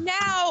 And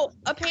now,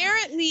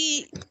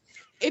 apparently,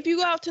 if you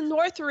go out to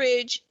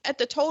Northridge at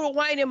the Total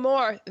Wine and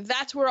More,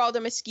 that's where all the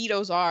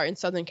mosquitoes are in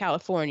Southern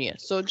California.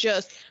 So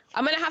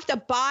I'm going to have to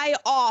buy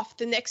off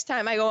the next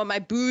time I go on my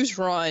booze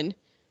run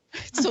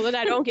so that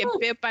I don't get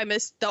bit by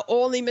the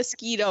only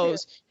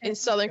mosquitoes in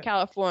Southern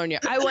California.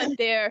 I went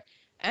there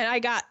and I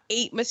got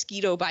 8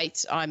 mosquito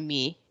bites on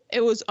me. It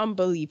was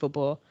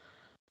unbelievable.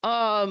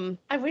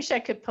 I wish I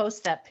could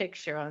post that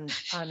picture on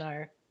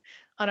our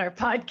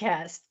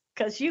podcast,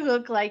 because you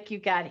look like you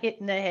got hit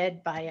in the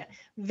head by a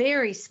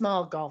very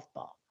small golf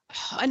ball.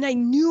 And I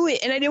knew it,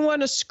 and I didn't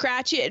want to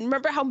scratch it. And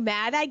remember how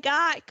mad I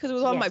got because it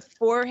was on my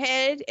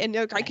forehead, and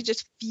I could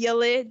just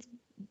feel it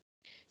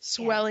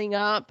swelling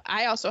up.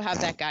 I also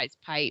have that guy's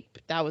pipe.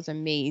 That was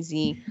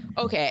amazing.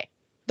 Okay,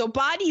 the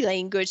body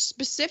language,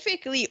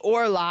 specifically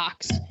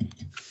Orlok's.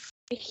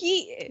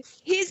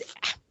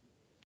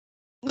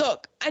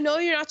 Look, I know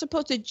you're not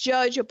supposed to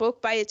judge a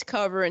book by its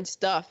cover and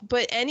stuff,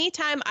 but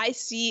anytime I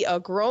see a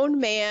grown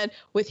man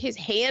with his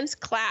hands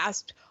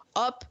clasped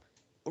up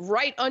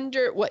right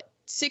under,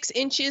 6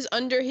 inches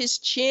under his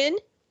chin,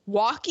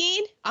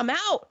 walking, I'm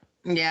out.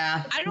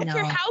 Yeah. I don't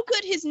care how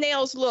good his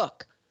nails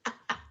look.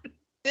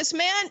 This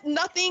man,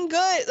 nothing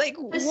good. Like,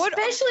 what?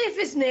 Especially if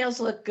his nails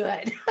look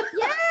good.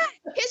 Yeah.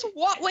 His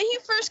walk, when he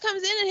first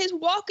comes in and his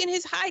walk in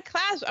his high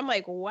class, I'm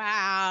like,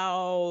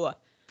 wow.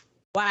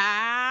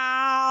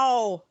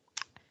 Wow.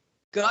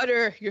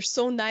 Gutter, you're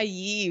so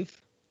naive.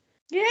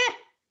 Yeah.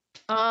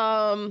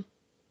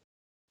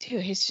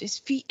 Dude,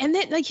 his feet, and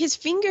then like his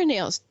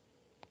fingernails.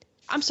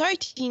 I'm sorry,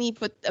 Teeny,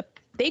 but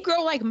they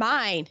grow like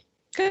mine.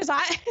 Cause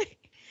I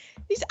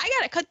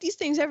gotta cut these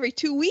things every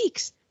 2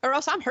 weeks, or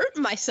else I'm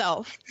hurting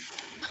myself.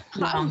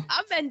 Wow.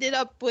 I'm ended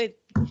up with,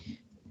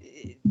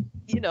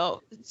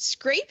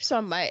 scrapes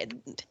on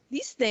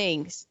these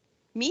things.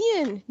 Me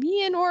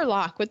and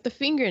Orlock with the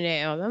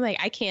fingernails. I'm like,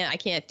 I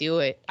can't do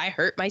it. I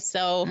hurt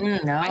myself. No.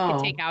 I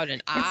could take out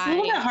an eye. It's a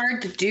little bit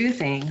hard to do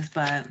things,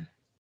 but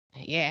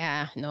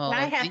yeah, no.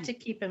 I have to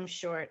keep him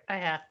short. I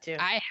have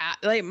to. I have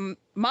like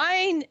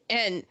mine,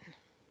 and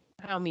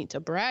I don't mean to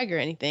brag or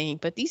anything,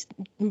 but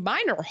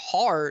mine are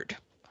hard.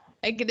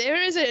 Like there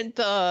isn't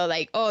the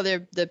like, oh,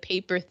 they're the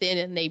paper thin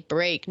and they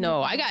break.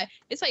 No,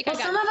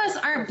 some of us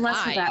aren't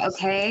blessed with that,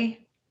 okay?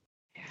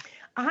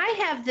 I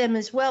have them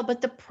as well,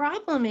 but the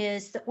problem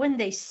is that when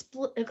they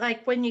split,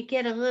 like when you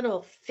get a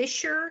little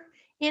fissure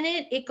in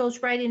it, it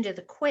goes right into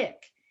the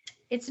quick.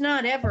 It's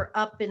not ever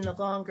up in the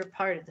longer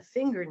part of the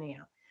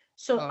fingernail.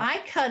 So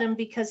I cut them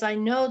because I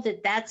know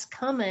that that's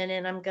coming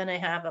and I'm going to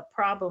have a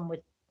problem with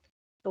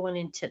going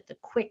into the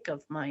quick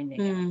of my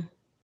nail.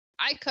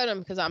 I cut them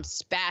because I'm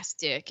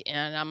spastic,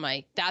 and I'm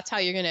like, that's how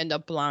you're going to end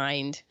up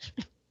blind,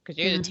 because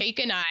you're going to take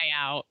an eye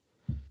out.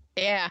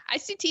 Yeah, I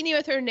see Teeny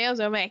with her nails.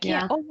 I'm like,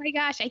 yeah. Oh my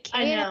gosh, I can't.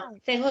 I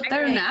know.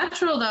 They're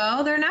natural,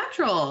 though. They're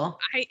natural.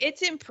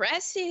 It's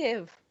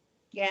impressive.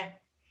 Yeah.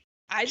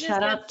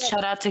 Shout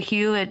out to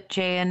Hugh at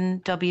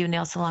J&W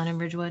Nail Salon in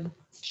Ridgewood.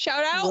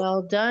 Shout out.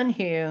 Well done,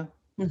 Hugh.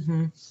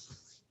 Mm-hmm.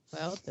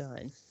 Well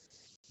done.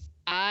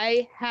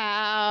 I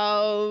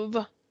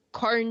have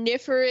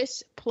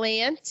carnivorous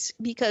plants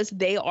because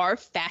they are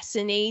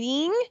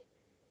fascinating.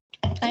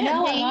 I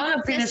know. I want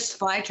a Venus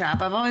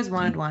flytrap. I've always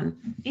wanted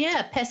one.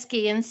 Yeah,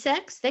 pesky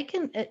insects. They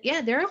can.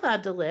 They're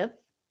allowed to live.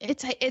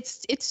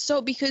 It's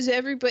so, because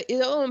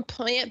everybody, I'm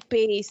plant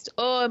based.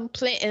 I'm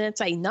plant, and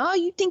it's like, no,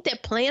 you think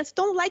that plants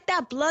don't like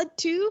that blood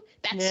too?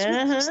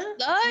 That's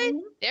blood.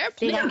 They're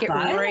plant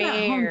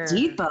rare. Home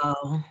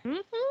Depot.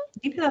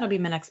 Maybe that'll be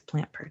my next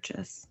plant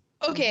purchase.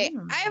 Okay,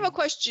 I have a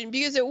question,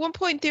 because at one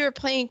point they were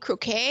playing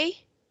croquet,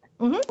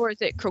 or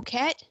is it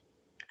croquette?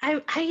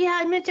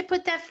 I meant to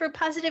put that for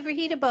positive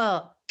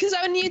reheatable. Because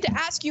I needed to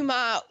ask you,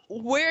 Ma,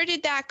 where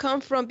did that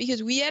come from?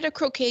 Because we had a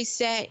croquet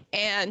set,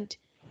 and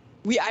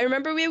I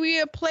remember we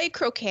would play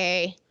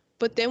croquet,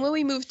 but then when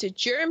we moved to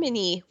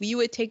Germany, we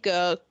would take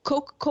a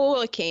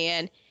Coca-Cola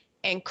can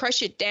and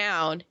crush it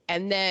down,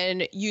 and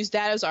then use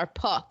that as our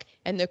puck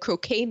and the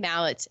croquet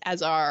mallets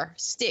as our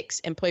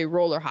sticks and play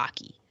roller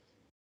hockey.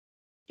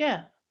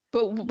 Yeah.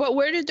 But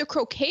where did the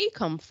croquet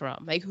come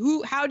from? Like,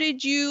 how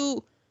did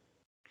you,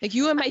 like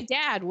you and my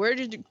dad, where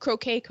did the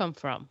croquet come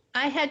from?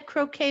 I had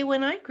croquet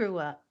when I grew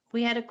up.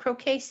 We had a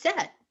croquet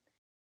set,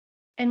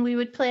 and we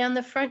would play on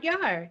the front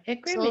yard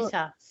at Grammy's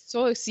house.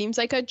 So it seems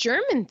like a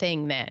German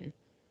thing then.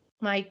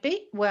 Might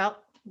be. Well,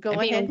 go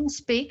ahead and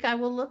speak. I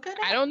will look at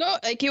it. I don't know.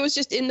 Like, it was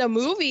just in the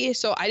movie,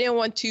 so I didn't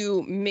want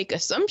to make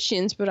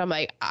assumptions, but I'm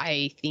like,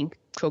 I think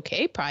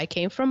croquet probably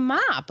came from Ma,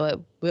 but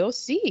we'll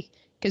see,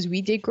 because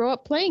we did grow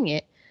up playing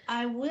it.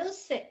 I will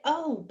say,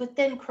 but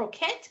then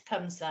croquette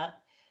comes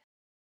up.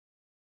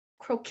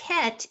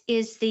 Croquette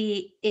is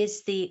the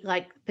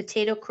like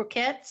potato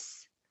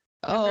croquettes.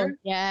 Oh,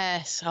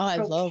 yes. Oh, I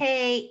love.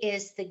 Croquet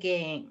is the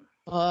game.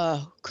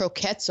 Oh,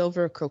 croquettes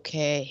over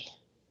croquet.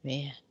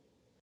 Man.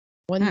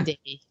 One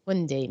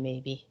day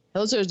maybe.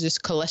 Those are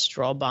just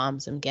cholesterol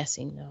bombs, I'm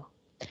guessing,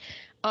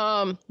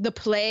 though. The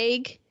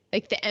plague,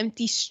 like the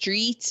empty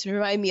streets,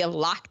 remind me of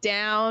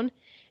Lockdown.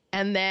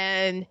 And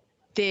then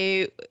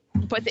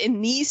but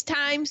in these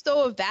times,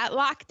 though, of that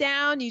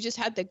lockdown, you just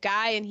had the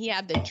guy and he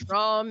had the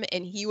drum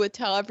and he would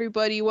tell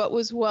everybody what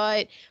was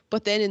what.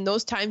 But then in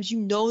those times,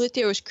 that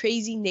there was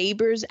crazy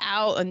neighbors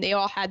out and they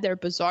all had their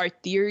bizarre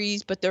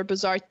theories, but their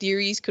bizarre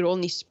theories could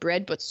only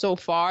spread but so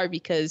far,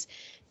 because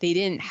they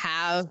didn't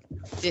have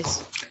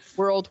this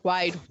World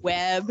Wide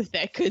Web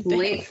that could.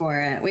 Wait for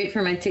it. Wait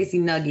for my tasty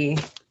nuggie.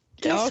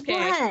 Guess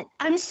what?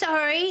 I'm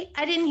sorry.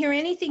 I didn't hear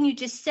anything you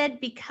just said,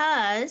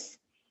 because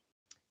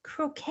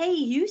croquet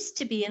used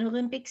to be an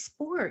Olympic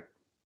sport.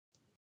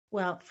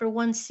 Well, for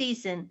one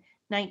season,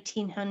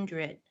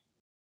 1900.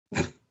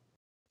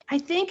 I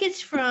think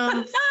it's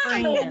from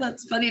France.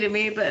 That's funny to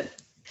me, but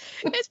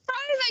it's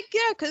probably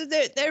like,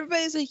 because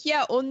everybody's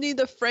like, only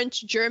the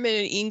French, German,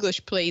 and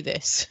English play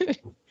this.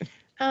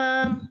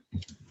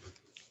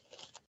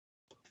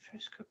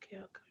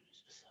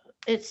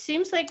 It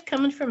seems like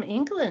coming from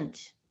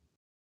England.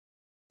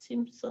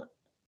 Seems like.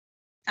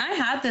 I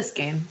had this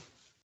game.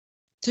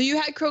 So you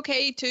had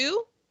croquet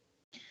too?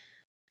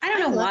 I don't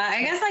know why.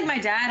 I guess like my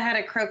dad had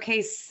a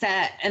croquet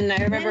set, and I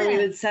remember we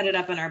would set it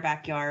up in our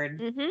backyard.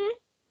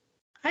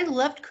 I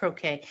loved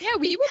croquet. Yeah,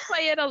 we would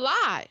play it a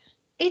lot.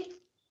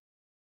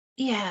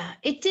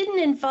 it didn't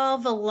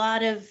involve a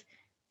lot of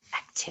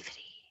activity.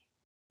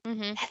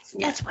 Mm-hmm.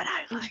 That's what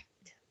I liked.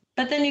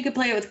 But then you could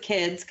play it with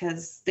kids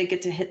because they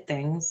get to hit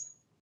things.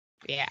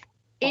 Yeah.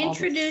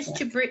 Introduced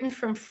to Britain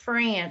from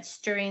France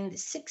during the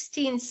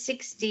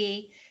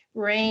 1660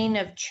 reign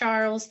of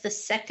Charles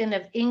II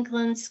of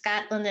England,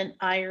 Scotland, and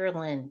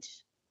Ireland.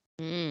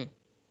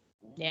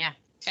 Yeah.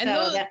 So And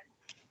those,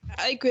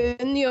 like,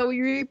 when, we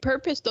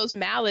repurposed those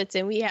mallets,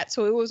 and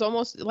so it was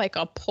almost like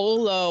a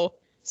polo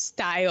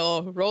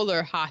style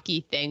roller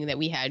hockey thing that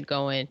we had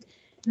going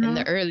in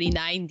the early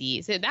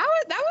 90s. And that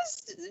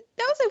was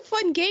a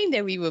fun game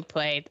that we would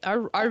play.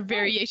 Our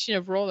variation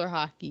of roller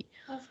hockey.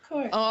 Of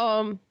course.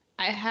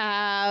 I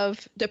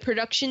have the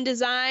production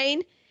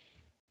design,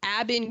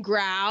 Abin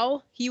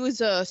Grau. He was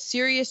a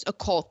serious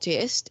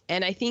occultist,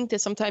 and I think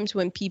that sometimes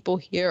when people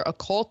hear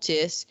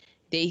occultist,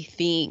 they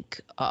think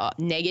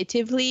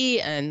negatively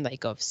and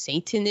like of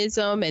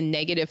Satanism and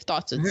negative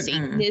thoughts of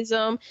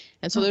Satanism.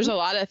 And so there's a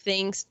lot of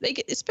things,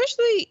 like,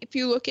 especially if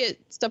you look at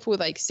stuff with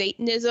like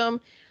Satanism,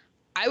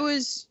 it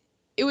was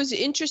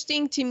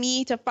interesting to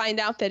me to find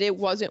out that it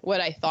wasn't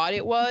what I thought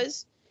it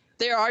was.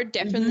 There are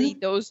definitely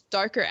those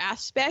darker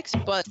aspects,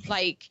 but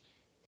like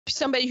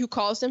somebody who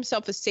calls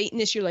themselves a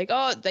Satanist, you're like,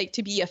 oh, like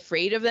to be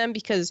afraid of them,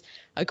 because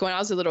like when I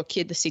was a little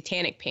kid, the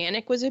Satanic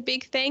Panic was a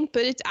big thing,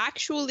 but it's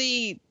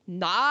actually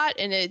not.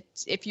 And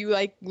it's, if you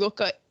like look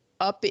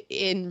up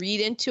and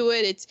read into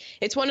it,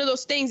 it's one of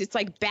those things. It's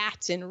like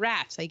bats and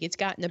rats. Like, it's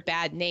gotten a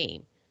bad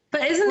name.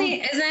 But isn't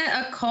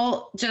a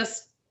cult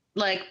just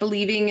like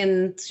believing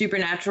in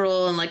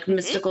supernatural and like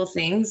mystical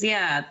things?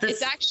 Yeah.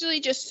 It's actually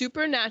just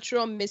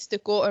supernatural,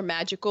 mystical, or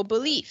magical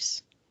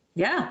beliefs.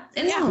 Yeah.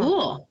 It's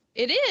cool.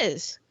 It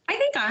is. I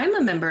think I'm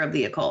a member of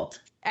the occult.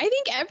 I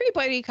think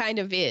everybody kind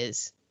of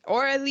is,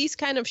 or at least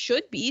kind of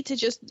should be, to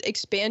just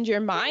expand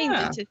your mind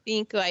and to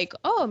think like,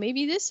 oh,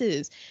 maybe this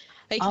is.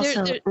 Like,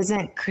 also,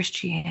 isn't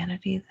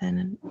Christianity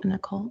then an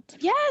occult?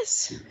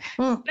 Yes.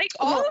 Like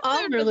all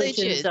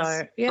religions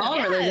are. Yeah. All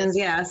religions,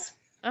 yes.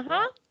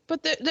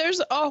 But there's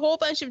a whole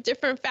bunch of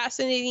different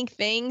fascinating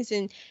things.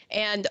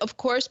 And of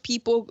course,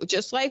 people,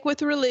 just like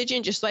with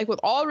religion, just like with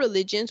all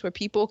religions, where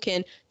people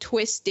can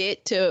twist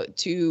it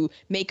to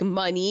make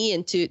money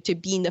and to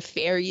be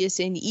nefarious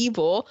and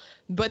evil.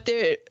 But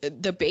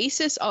the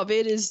basis of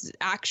it is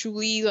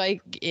actually,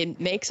 like, it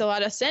makes a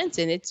lot of sense.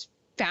 And it's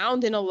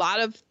found in a lot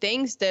of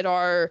things that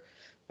are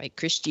like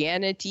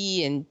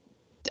Christianity. And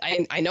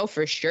I know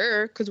for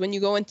sure, because when you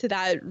go into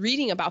that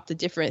reading about the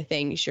different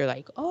things, you're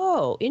like,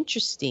 oh,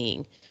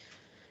 interesting.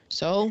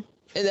 So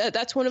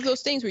that's one of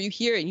those things where you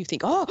hear it and you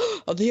think, oh,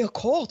 the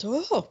occult,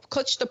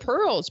 clutch the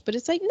pearls. But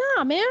it's like,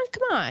 nah, man,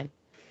 come on.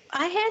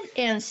 I had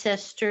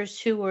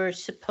ancestors who were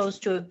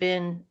supposed to have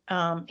been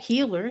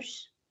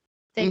healers.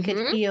 They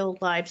could heal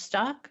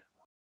livestock,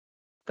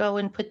 go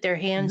and put their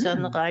hands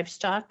on the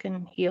livestock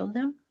and heal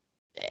them.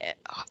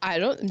 I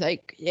don't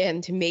like,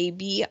 and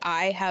maybe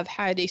I have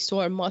had a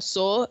sore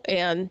muscle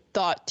and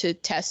thought to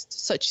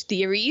test such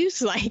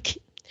theories, like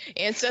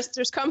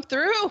ancestors come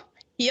through,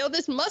 heal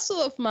this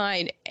muscle of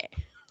mine,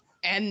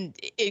 and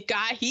it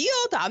got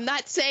healed. I'm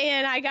not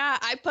saying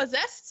I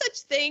possess such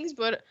things,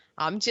 but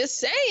I'm just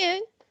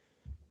saying,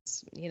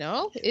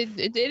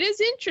 it is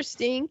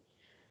interesting.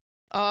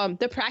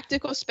 The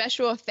practical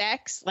special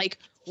effects, like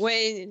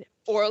when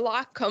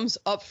Orlok comes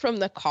up from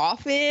the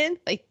coffin,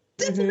 like,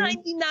 that's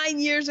 99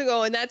 years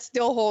ago, and that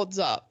still holds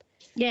up.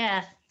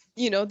 Yeah.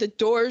 The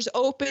doors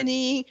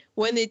opening,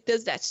 when it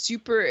does that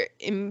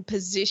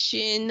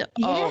superimposition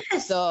of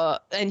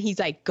and he's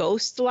like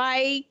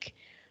ghost-like.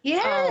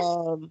 Yes.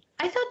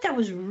 I thought that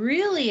was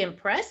really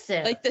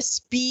impressive. Like the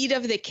speed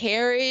of the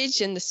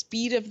carriage and the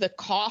speed of the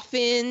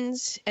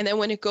coffins. And then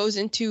when it goes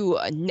into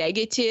a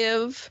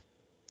negative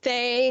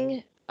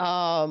thing,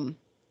 and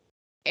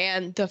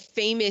the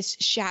famous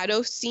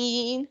shadow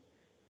scene.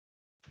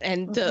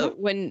 And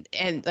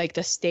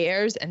the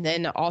stairs, and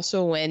then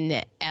also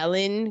when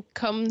Ellen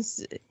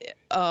comes,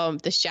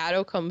 the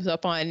shadow comes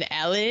up on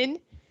Ellen.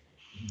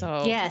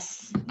 So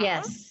yes.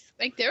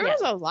 Like there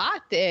was a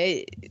lot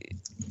there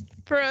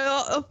for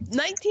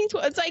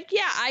 1912. It's like,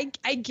 yeah,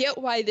 I get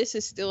why this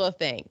is still a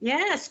thing.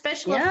 Yeah,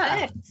 special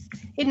effects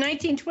in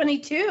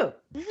 1922.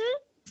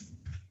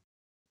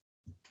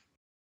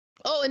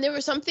 Oh, and there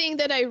was something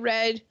that I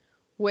read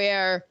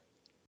where,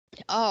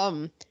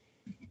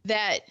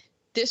 that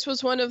this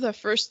was one of the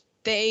first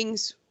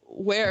things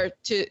where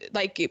to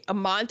like a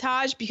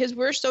montage, because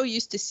we're so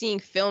used to seeing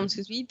films,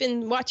 because we've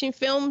been watching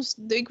films,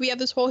 like we have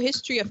this whole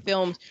history of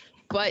films,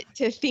 but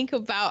to think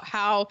about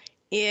how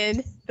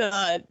in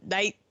the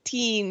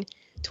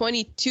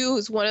 1922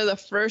 was one of the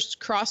first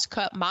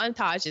cross-cut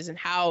montages, and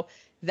how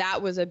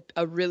that was a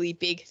really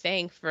big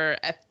thing for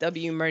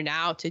F.W.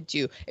 Murnau to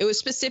do. It was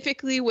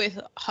specifically with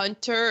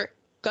Hunter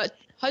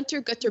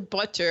Gutter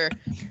Butter.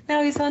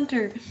 Now he's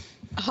Hunter.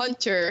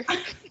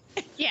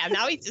 Yeah,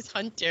 now he's just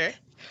Hunter.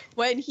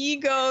 When he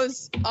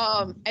goes,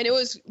 and it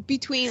was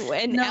between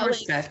when Ellen,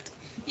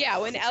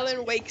 when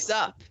Ellen wakes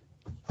up,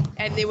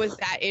 and there was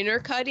that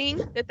intercutting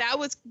that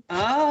was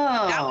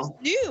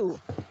new.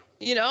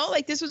 You know,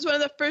 like this was one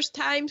of the first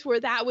times where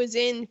that was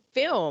in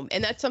film.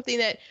 And that's something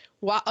that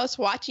us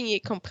watching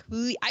it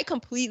I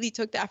completely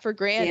took that for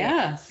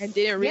granted and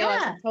didn't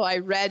realize until I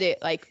read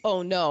it, like,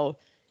 oh no,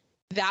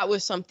 that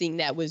was something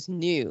that was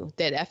new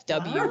that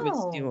FW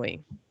was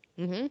doing.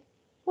 Mm-hmm.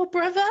 Well,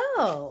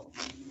 bravo.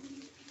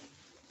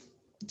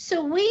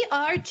 So we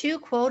are 2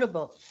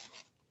 quotables.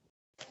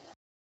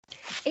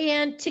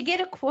 And to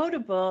get a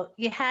quotable,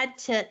 you had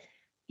to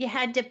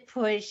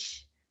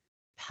push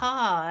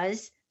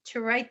pause to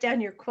write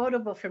down your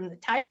quotable from the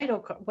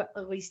title. Well,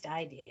 at least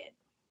I did.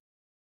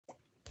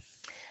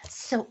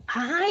 So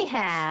I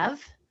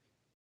have,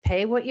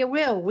 pay what you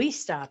will, we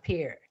stop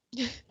here.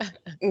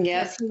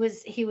 Yes.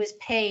 He was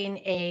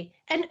paying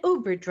an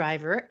Uber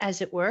driver,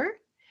 as it were.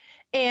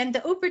 And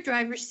the Uber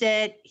driver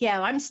said,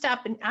 yeah, I'm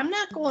stopping. I'm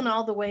not going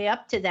all the way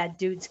up to that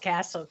dude's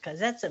castle because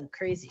that's some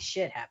crazy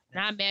shit happening.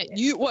 Nah, man.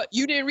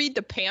 You didn't read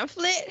the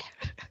pamphlet?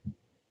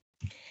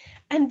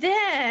 And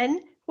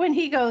then when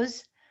he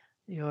goes,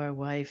 your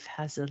wife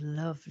has a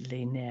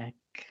lovely neck.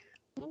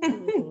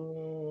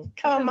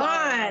 Come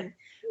on.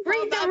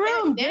 Read the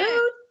room, dude.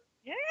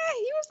 Yeah,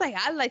 he was like,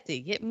 I'd like to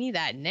get me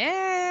that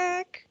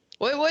neck.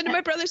 What did my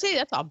brother say?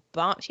 That's a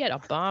bomb. She had a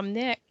bomb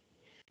neck.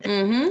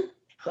 Mm-hmm.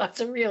 Lots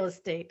of real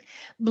estate.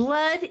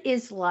 Blood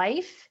is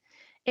Life.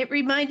 It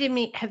reminded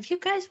me, have you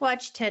guys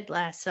watched Ted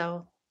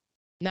Lasso?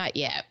 Not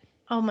yet.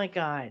 Oh my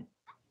God.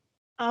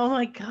 Oh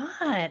my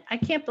God. I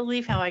can't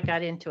believe how I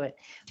got into it.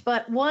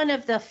 But one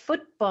of the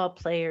football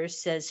players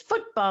says,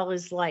 football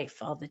is life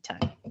all the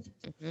time.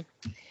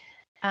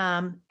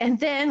 Mm-hmm. And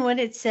then when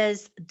it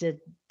says, the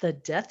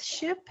death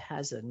ship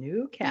has a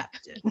new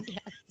captain.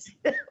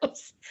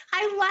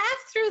 I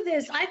laughed through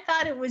this. I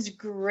thought it was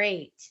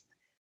great.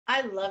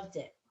 I loved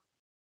it.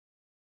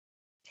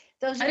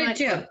 I did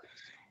too.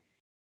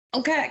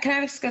 Okay, can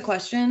I ask a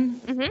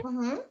question? Mm-hmm.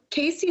 Mm-hmm.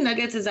 Tasty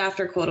Nuggets is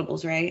after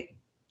quotables, right?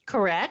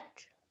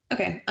 Correct.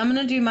 Okay, I'm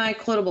gonna do my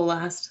quotable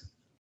last.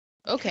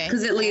 Okay.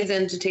 Because it leads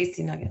into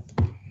Tasty Nuggets.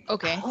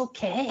 Okay.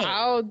 Okay.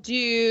 I'll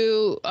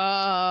do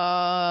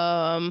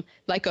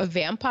like a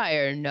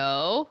vampire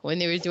no when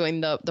they were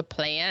doing the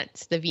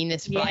plants, the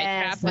Venus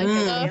flytrap like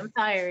stuff.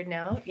 Vampire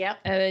no. Yep.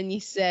 And then he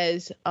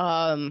says,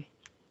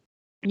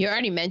 you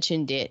already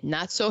mentioned it.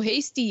 Not so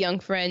hasty,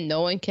 young friend.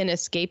 No one can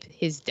escape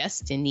his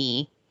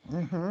destiny.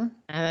 Mm-hmm. And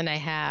then I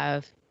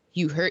have,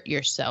 you hurt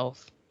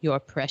yourself. Your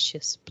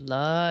precious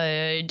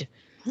blood.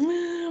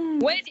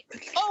 That's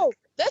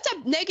a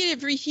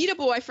negative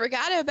reheatable I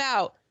forgot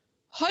about.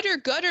 Hutter,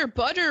 gutter,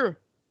 butter,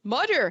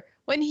 mutter.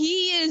 When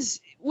he is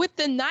with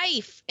the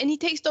knife and he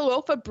takes the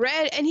loaf of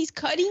bread and he's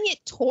cutting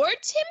it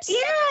towards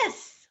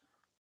himself.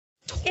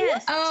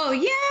 Yes. Oh,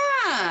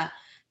 yeah.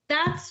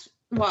 That's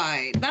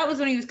why. That was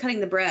when he was cutting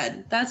the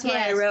bread. That's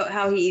why I wrote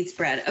how he eats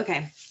bread.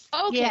 Okay.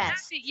 Okay.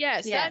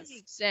 Yes. That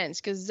makes sense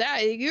because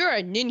you're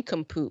a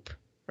nincompoop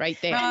right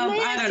there.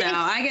 I don't know.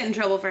 I get in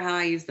trouble for how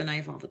I use the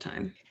knife all the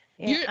time.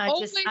 Yeah, you're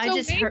always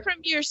away from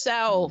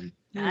yourself.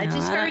 I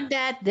just heard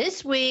that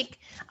this week.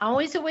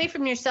 Always away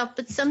from yourself,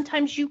 but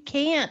sometimes you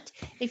can't.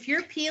 If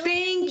you're peeling.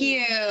 Thank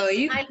you.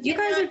 You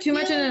guys are too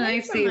much into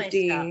knife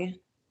safety. Yeah,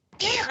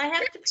 I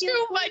have to peel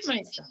too much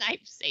into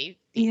knife safety.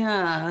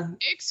 Yeah.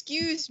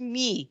 Excuse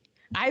me.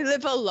 I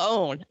live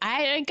alone.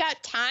 I ain't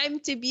got time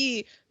to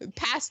be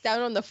passed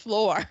down on the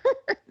floor,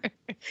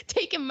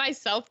 taking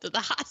myself to the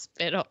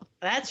hospital.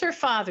 That's her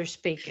father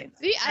speaking.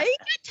 See, I ain't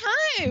got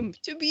time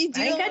to be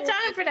dealing. I ain't got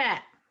time for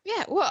that.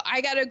 Yeah, well,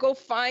 I gotta go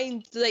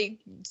find like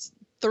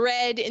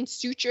thread and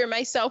suture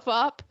myself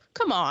up.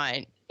 Come on,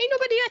 ain't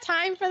nobody got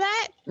time for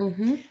that.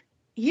 Mm-hmm.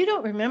 You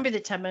don't remember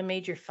the time I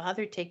made your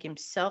father take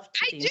himself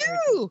to the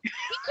do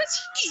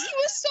because he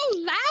was so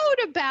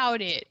loud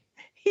about it.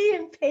 He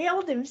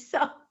impaled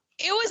himself.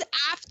 It was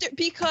after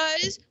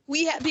because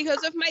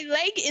of my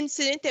leg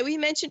incident that we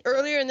mentioned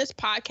earlier in this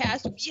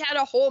podcast. We had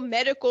a whole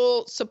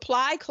medical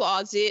supply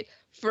closet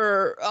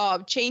for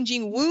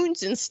changing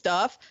wounds and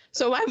stuff.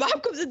 So my mom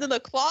comes into the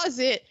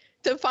closet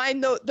to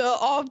find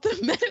all the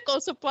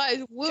medical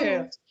supplies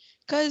wounds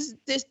because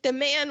the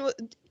man,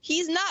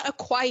 he's not a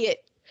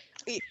quiet.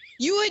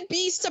 You would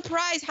be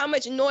surprised how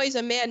much noise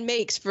a man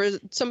makes for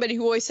somebody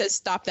who always says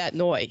stop that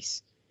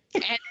noise.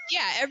 And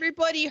yeah,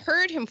 everybody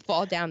heard him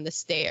fall down the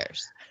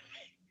stairs.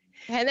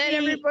 And then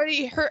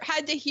everybody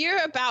had to hear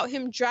about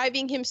him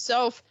driving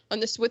himself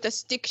with a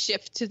stick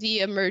shift to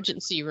the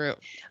emergency room.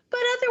 But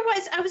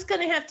otherwise, I was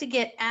going to have to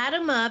get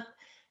Adam up,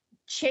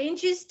 change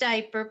his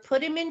diaper,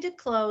 put him into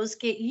clothes,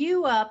 get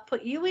you up,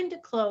 put you into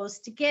clothes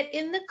to get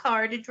in the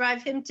car to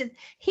drive him to.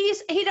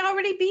 He'd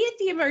already be at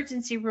the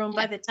emergency room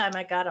by the time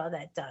I got all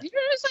that done. You're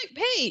just like,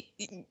 hey,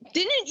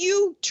 didn't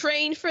you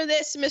train for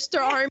this,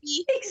 Mr.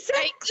 Army? Exactly.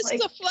 Right? This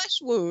is a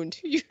flesh wound.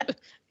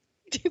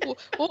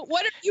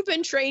 What have you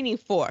been training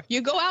for?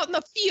 You go out in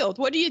the field.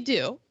 What do you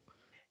do?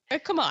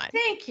 Come on.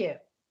 Thank you.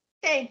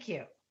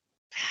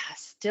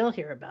 Still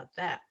hear about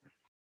that.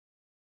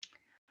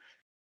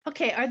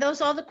 Okay, are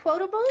those all the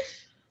quotables?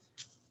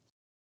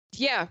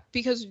 Yeah,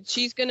 because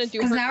she's going to do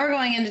Because now we're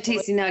going into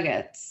Tasty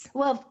Nuggets.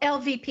 Well,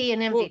 LVP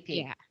and MVP. Well,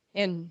 yeah.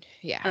 And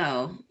yeah.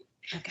 Oh,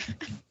 okay.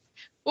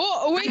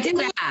 Well, I did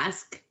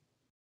ask.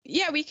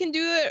 Yeah, we can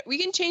do it. We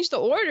can change the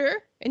order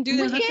and do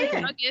the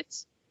tasting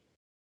nuggets.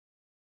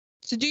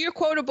 So do your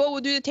quotable.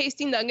 We'll do the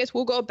tasting nuggets.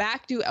 We'll go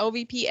back, do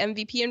LVP,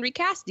 MVP, and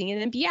recasting,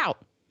 and then be out.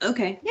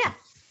 Okay. Yeah.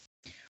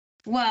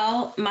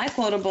 Well, my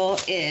quotable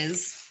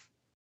is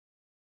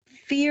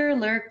fear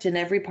lurked in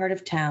every part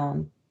of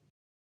town.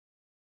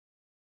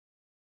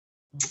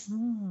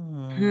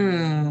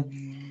 Who?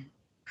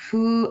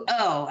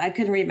 Oh, I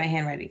couldn't read my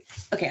handwriting.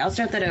 Okay, I'll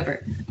start that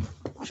over.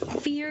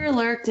 Fear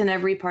lurked in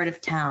every part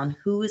of town.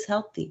 Who was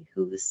healthy?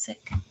 Who was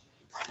sick?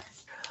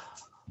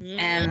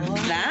 And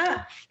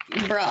that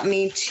brought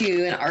me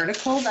to an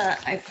article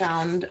that I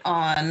found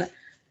on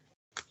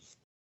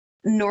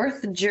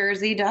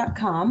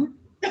northjersey.com.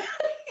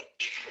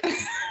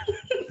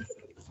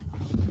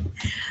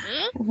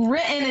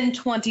 Written in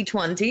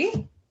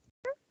 2020.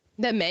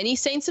 The Many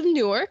Saints of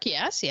Newark.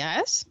 Yes,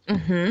 yes.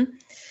 Mm-hmm.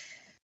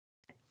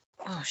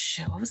 Oh,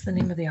 shit. What was the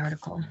name of the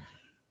article?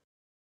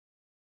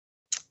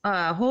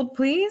 Hold,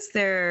 please.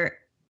 Fear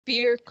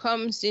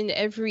comes in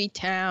every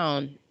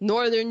town.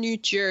 Northern New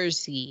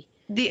Jersey.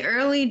 The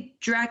early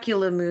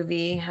Dracula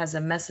movie has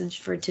a message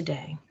for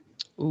today.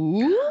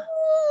 Ooh.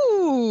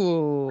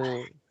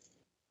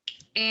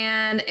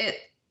 And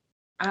it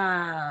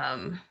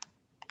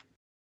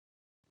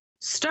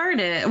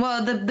started,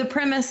 well, the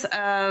premise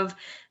of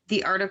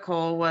the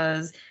article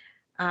was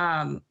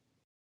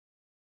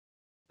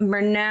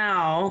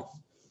Murnau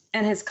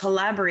and his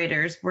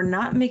collaborators were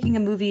not making a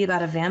movie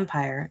about a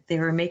vampire. They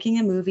were making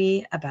a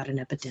movie about an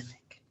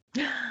epidemic.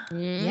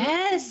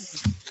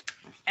 Yes.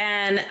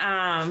 And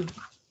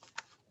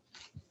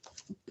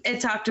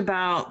it talked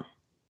about,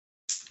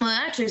 well, it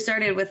actually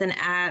started with an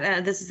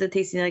ad. This is a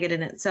tasting nugget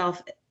in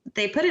itself.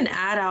 They put an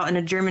ad out in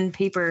a German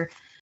paper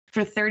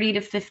for 30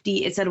 to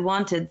 50. It said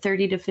wanted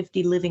 30 to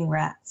 50 living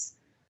rats.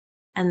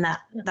 And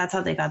that's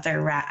how they got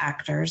their rat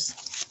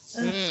actors.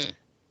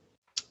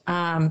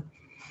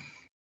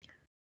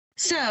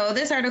 So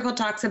this article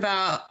talks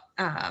about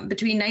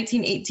between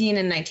 1918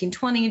 and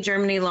 1920,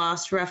 Germany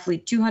lost roughly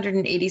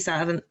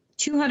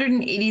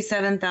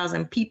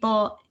 287,000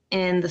 people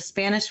in the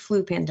Spanish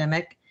flu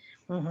pandemic,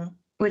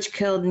 which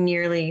killed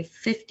nearly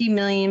 50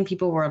 million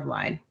people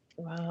worldwide.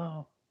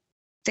 Wow.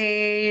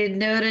 They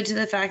noted to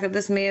the fact that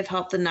this may have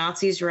helped the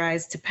Nazis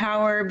rise to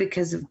power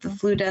because of the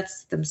flu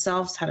deaths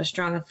themselves had a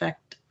strong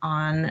effect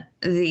on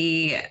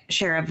the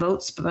share of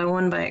votes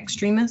won by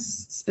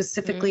extremists,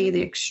 specifically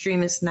the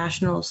extremist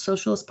National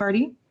Socialist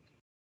Party.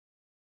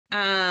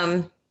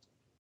 They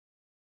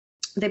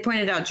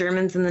pointed out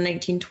Germans in the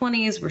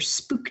 1920s were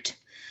spooked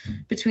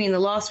between the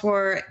lost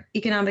war,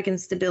 economic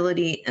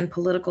instability, and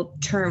political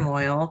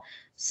turmoil.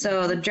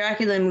 So the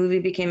Dracula movie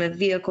became a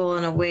vehicle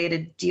and a way to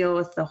deal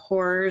with the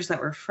horrors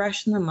that were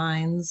fresh in the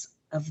minds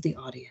of the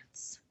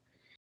audience.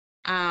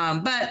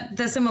 But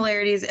the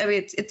similarities, I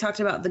mean, it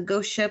talked about the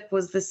ghost ship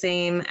was the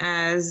same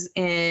as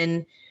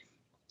it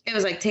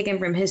was like taken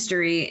from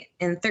history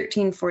in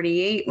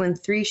 1348 when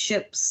 3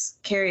 ships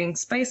carrying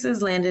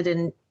spices landed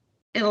in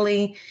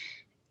Italy,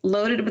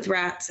 loaded with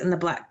rats, and the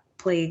Black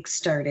Plague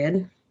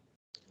started.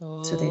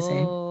 So they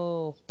say.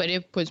 Oh, but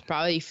it was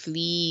probably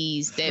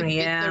fleas that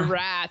bit the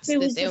rats. It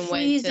was the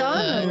fleas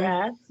on the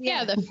rats.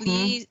 Yeah, the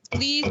fleas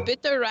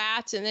bit the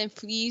rats, and then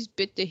fleas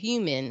bit the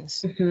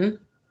humans.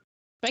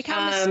 Like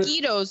how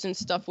mosquitoes and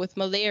stuff with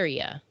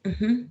malaria. But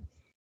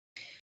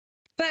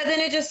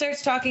then it just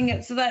starts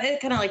talking, so that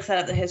it kind of like set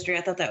up the history.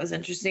 I thought that was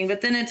interesting.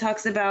 But then it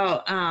talks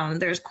about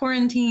there's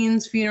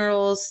quarantines,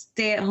 funerals,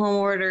 stay-at-home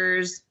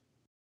orders,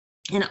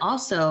 and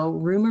also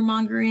rumor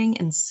mongering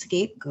and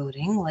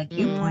scapegoating, like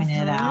you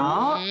pointed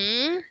out.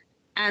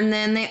 And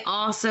then they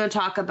also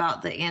talk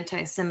about the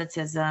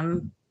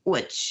anti-Semitism,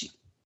 which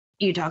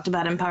you talked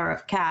about in Power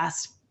of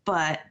Caste,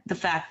 but the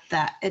fact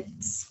that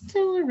it's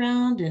still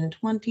around in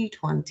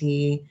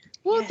 2020.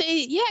 Well,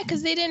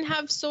 because they didn't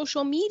have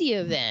social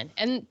media then.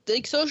 And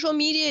like social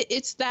media,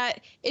 it's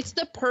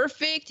the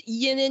perfect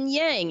yin and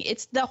yang.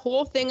 It's the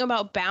whole thing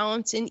about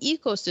balance and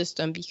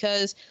ecosystem,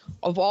 because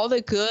of all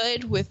the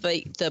good with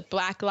like the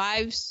Black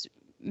Lives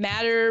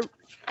Matter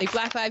and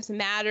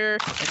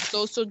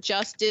social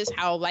justice,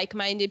 how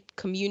like-minded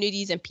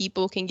communities and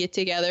people can get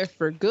together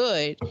for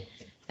good.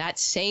 That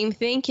same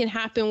thing can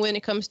happen when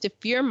it comes to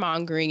fear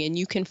mongering, and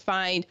you can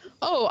find,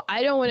 oh,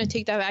 I don't want to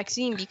take that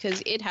vaccine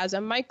because it has a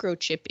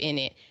microchip in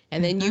it.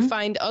 And then you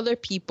find other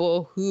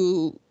people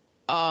who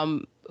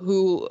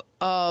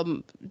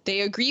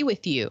they agree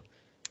with you.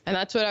 And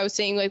that's what I was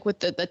saying, like with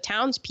the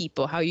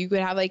townspeople, how you could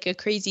have like a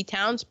crazy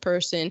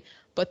townsperson,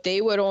 but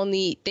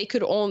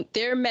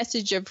their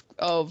message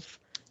of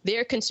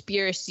their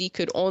conspiracy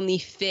could only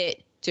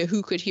fit to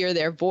who could hear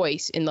their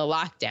voice in the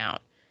lockdown.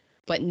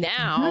 But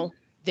now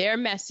their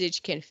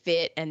message can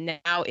fit, and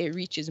now it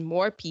reaches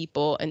more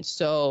people. And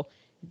so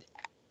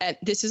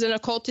this is an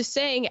occultist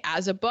saying,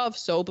 as above,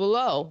 so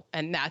below.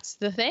 And that's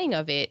the thing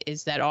of it,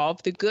 is that all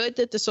of the good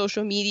that the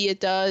social media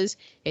does,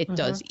 it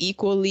does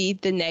equally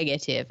the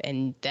negative.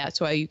 And that's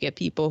why you get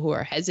people who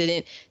are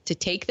hesitant to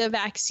take the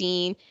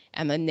vaccine,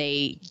 and then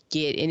they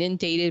get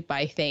inundated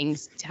by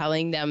things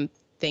telling them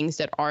things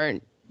that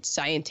aren't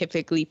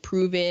scientifically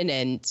proven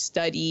and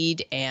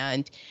studied,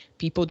 and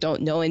people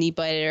don't know any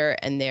better,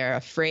 and they're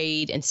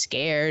afraid and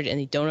scared, and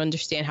they don't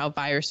understand how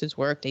viruses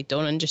work. They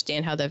don't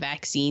understand how the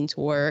vaccines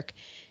work.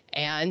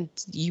 And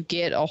you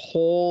get a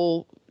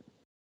whole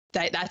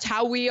that's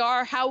how we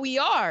are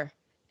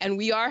and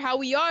we are how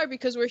we are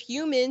because we're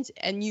humans.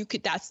 And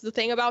that's the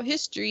thing about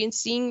history and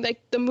seeing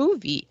like the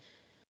movie,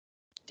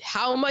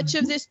 how much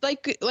of this,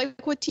 like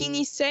what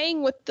Teeny's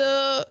saying with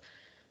the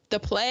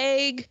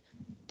plague,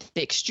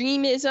 the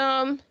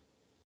extremism,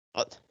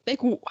 like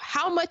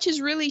how much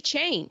has really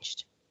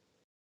changed?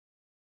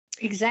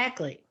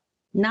 Exactly.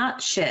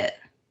 Not shit.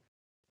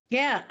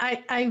 Yeah,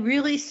 I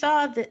really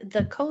saw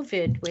the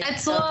COVID.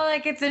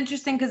 It's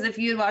interesting because if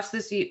you had watched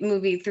this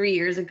movie 3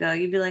 years ago,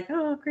 you'd be like,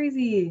 oh,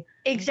 crazy.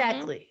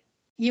 Exactly.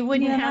 Mm-hmm. You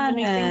wouldn't have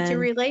anything to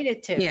relate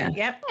it to. Yeah.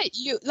 Yep.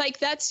 You like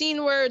that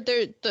scene where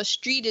the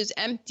street is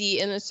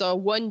empty and it's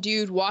one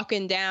dude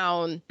walking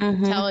down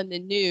telling the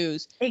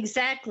news.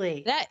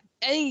 Exactly.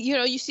 And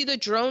you see the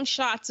drone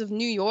shots of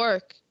New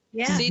York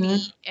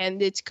City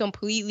and it's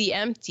completely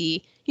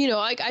empty.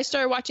 Like I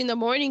started watching the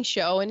morning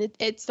show and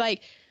it's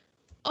like,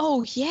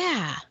 oh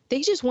yeah, they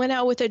just went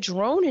out with a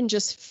drone and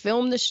just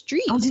filmed the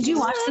streets. Oh, did you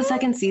watch the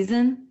second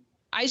season?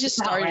 I just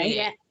started it.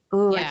 Yeah.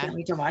 Oh, I can't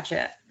wait to watch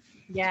it.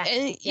 Yeah.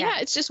 And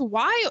it's just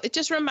wild. It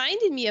just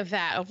reminded me of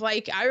that. Of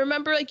like, I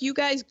remember like you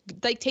guys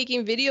like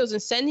taking videos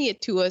and sending it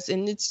to us,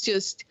 and it's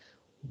just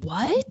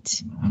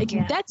what? Like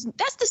that's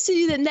the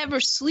city that never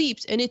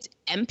sleeps, and it's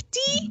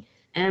empty.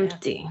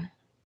 Empty.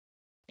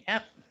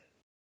 Yep.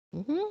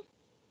 Mm-hmm.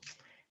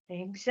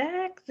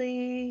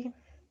 Exactly.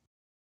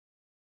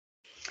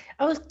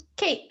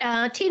 Okay,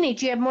 Tina,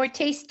 do you have more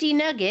tasty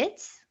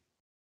nuggets?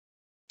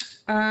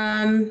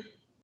 No.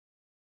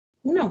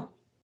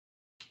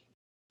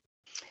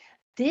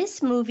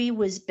 This movie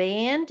was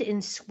banned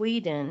in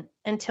Sweden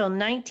until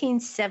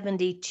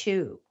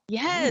 1972.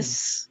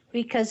 Yes.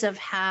 Because of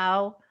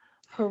how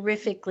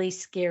horrifically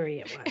scary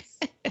it was.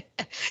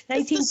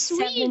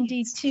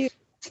 1972.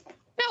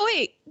 No,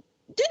 wait.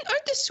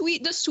 Aren't the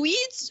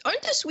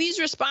Swedes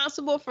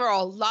responsible for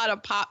a lot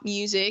of pop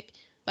music,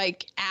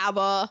 like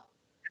ABBA?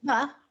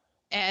 Huh?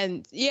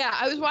 And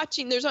I was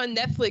watching, there's on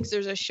Netflix,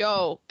 there's a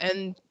show,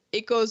 and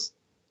it goes,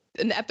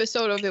 an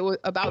episode of it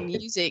about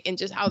music and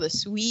just how the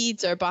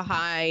Swedes are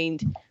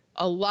behind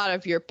a lot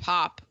of your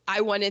pop. I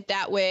Want It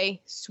That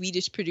Way,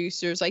 Swedish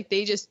producers, like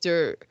they just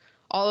are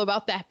all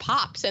about that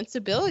pop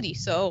sensibility.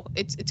 So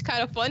it's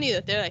kind of funny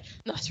that they're like,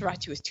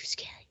 Nosferatu is too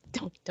scary.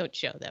 Don't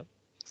show them.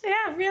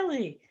 Yeah,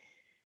 really.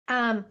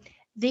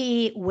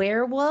 The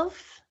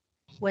werewolf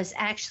was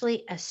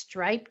actually a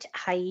striped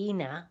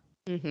hyena.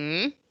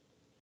 Mm-hmm.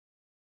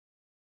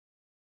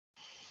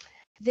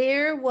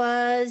 There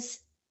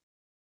was,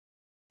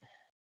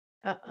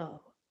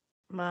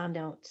 my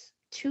notes.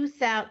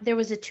 There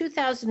was a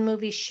 2000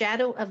 movie,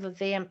 Shadow of a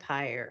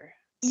Vampire.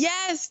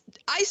 Yes,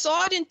 I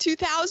saw it in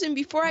 2000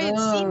 before I had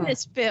seen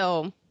this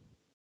film.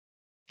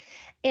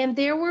 And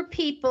there were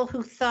people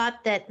who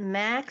thought that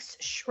Max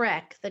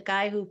Schreck, the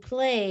guy who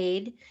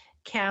played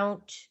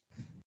Count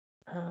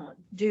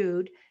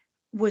Dude,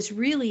 was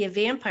really a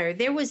vampire.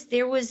 There was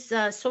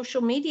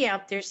social media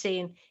out there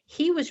saying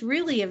he was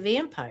really a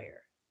vampire.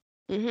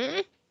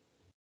 Mm-hmm.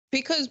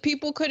 Because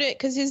people couldn't,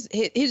 because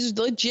his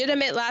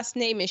legitimate last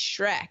name is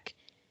Schreck.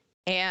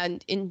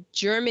 And in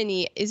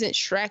Germany, isn't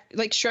Shrek,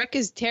 like Shrek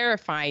is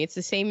terrifying. It's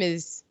the same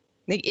as,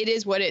 like, it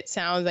is what it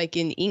sounds like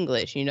in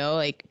English,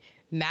 like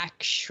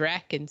Max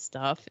Schreck and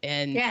stuff.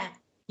 And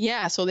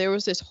so there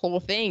was this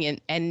whole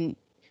thing. And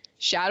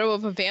Shadow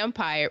of a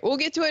Vampire, we'll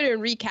get to it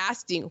in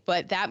recasting,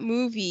 but that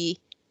movie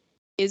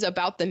is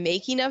about the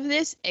making of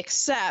this,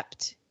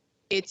 except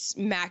it's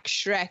Max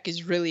Schreck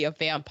is really a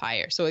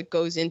vampire. So it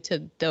goes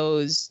into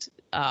those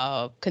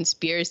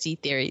conspiracy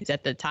theories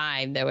at the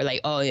time that were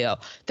like, oh,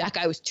 that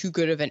guy was too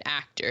good of an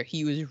actor.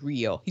 He was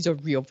real. He's a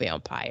real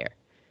vampire.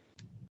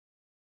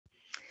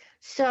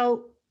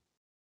 So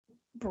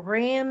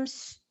Bram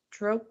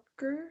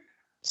Stoker.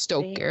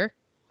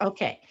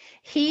 Okay.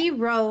 He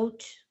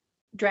wrote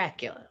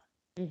Dracula.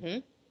 Mm-hmm.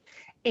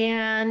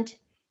 And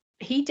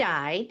he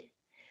died,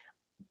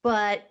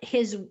 but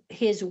his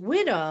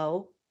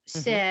widow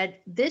said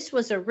this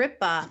was a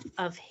ripoff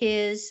of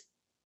his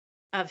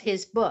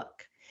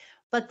book.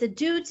 But the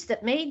dudes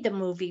that made the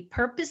movie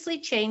purposely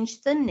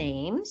changed the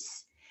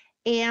names,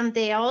 and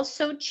they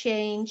also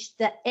changed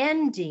the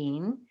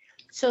ending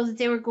so that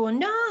they were going,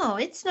 no,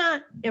 it's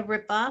not a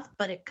ripoff,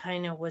 but it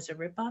kind of was a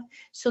ripoff.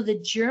 So the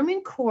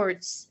German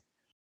courts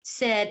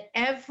said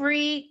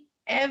every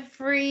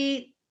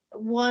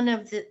one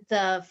of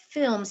the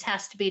films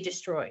has to be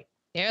destroyed.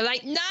 They're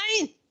like,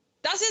 nein,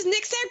 das ist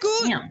nicht sehr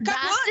gut. Yeah,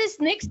 das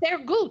ist nicht sehr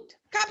gut.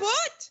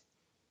 Kaputt.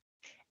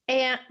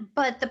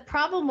 But the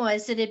problem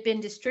was it had been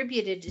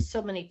distributed to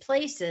so many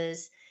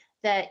places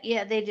that,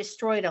 they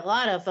destroyed a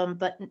lot of them,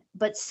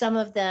 but some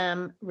of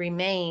them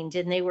remained,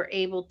 and they were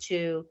able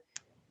to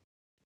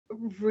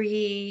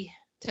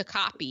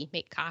to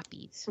make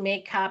copies.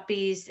 Make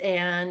copies.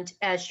 And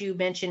as you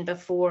mentioned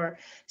before,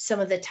 some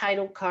of the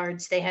title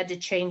cards, they had to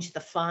change the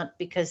font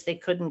because they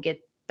couldn't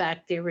get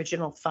back the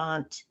original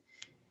font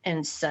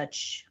and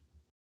such.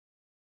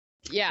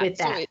 Yeah, with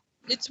that. So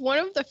it's one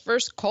of the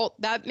first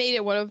that made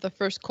it one of the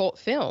first cult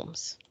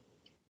films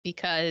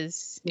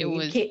because it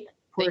was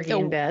Porgy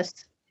and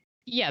Bess.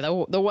 Yeah,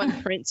 the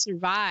one print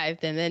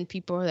survived, and then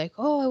people were like,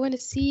 "Oh, I want to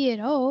see it."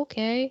 Oh,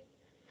 okay.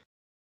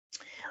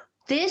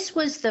 This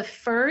was the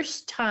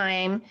first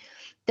time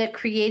that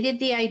created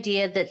the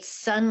idea that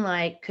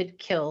sunlight could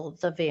kill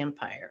the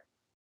vampire.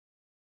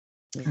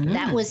 Mm.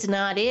 That was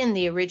not in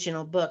the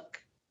original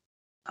book.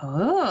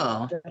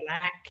 Oh.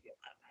 Dracula.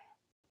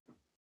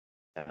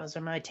 Those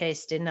are my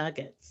tasty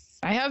nuggets.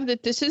 I have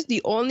that this is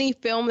the only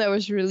film that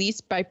was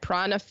released by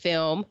Prana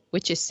Film,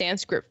 which is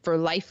Sanskrit for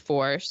life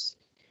force.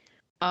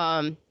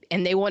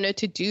 And they wanted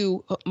to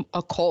do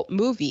occult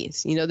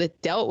movies,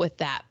 that dealt with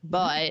that.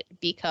 But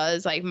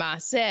because, like Ma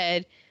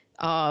said,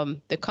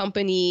 the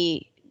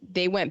company,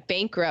 they went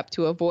bankrupt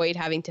to avoid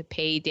having to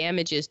pay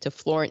damages to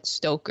Florence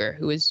Stoker,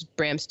 who is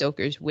Bram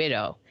Stoker's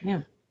widow.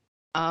 Yeah.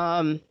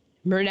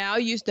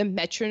 Murnau used a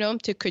metronome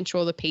to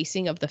control the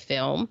pacing of the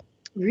film.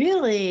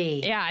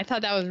 Really? Yeah, I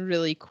thought that was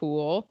really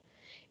cool.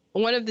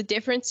 One of the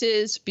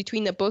differences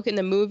between the book and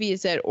the movie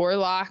is that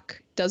Orlok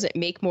doesn't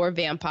make more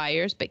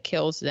vampires, but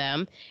kills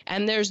them.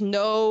 And there's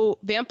no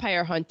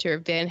vampire hunter,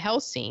 Van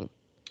Helsing.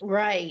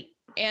 Right.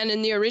 And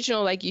in the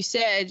original, like you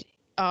said,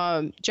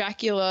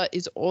 Dracula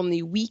is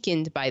only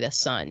weakened by the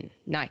sun,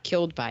 not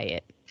killed by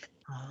it.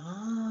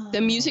 Oh.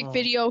 The music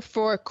video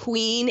for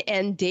Queen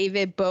and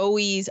David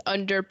Bowie's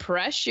Under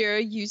Pressure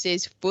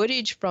uses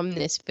footage from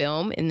this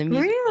film in the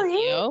music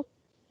video.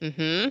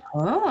 Mm-hmm.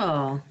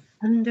 Oh.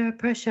 Under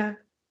Pressure.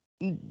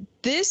 I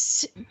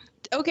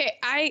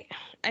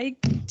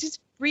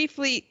just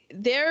briefly,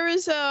 there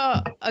was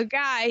a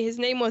guy, his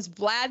name was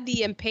Vlad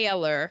the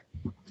Impaler,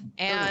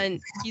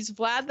 and he's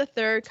Vlad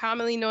III,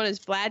 commonly known as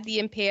Vlad the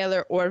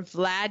Impaler or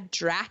Vlad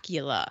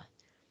Dracula.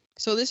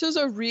 So this was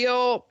a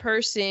real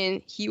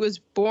person. He was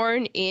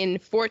born in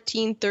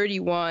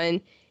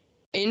 1431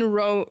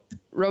 in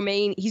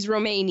he's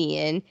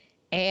Romanian,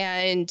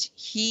 and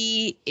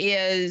he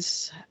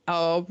is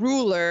a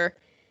ruler,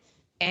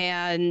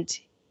 and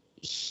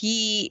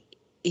he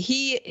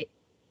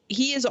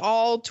is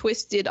all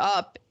twisted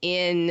up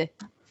in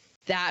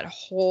that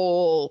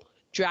whole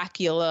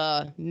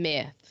Dracula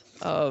myth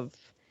of,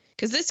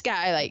 because this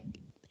guy, like,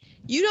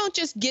 you don't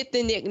just get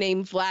the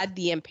nickname Vlad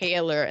the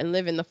Impaler and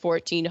live in the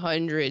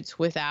 1400s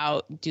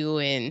without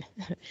doing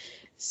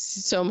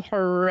some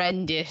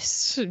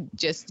horrendous,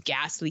 just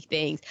ghastly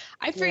things.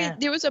 I forget,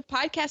 there was a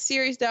podcast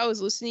series that I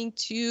was listening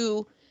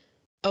to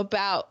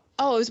about,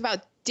 it was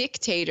about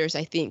dictators,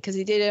 I think, because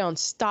they did it on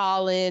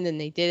Stalin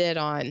and they did it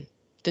on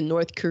the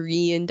North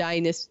Korean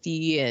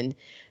dynasty, and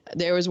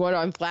there was one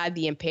on Vlad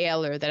the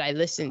Impaler that I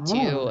listened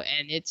to,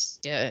 and it's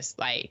just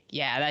like,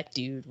 yeah, that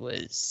dude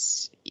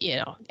was,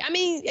 I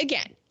mean,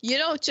 again, you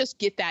don't just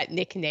get that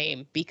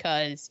nickname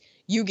because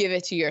you give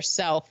it to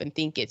yourself and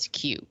think it's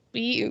cute.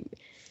 He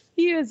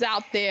was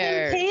out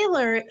there.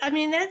 Impaler, I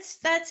mean,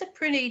 that's a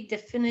pretty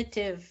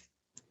definitive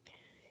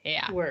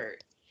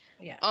word.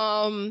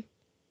 Yeah.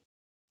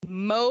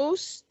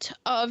 Most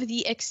of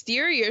the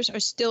exteriors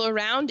are still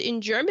around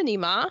in Germany,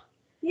 Ma.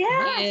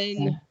 Yeah.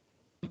 In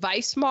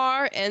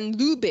Weismar and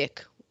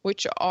Lübeck,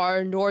 which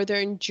are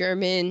northern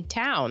German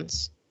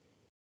towns.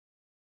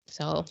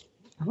 So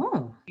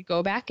you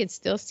go back and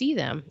still see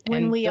them.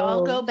 When we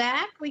all go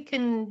back, we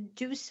can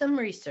do some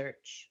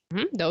research.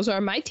 Those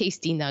are my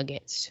tasty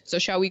nuggets. So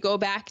shall we go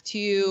back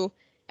to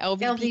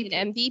LVP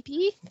and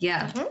MVP?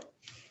 Yeah. Mm-hmm.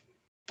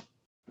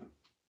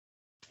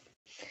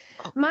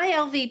 My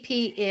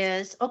LVP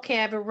is, I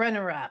have a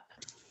runner-up.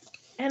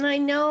 And I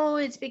know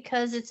it's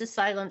because it's a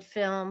silent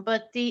film,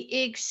 but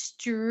the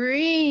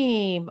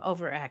extreme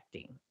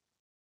overacting.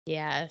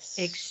 Yes.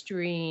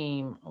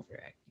 Extreme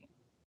overacting.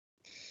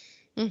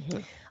 Mm-hmm.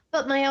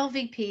 But my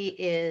LVP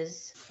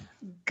is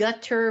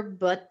Gutter,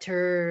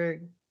 Butter,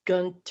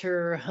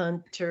 Gunter,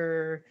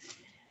 Hunter,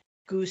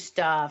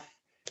 Gustav.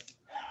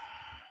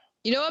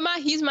 You know what, Ma?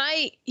 He's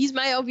my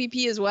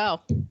LVP as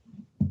well.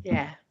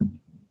 Yeah.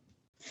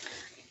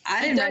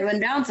 I didn't write one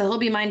down, so he'll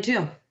be mine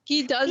too.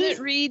 He doesn't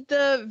read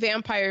the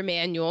vampire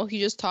manual. He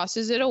just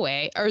tosses it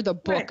away, or the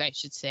book, I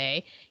should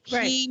say.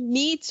 Right. He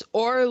meets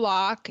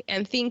Orlok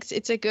and thinks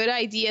it's a good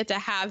idea to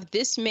have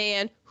this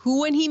man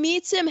who, when he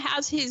meets him,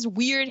 has his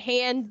weird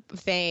hand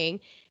thing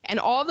and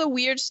all the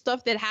weird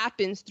stuff that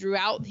happens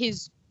throughout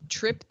his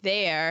trip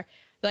there.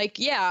 Like,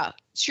 yeah,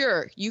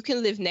 sure, you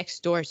can live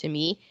next door to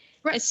me.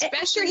 Right.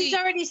 Especially, he's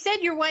already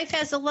said your wife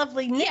has a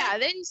lovely neck. Yeah,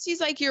 then he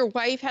sees like your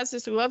wife has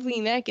this lovely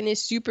neck and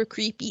is super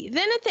creepy.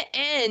 Then at the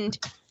end,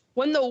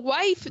 when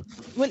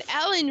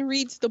Ellen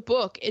reads the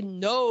book and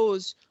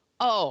knows,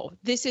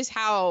 this is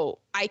how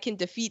I can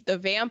defeat the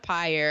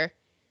vampire,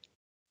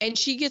 and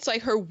she gets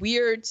like her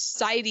weird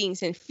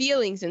sightings and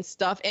feelings and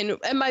stuff, and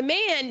my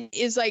man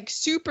is like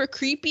super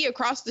creepy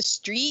across the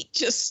street,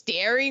 just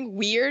staring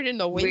weird in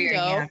the window. Weird,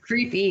 yeah,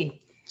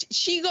 creepy.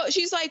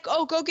 she's like,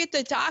 oh, go get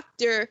the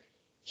doctor.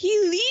 He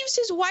leaves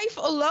his wife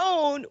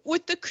alone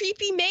with the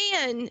creepy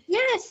man.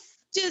 Yes.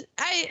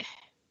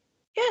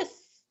 Yes.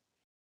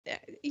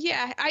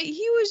 Yeah,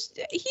 He was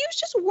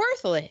just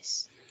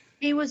worthless.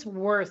 He was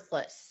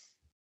worthless.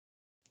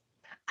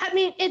 I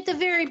mean, at the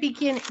very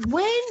beginning,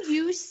 when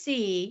you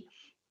see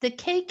the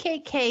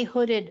KKK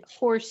hooded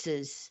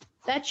horses,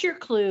 that's your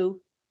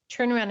clue.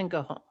 Turn around and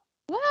go home.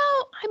 Well,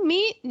 I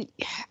mean,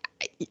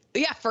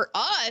 yeah, for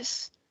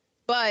us,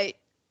 but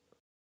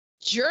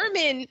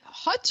German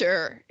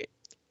Hutter,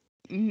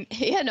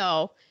 you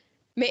know,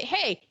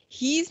 hey,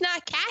 he's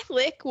not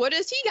Catholic. What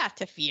does he got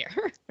to fear?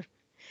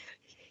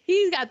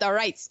 He's got the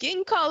right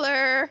skin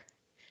color,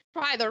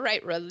 probably the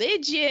right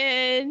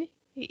religion.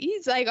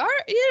 He's like, all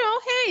right, you know,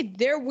 hey,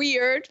 they're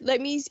weird.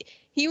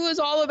 He was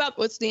all about,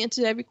 what's the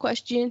answer to every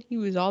question? He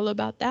was all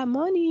about that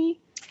money.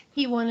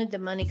 He wanted the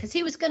money because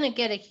he was going to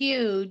get a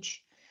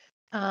huge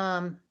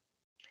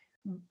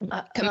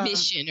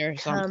commission or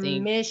something.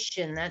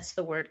 Commission, that's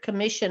the word.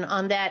 Commission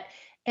on that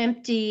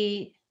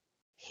empty,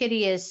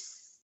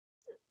 hideous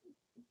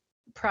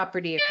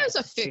property. It was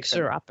a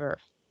fixer-upper.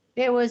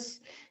 It was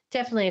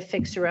definitely a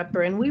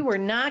fixer-upper, and we were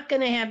not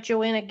going to have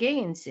Joanna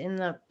Gaines on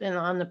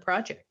the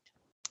project.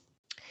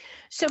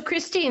 So,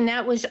 Christine,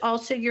 that was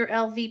also your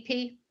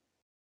LVP?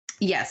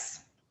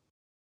 Yes.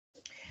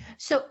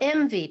 So,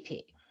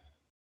 MVP.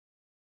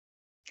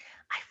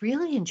 I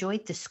really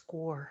enjoyed the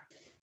score.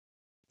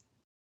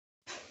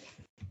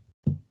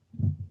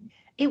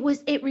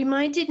 It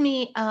reminded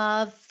me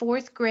of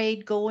fourth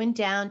grade going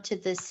down to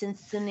the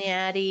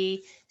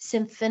Cincinnati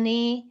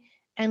Symphony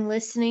and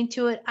listening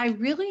to it. I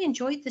really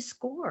enjoyed the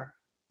score.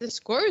 The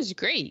score is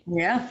great.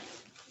 Yeah.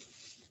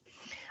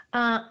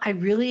 I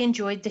really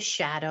enjoyed the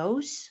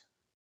shadows.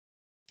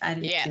 I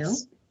did too.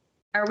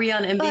 Are we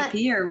on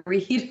MVP or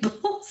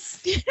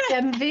reheatables?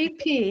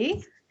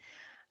 MVP.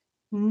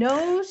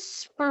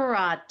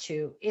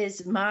 Nosferatu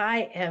is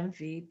my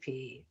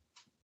MVP.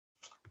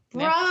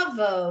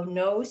 Bravo,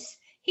 Nos.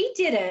 He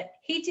did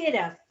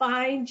a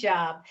fine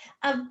job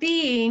of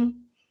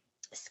being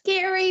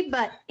scary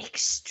but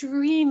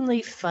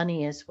extremely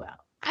funny as well.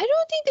 I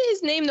don't think that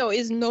his name though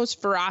is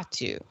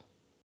Nosferatu.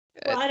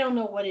 Well, I don't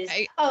know what is.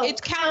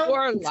 It's Count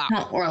Orlok.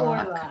 Count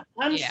Orlok.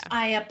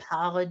 I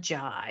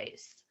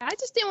apologize. I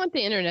just didn't want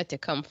the internet to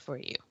come for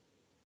you.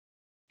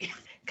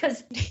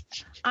 Because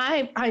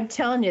I'm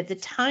telling you, the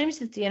times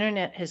that the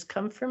internet has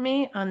come for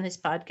me on this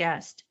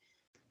podcast,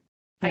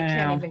 I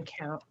can't even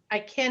count. I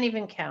can't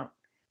even count.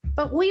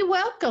 But we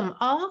welcome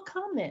all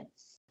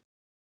comments.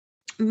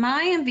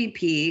 My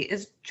MVP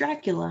is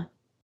Dracula.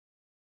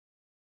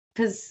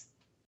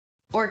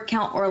 Or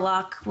Count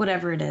Orlok,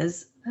 whatever it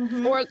is.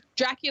 Mm-hmm. Or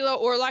Dracula,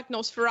 Orlok,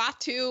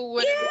 Nosferatu.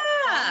 Whatever.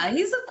 Yeah,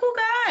 he's a cool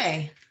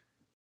guy.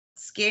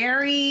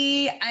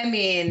 Scary. I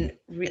mean,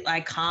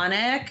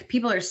 iconic.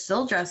 People are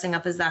still dressing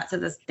up as that to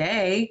this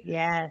day.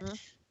 Yes.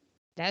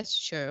 That's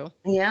true.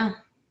 Yeah.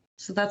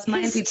 So that's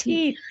my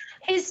MVP.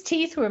 His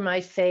teeth were my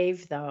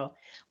fave, though.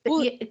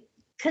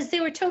 Because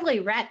they were totally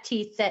rat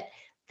teeth that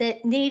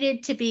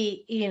needed to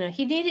be,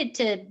 he needed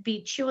to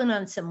be chewing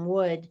on some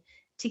wood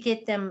to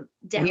get them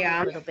down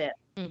a little bit.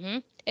 Mm-hmm.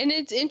 And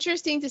it's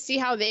interesting to see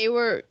how they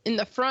were in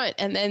the front,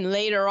 and then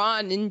later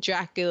on in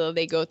Dracula,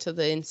 they go to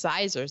the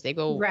incisors. They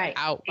go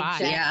out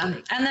wide. Exactly. Yeah.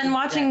 And then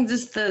watching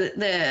just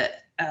the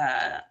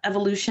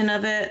evolution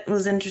of it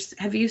was interesting.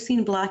 Have you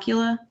seen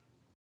Blackula?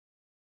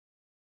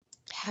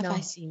 Have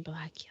I seen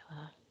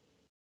Blackula?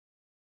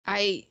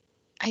 I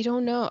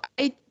don't know.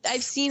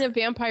 I've seen A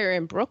Vampire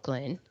in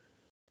Brooklyn.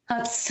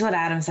 That's what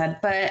Adam said,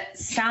 but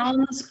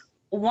sounds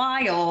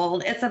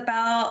wild. It's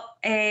about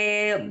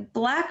a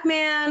black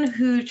man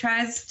who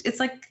it's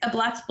like a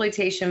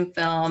blaxploitation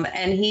film,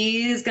 and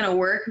he's gonna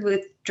work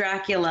with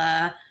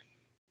Dracula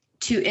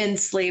to end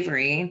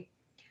slavery.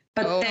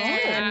 But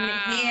then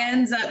he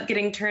ends up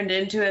getting turned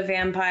into a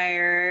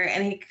vampire,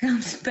 and he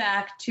comes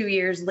back 2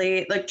 years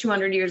late, like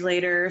 200 years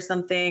later or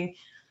something.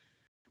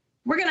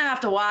 We're gonna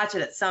have to watch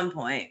it at some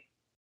point.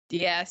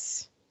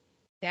 Yes,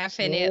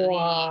 definitely.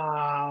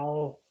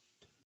 Wow.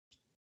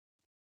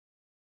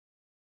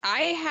 I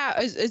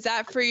have, is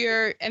that for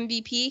your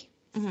MVP?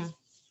 Mm-hmm.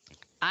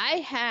 I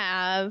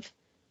have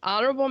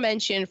honorable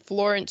mention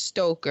Florence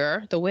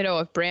Stoker, the widow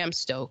of Bram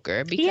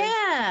Stoker. Because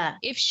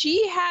if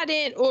she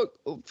hadn't,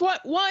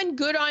 one,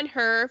 good on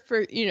her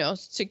for,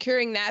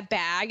 securing that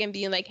bag and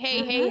being like,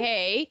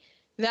 hey,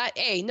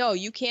 no,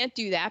 you can't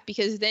do that,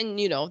 because then,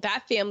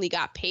 that family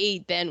got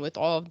paid then with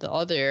all of the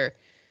other,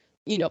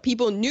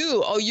 people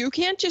knew, you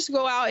can't just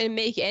go out and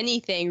make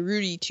anything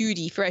Rudy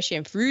Tooty, fresh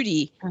and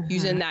fruity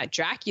using that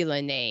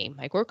Dracula name.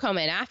 Like, we're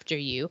coming after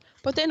you.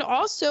 But then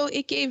also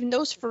it gave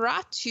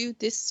Nosferatu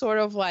this sort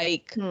of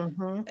like,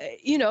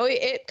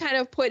 it kind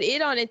of put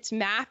it on its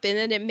map, and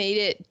then it made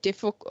it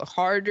difficult,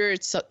 harder.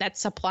 So that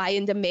supply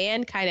and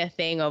demand kind of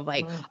thing of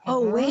like,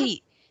 oh,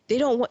 wait,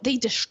 they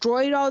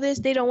destroyed all this.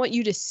 They don't want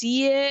you to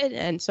see it.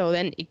 And so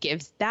then it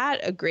gives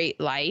that a great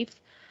life.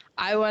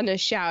 I want to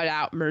shout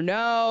out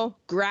Murnau,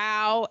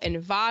 Grau, and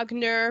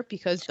Wagner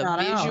because the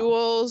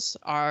visuals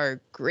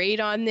are great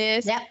on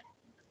this. Yep.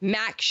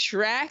 Max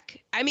Schreck.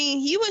 I mean,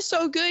 he was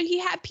so good. He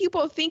had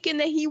people thinking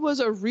that he was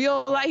a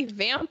real life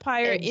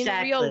vampire in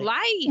real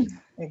life.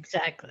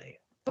 Exactly.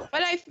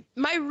 But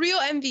my real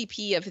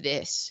MVP of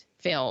this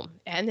film,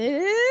 and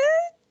it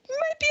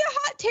might be a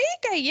hot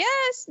take, I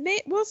guess.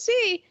 We'll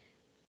see.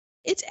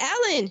 It's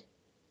Ellen.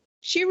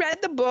 She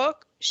read the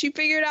book. She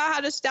figured out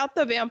how to stealth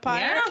the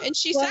vampire, and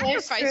she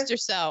sacrificed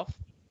herself.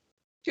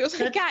 She was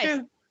like,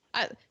 guys,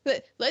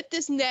 let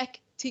this neck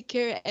take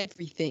care of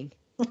everything.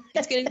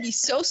 It's going to be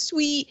so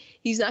sweet.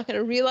 He's not going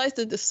to realize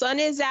that the sun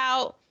is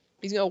out.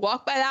 He's going to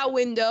walk by that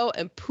window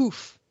and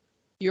poof,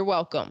 you're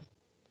welcome.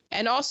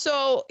 And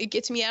also, it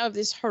gets me out of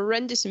this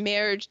horrendous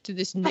marriage to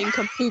this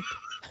nincompoop.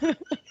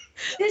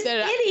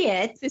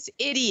 This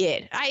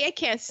idiot. I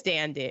can't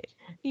stand it.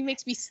 He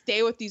makes me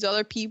stay with these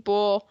other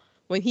people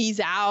when he's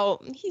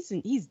out.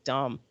 He's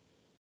dumb.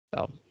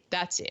 So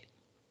that's it.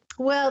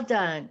 Well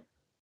done.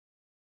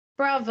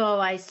 Bravo,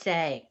 I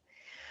say.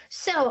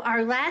 So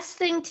our last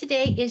thing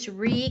today is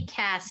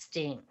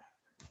recasting.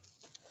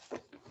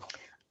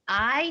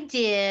 I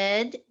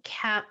did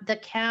the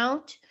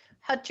Count,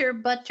 Hutter,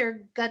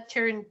 Butter,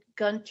 Gutter,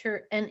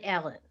 Gunter, and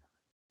Ellen.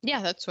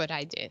 Yeah, that's what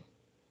I did.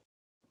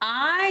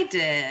 I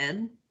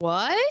did.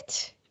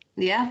 What?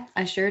 Yeah,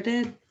 I sure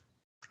did.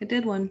 I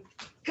did one.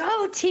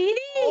 Go, TD!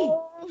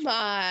 Oh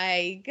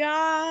my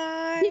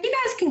God. You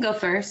guys can go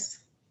first.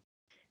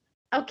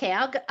 Okay,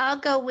 I'll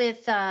go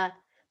with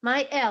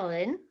my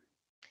Ellen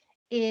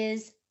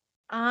is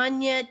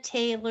Anya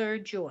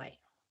Taylor-Joy,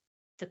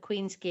 the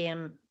Queen's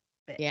Gambit.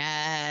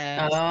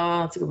 Yeah.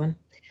 Oh, that's a good one.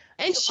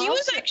 And she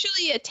was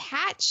actually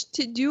attached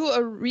to do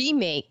a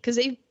remake because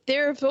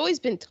there have always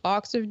been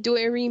talks of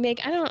doing a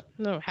remake. I don't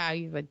know how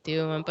you would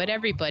do them, but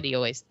everybody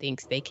always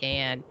thinks they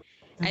can.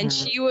 Mm-hmm. And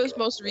she was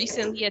most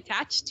recently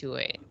attached to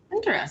it.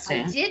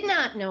 Interesting. I did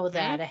not know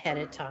that ahead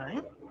of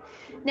time.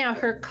 Now,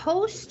 her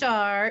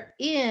co-star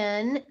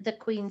in The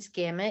Queen's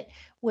Gambit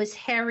was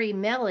Harry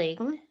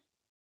Melling.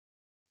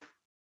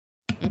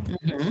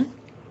 Mm-hmm.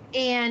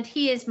 And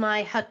he is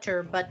my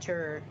Hutter,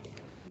 Butter,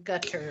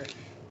 Gutter.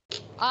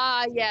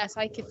 Yes,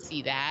 I could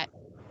see that.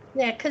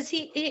 Yeah, because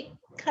he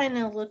kind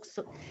of looks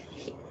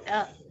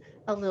a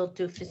little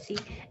doofusy.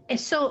 And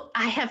so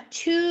I have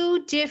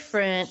two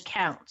different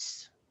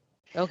counts.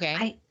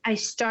 Okay. I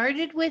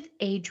started with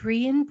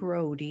Adrian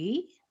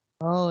Brody.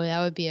 Oh,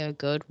 that would be a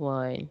good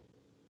one.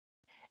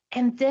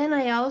 And then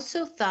I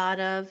also thought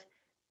of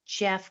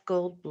Jeff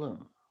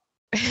Goldblum.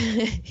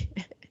 He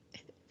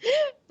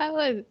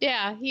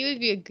would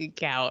be a good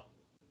count.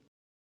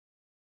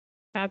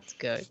 That's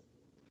good.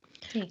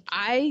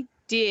 I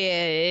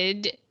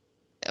did,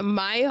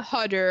 my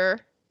Hutter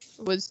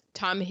was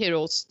Tom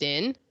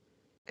Hiddleston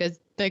because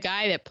the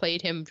guy that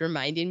played him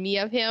reminded me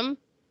of him.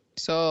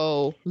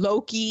 So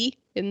Loki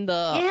in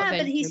the Avengers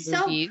but he's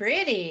movies. So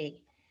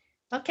pretty.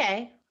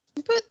 Okay.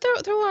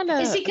 But throw on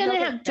is he going to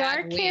have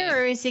dark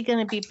hair or is he going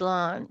to be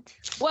blonde?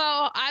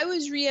 Well, I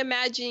was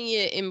reimagining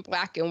it in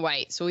black and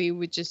white, so he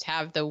would just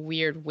have the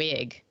weird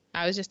wig.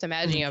 I was just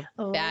imagining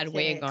a bad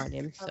wig on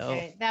him. So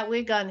that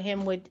wig on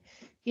him would,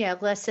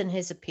 lessen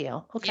his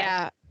appeal. Okay.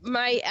 Yeah,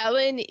 my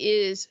Ellen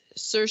is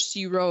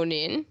Saoirse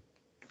Ronan.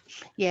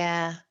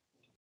 Yeah,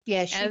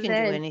 she can do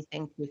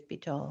anything, truth be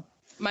told.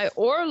 My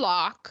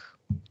Orlok,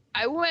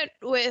 I went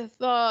with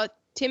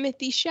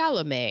Timothy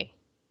Chalamet.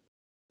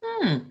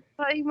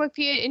 Thought he might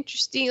be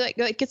interesting,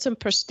 like get some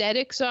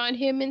prosthetics on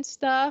him and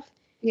stuff.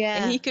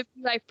 Yeah, and he could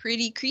be like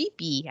pretty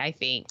creepy, I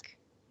think.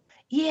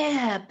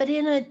 Yeah, but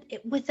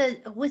with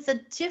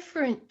a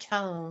different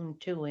tone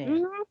to it.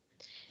 Mm-hmm.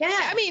 Yeah,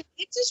 I mean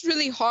it's just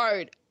really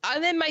hard.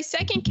 And then my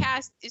second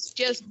cast is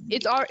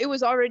it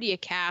was already a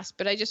cast,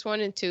 but I just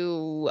wanted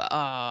to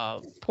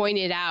point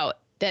it out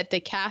that the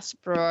cast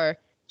for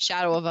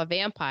Shadow of a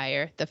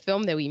Vampire, the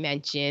film that we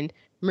mentioned,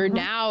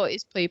 Murnau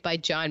is played by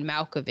John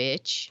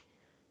Malkovich.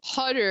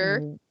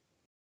 Hutter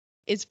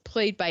is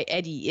played by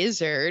Eddie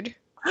Izzard.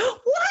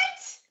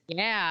 What?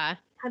 Yeah.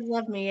 I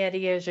love me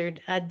Eddie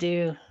Izzard. I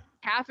do.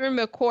 Catherine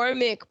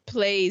McCormick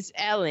plays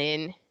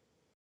Ellen.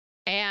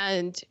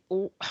 And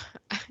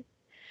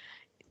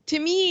to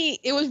me,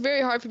 it was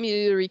very hard for me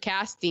to do the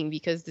recasting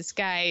because this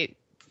guy,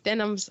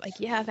 then I was like,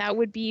 yeah, that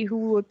would be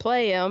who would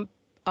play him.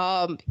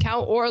 Count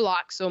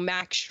Orlok, so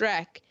Max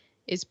Schreck,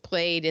 is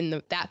played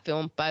in that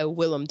film by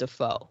Willem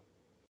Dafoe.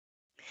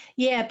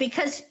 Yeah,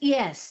 because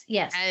yes.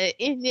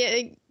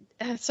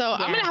 So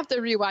I'm gonna have to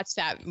rewatch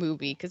that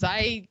movie because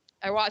I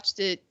watched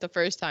it the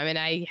first time and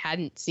I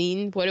hadn't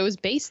seen what it was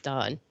based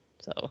on.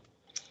 So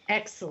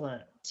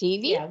excellent.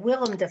 TV? Yeah,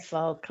 Willem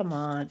Dafoe. Come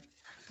on.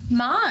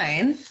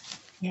 Mine.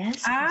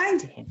 Yes, I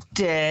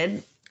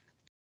did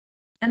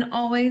an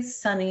Always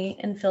Sunny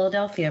in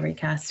Philadelphia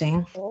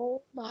recasting.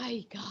 Oh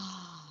my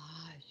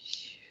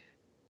gosh.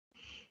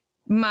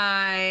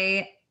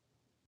 My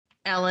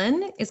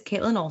Ellen is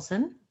Caitlin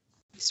Olsen.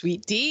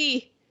 Sweet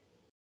D.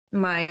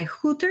 My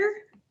Hooter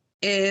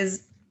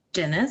is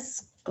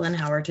Dennis Glenn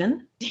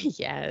Howerton.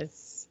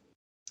 Yes.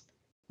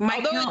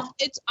 Although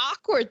it's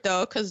awkward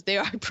though, because they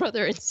are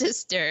brother and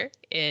sister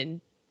in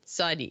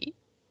Sunny.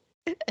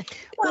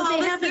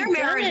 Well, their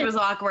marriage was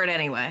awkward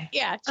anyway.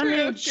 Yeah,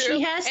 true,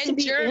 she has to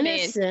be German.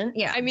 Innocent.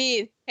 Yeah. I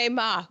mean, hey,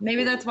 Ma.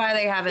 Maybe that's why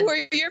they haven't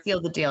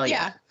sealed the deal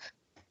yet.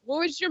 What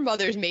was your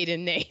mother's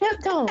maiden name? No,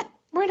 don't.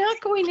 We're not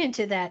going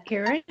into that,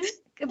 Karen.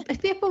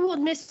 People will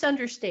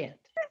misunderstand.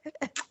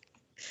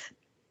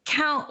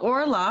 Count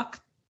Orlok,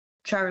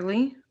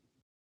 Charlie.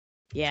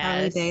 Yeah.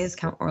 Charlie Day is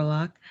Count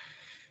Orlok.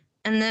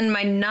 And then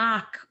my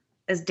knock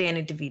is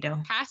Danny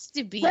DeVito. Has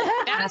to be.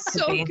 That's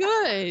so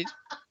good.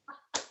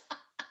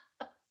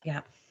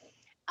 Yeah.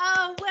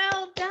 Oh,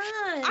 well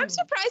done. I'm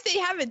surprised they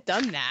haven't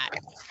done that.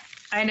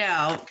 I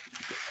know.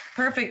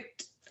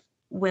 Perfect.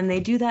 When they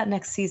do that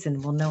next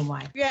season, we'll know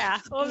why. Yeah.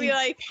 We'll be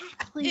like,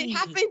 it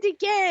happened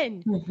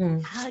again.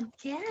 Mm-hmm.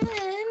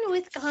 Again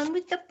with Gone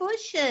with the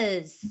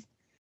Bushes.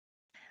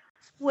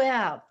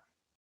 Well,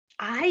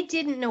 I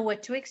didn't know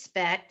what to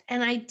expect,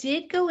 and I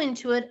did go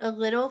into it a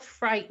little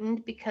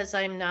frightened because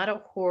I'm not a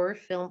horror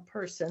film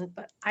person,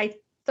 but I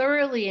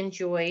thoroughly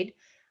enjoyed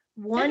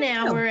 1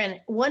 hour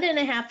and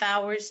 1.5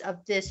 hours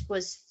of this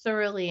was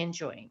thoroughly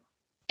enjoying.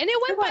 And it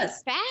went by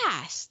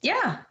fast.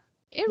 Yeah.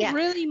 It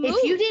really moved.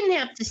 If you didn't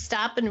have to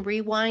stop and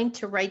rewind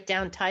to write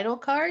down title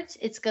cards,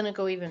 it's going to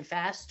go even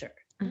faster.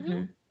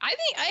 Mm-hmm. I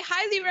think I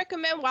highly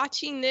recommend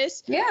watching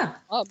this. Yeah.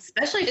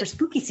 Especially for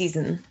spooky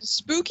season.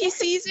 Spooky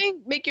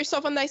season. Make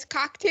yourself a nice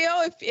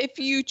cocktail if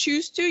you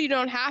choose to. You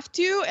don't have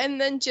to.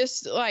 And then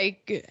just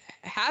like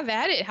have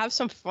at it. Have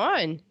some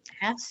fun.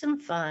 Have some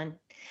fun.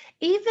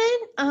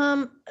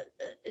 Even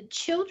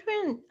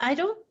children, I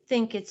don't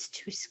think it's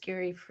too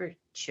scary for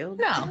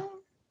children. No.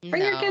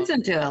 Bring your kids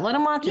into it. Let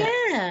them watch it.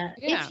 Yeah.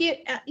 If you,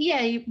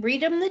 you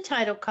read them the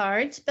title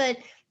cards, but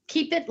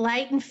keep it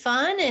light and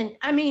fun. And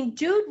I mean,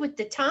 dude with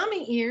the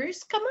Tommy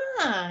ears, come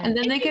on. And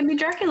then they can be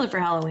Dracula for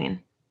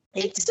Halloween.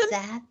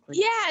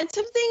 Exactly. And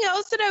something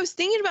else that I was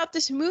thinking about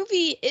this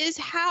movie is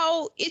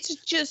how it's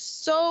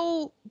just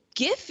so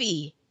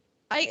gifty.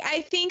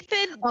 I think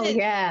that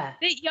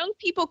young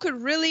people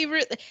could really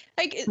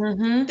like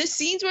the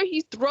scenes where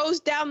he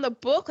throws down the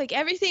book, like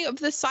everything of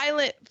the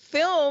silent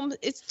film.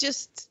 It's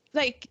just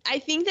like I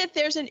think that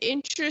there's an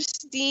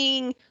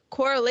interesting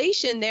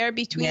correlation there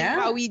between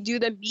how we do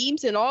the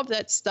memes and all of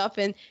that stuff.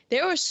 And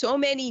there were so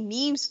many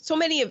memes, so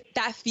many of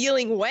that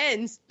feeling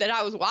whens that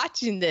I was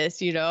watching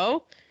this. You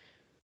know,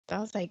 I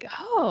was like,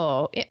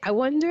 oh, I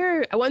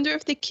wonder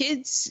if the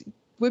kids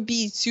would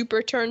be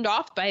super turned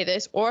off by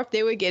this, or if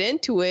they would get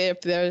into it, if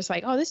they're just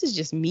like, oh, this is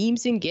just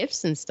memes and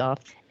gifs and stuff.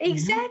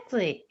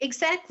 Exactly.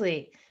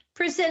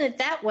 Present it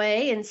that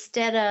way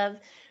instead of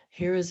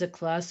here is a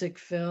classic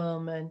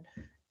film. And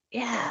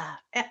it's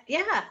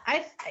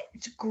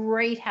a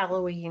great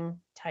Halloween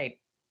type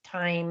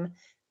time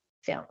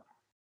film.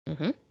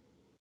 Mm-hmm.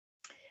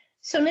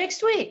 So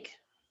next week.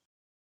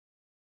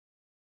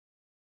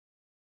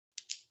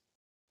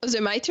 Was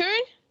it my turn?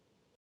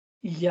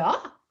 Yeah.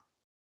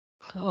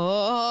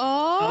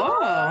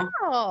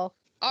 Oh.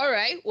 All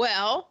right.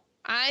 Well,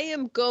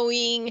 I'm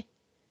doing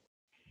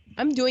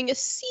a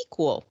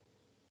sequel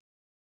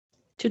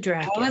to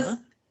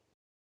Dracula.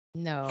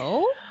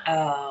 No.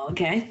 Oh,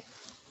 okay.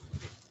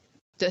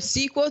 The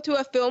sequel to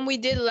a film we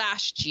did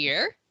last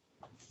year.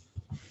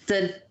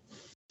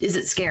 Is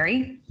it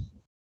scary?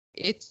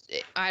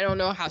 I don't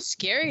know how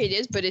scary it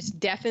is, but it's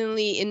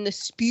definitely in the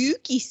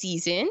spooky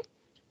season.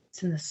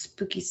 It's in the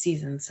spooky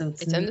season, so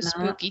it's in the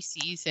spooky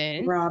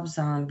season. Rob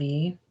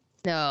Zombie.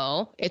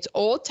 No, it's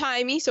old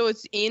timey, so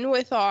it's in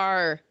with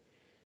our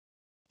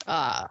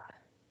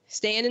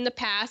Staying in the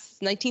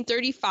Past,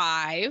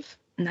 1935.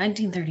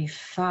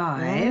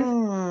 1935.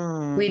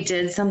 Oh. We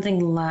did something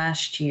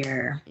last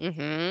year.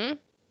 Mm-hmm.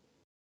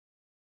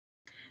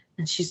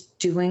 And she's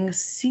doing a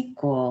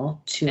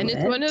sequel to it. And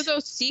it's one of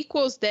those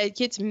sequels that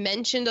gets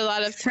mentioned a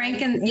lot of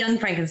times. Young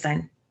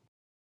Frankenstein.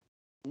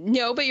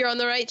 No, but you're on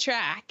the right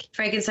track.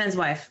 Frankenstein's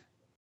wife.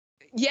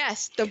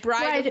 Yes, the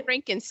Bride of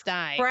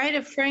Frankenstein. Bride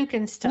of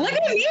Frankenstein. Look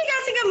at me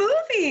guessing a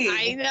movie.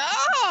 I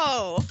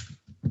know.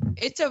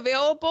 It's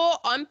available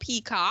on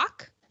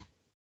Peacock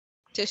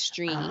to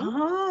stream.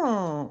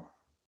 Oh.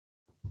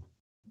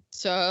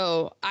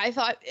 So I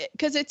thought,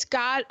 because it's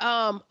got,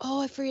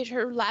 I forget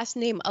her last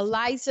name,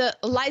 Eliza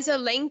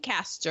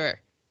Lancaster.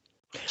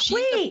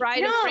 She's the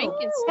Bride of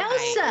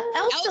Frankenstein.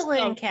 Elsa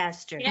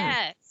Lancaster.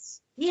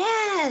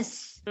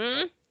 Yes.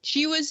 Mm-hmm.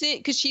 She was in,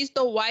 because she's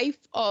the wife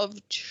of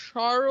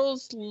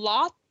Charles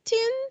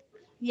Laughton.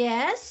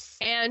 Yes.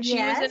 And she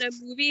was in a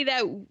movie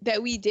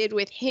that we did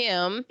with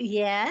him.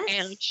 Yes.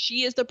 And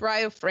she is the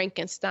Bride of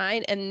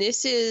Frankenstein. And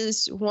this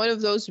is one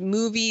of those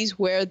movies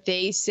where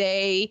they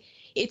say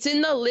it's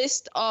in the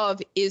list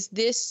of, is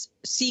this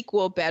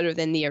sequel better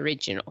than the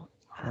original?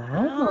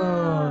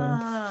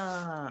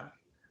 Oh.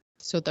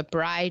 So the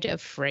Bride of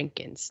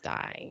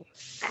Frankenstein.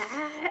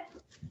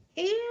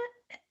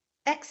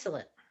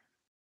 Excellent.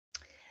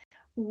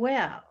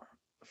 Well,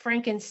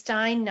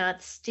 Frankenstein,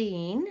 not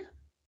Steen.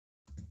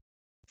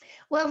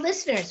 Well,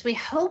 listeners, we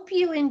hope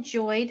you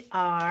enjoyed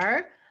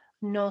our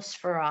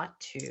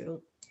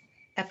Nosferatu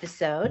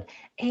episode.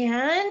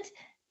 And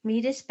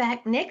meet us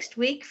back next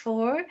week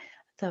for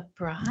The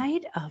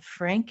Bride of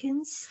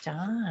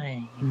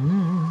Frankenstein.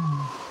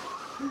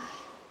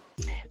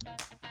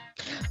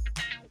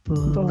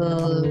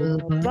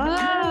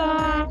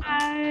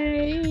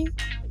 Bye.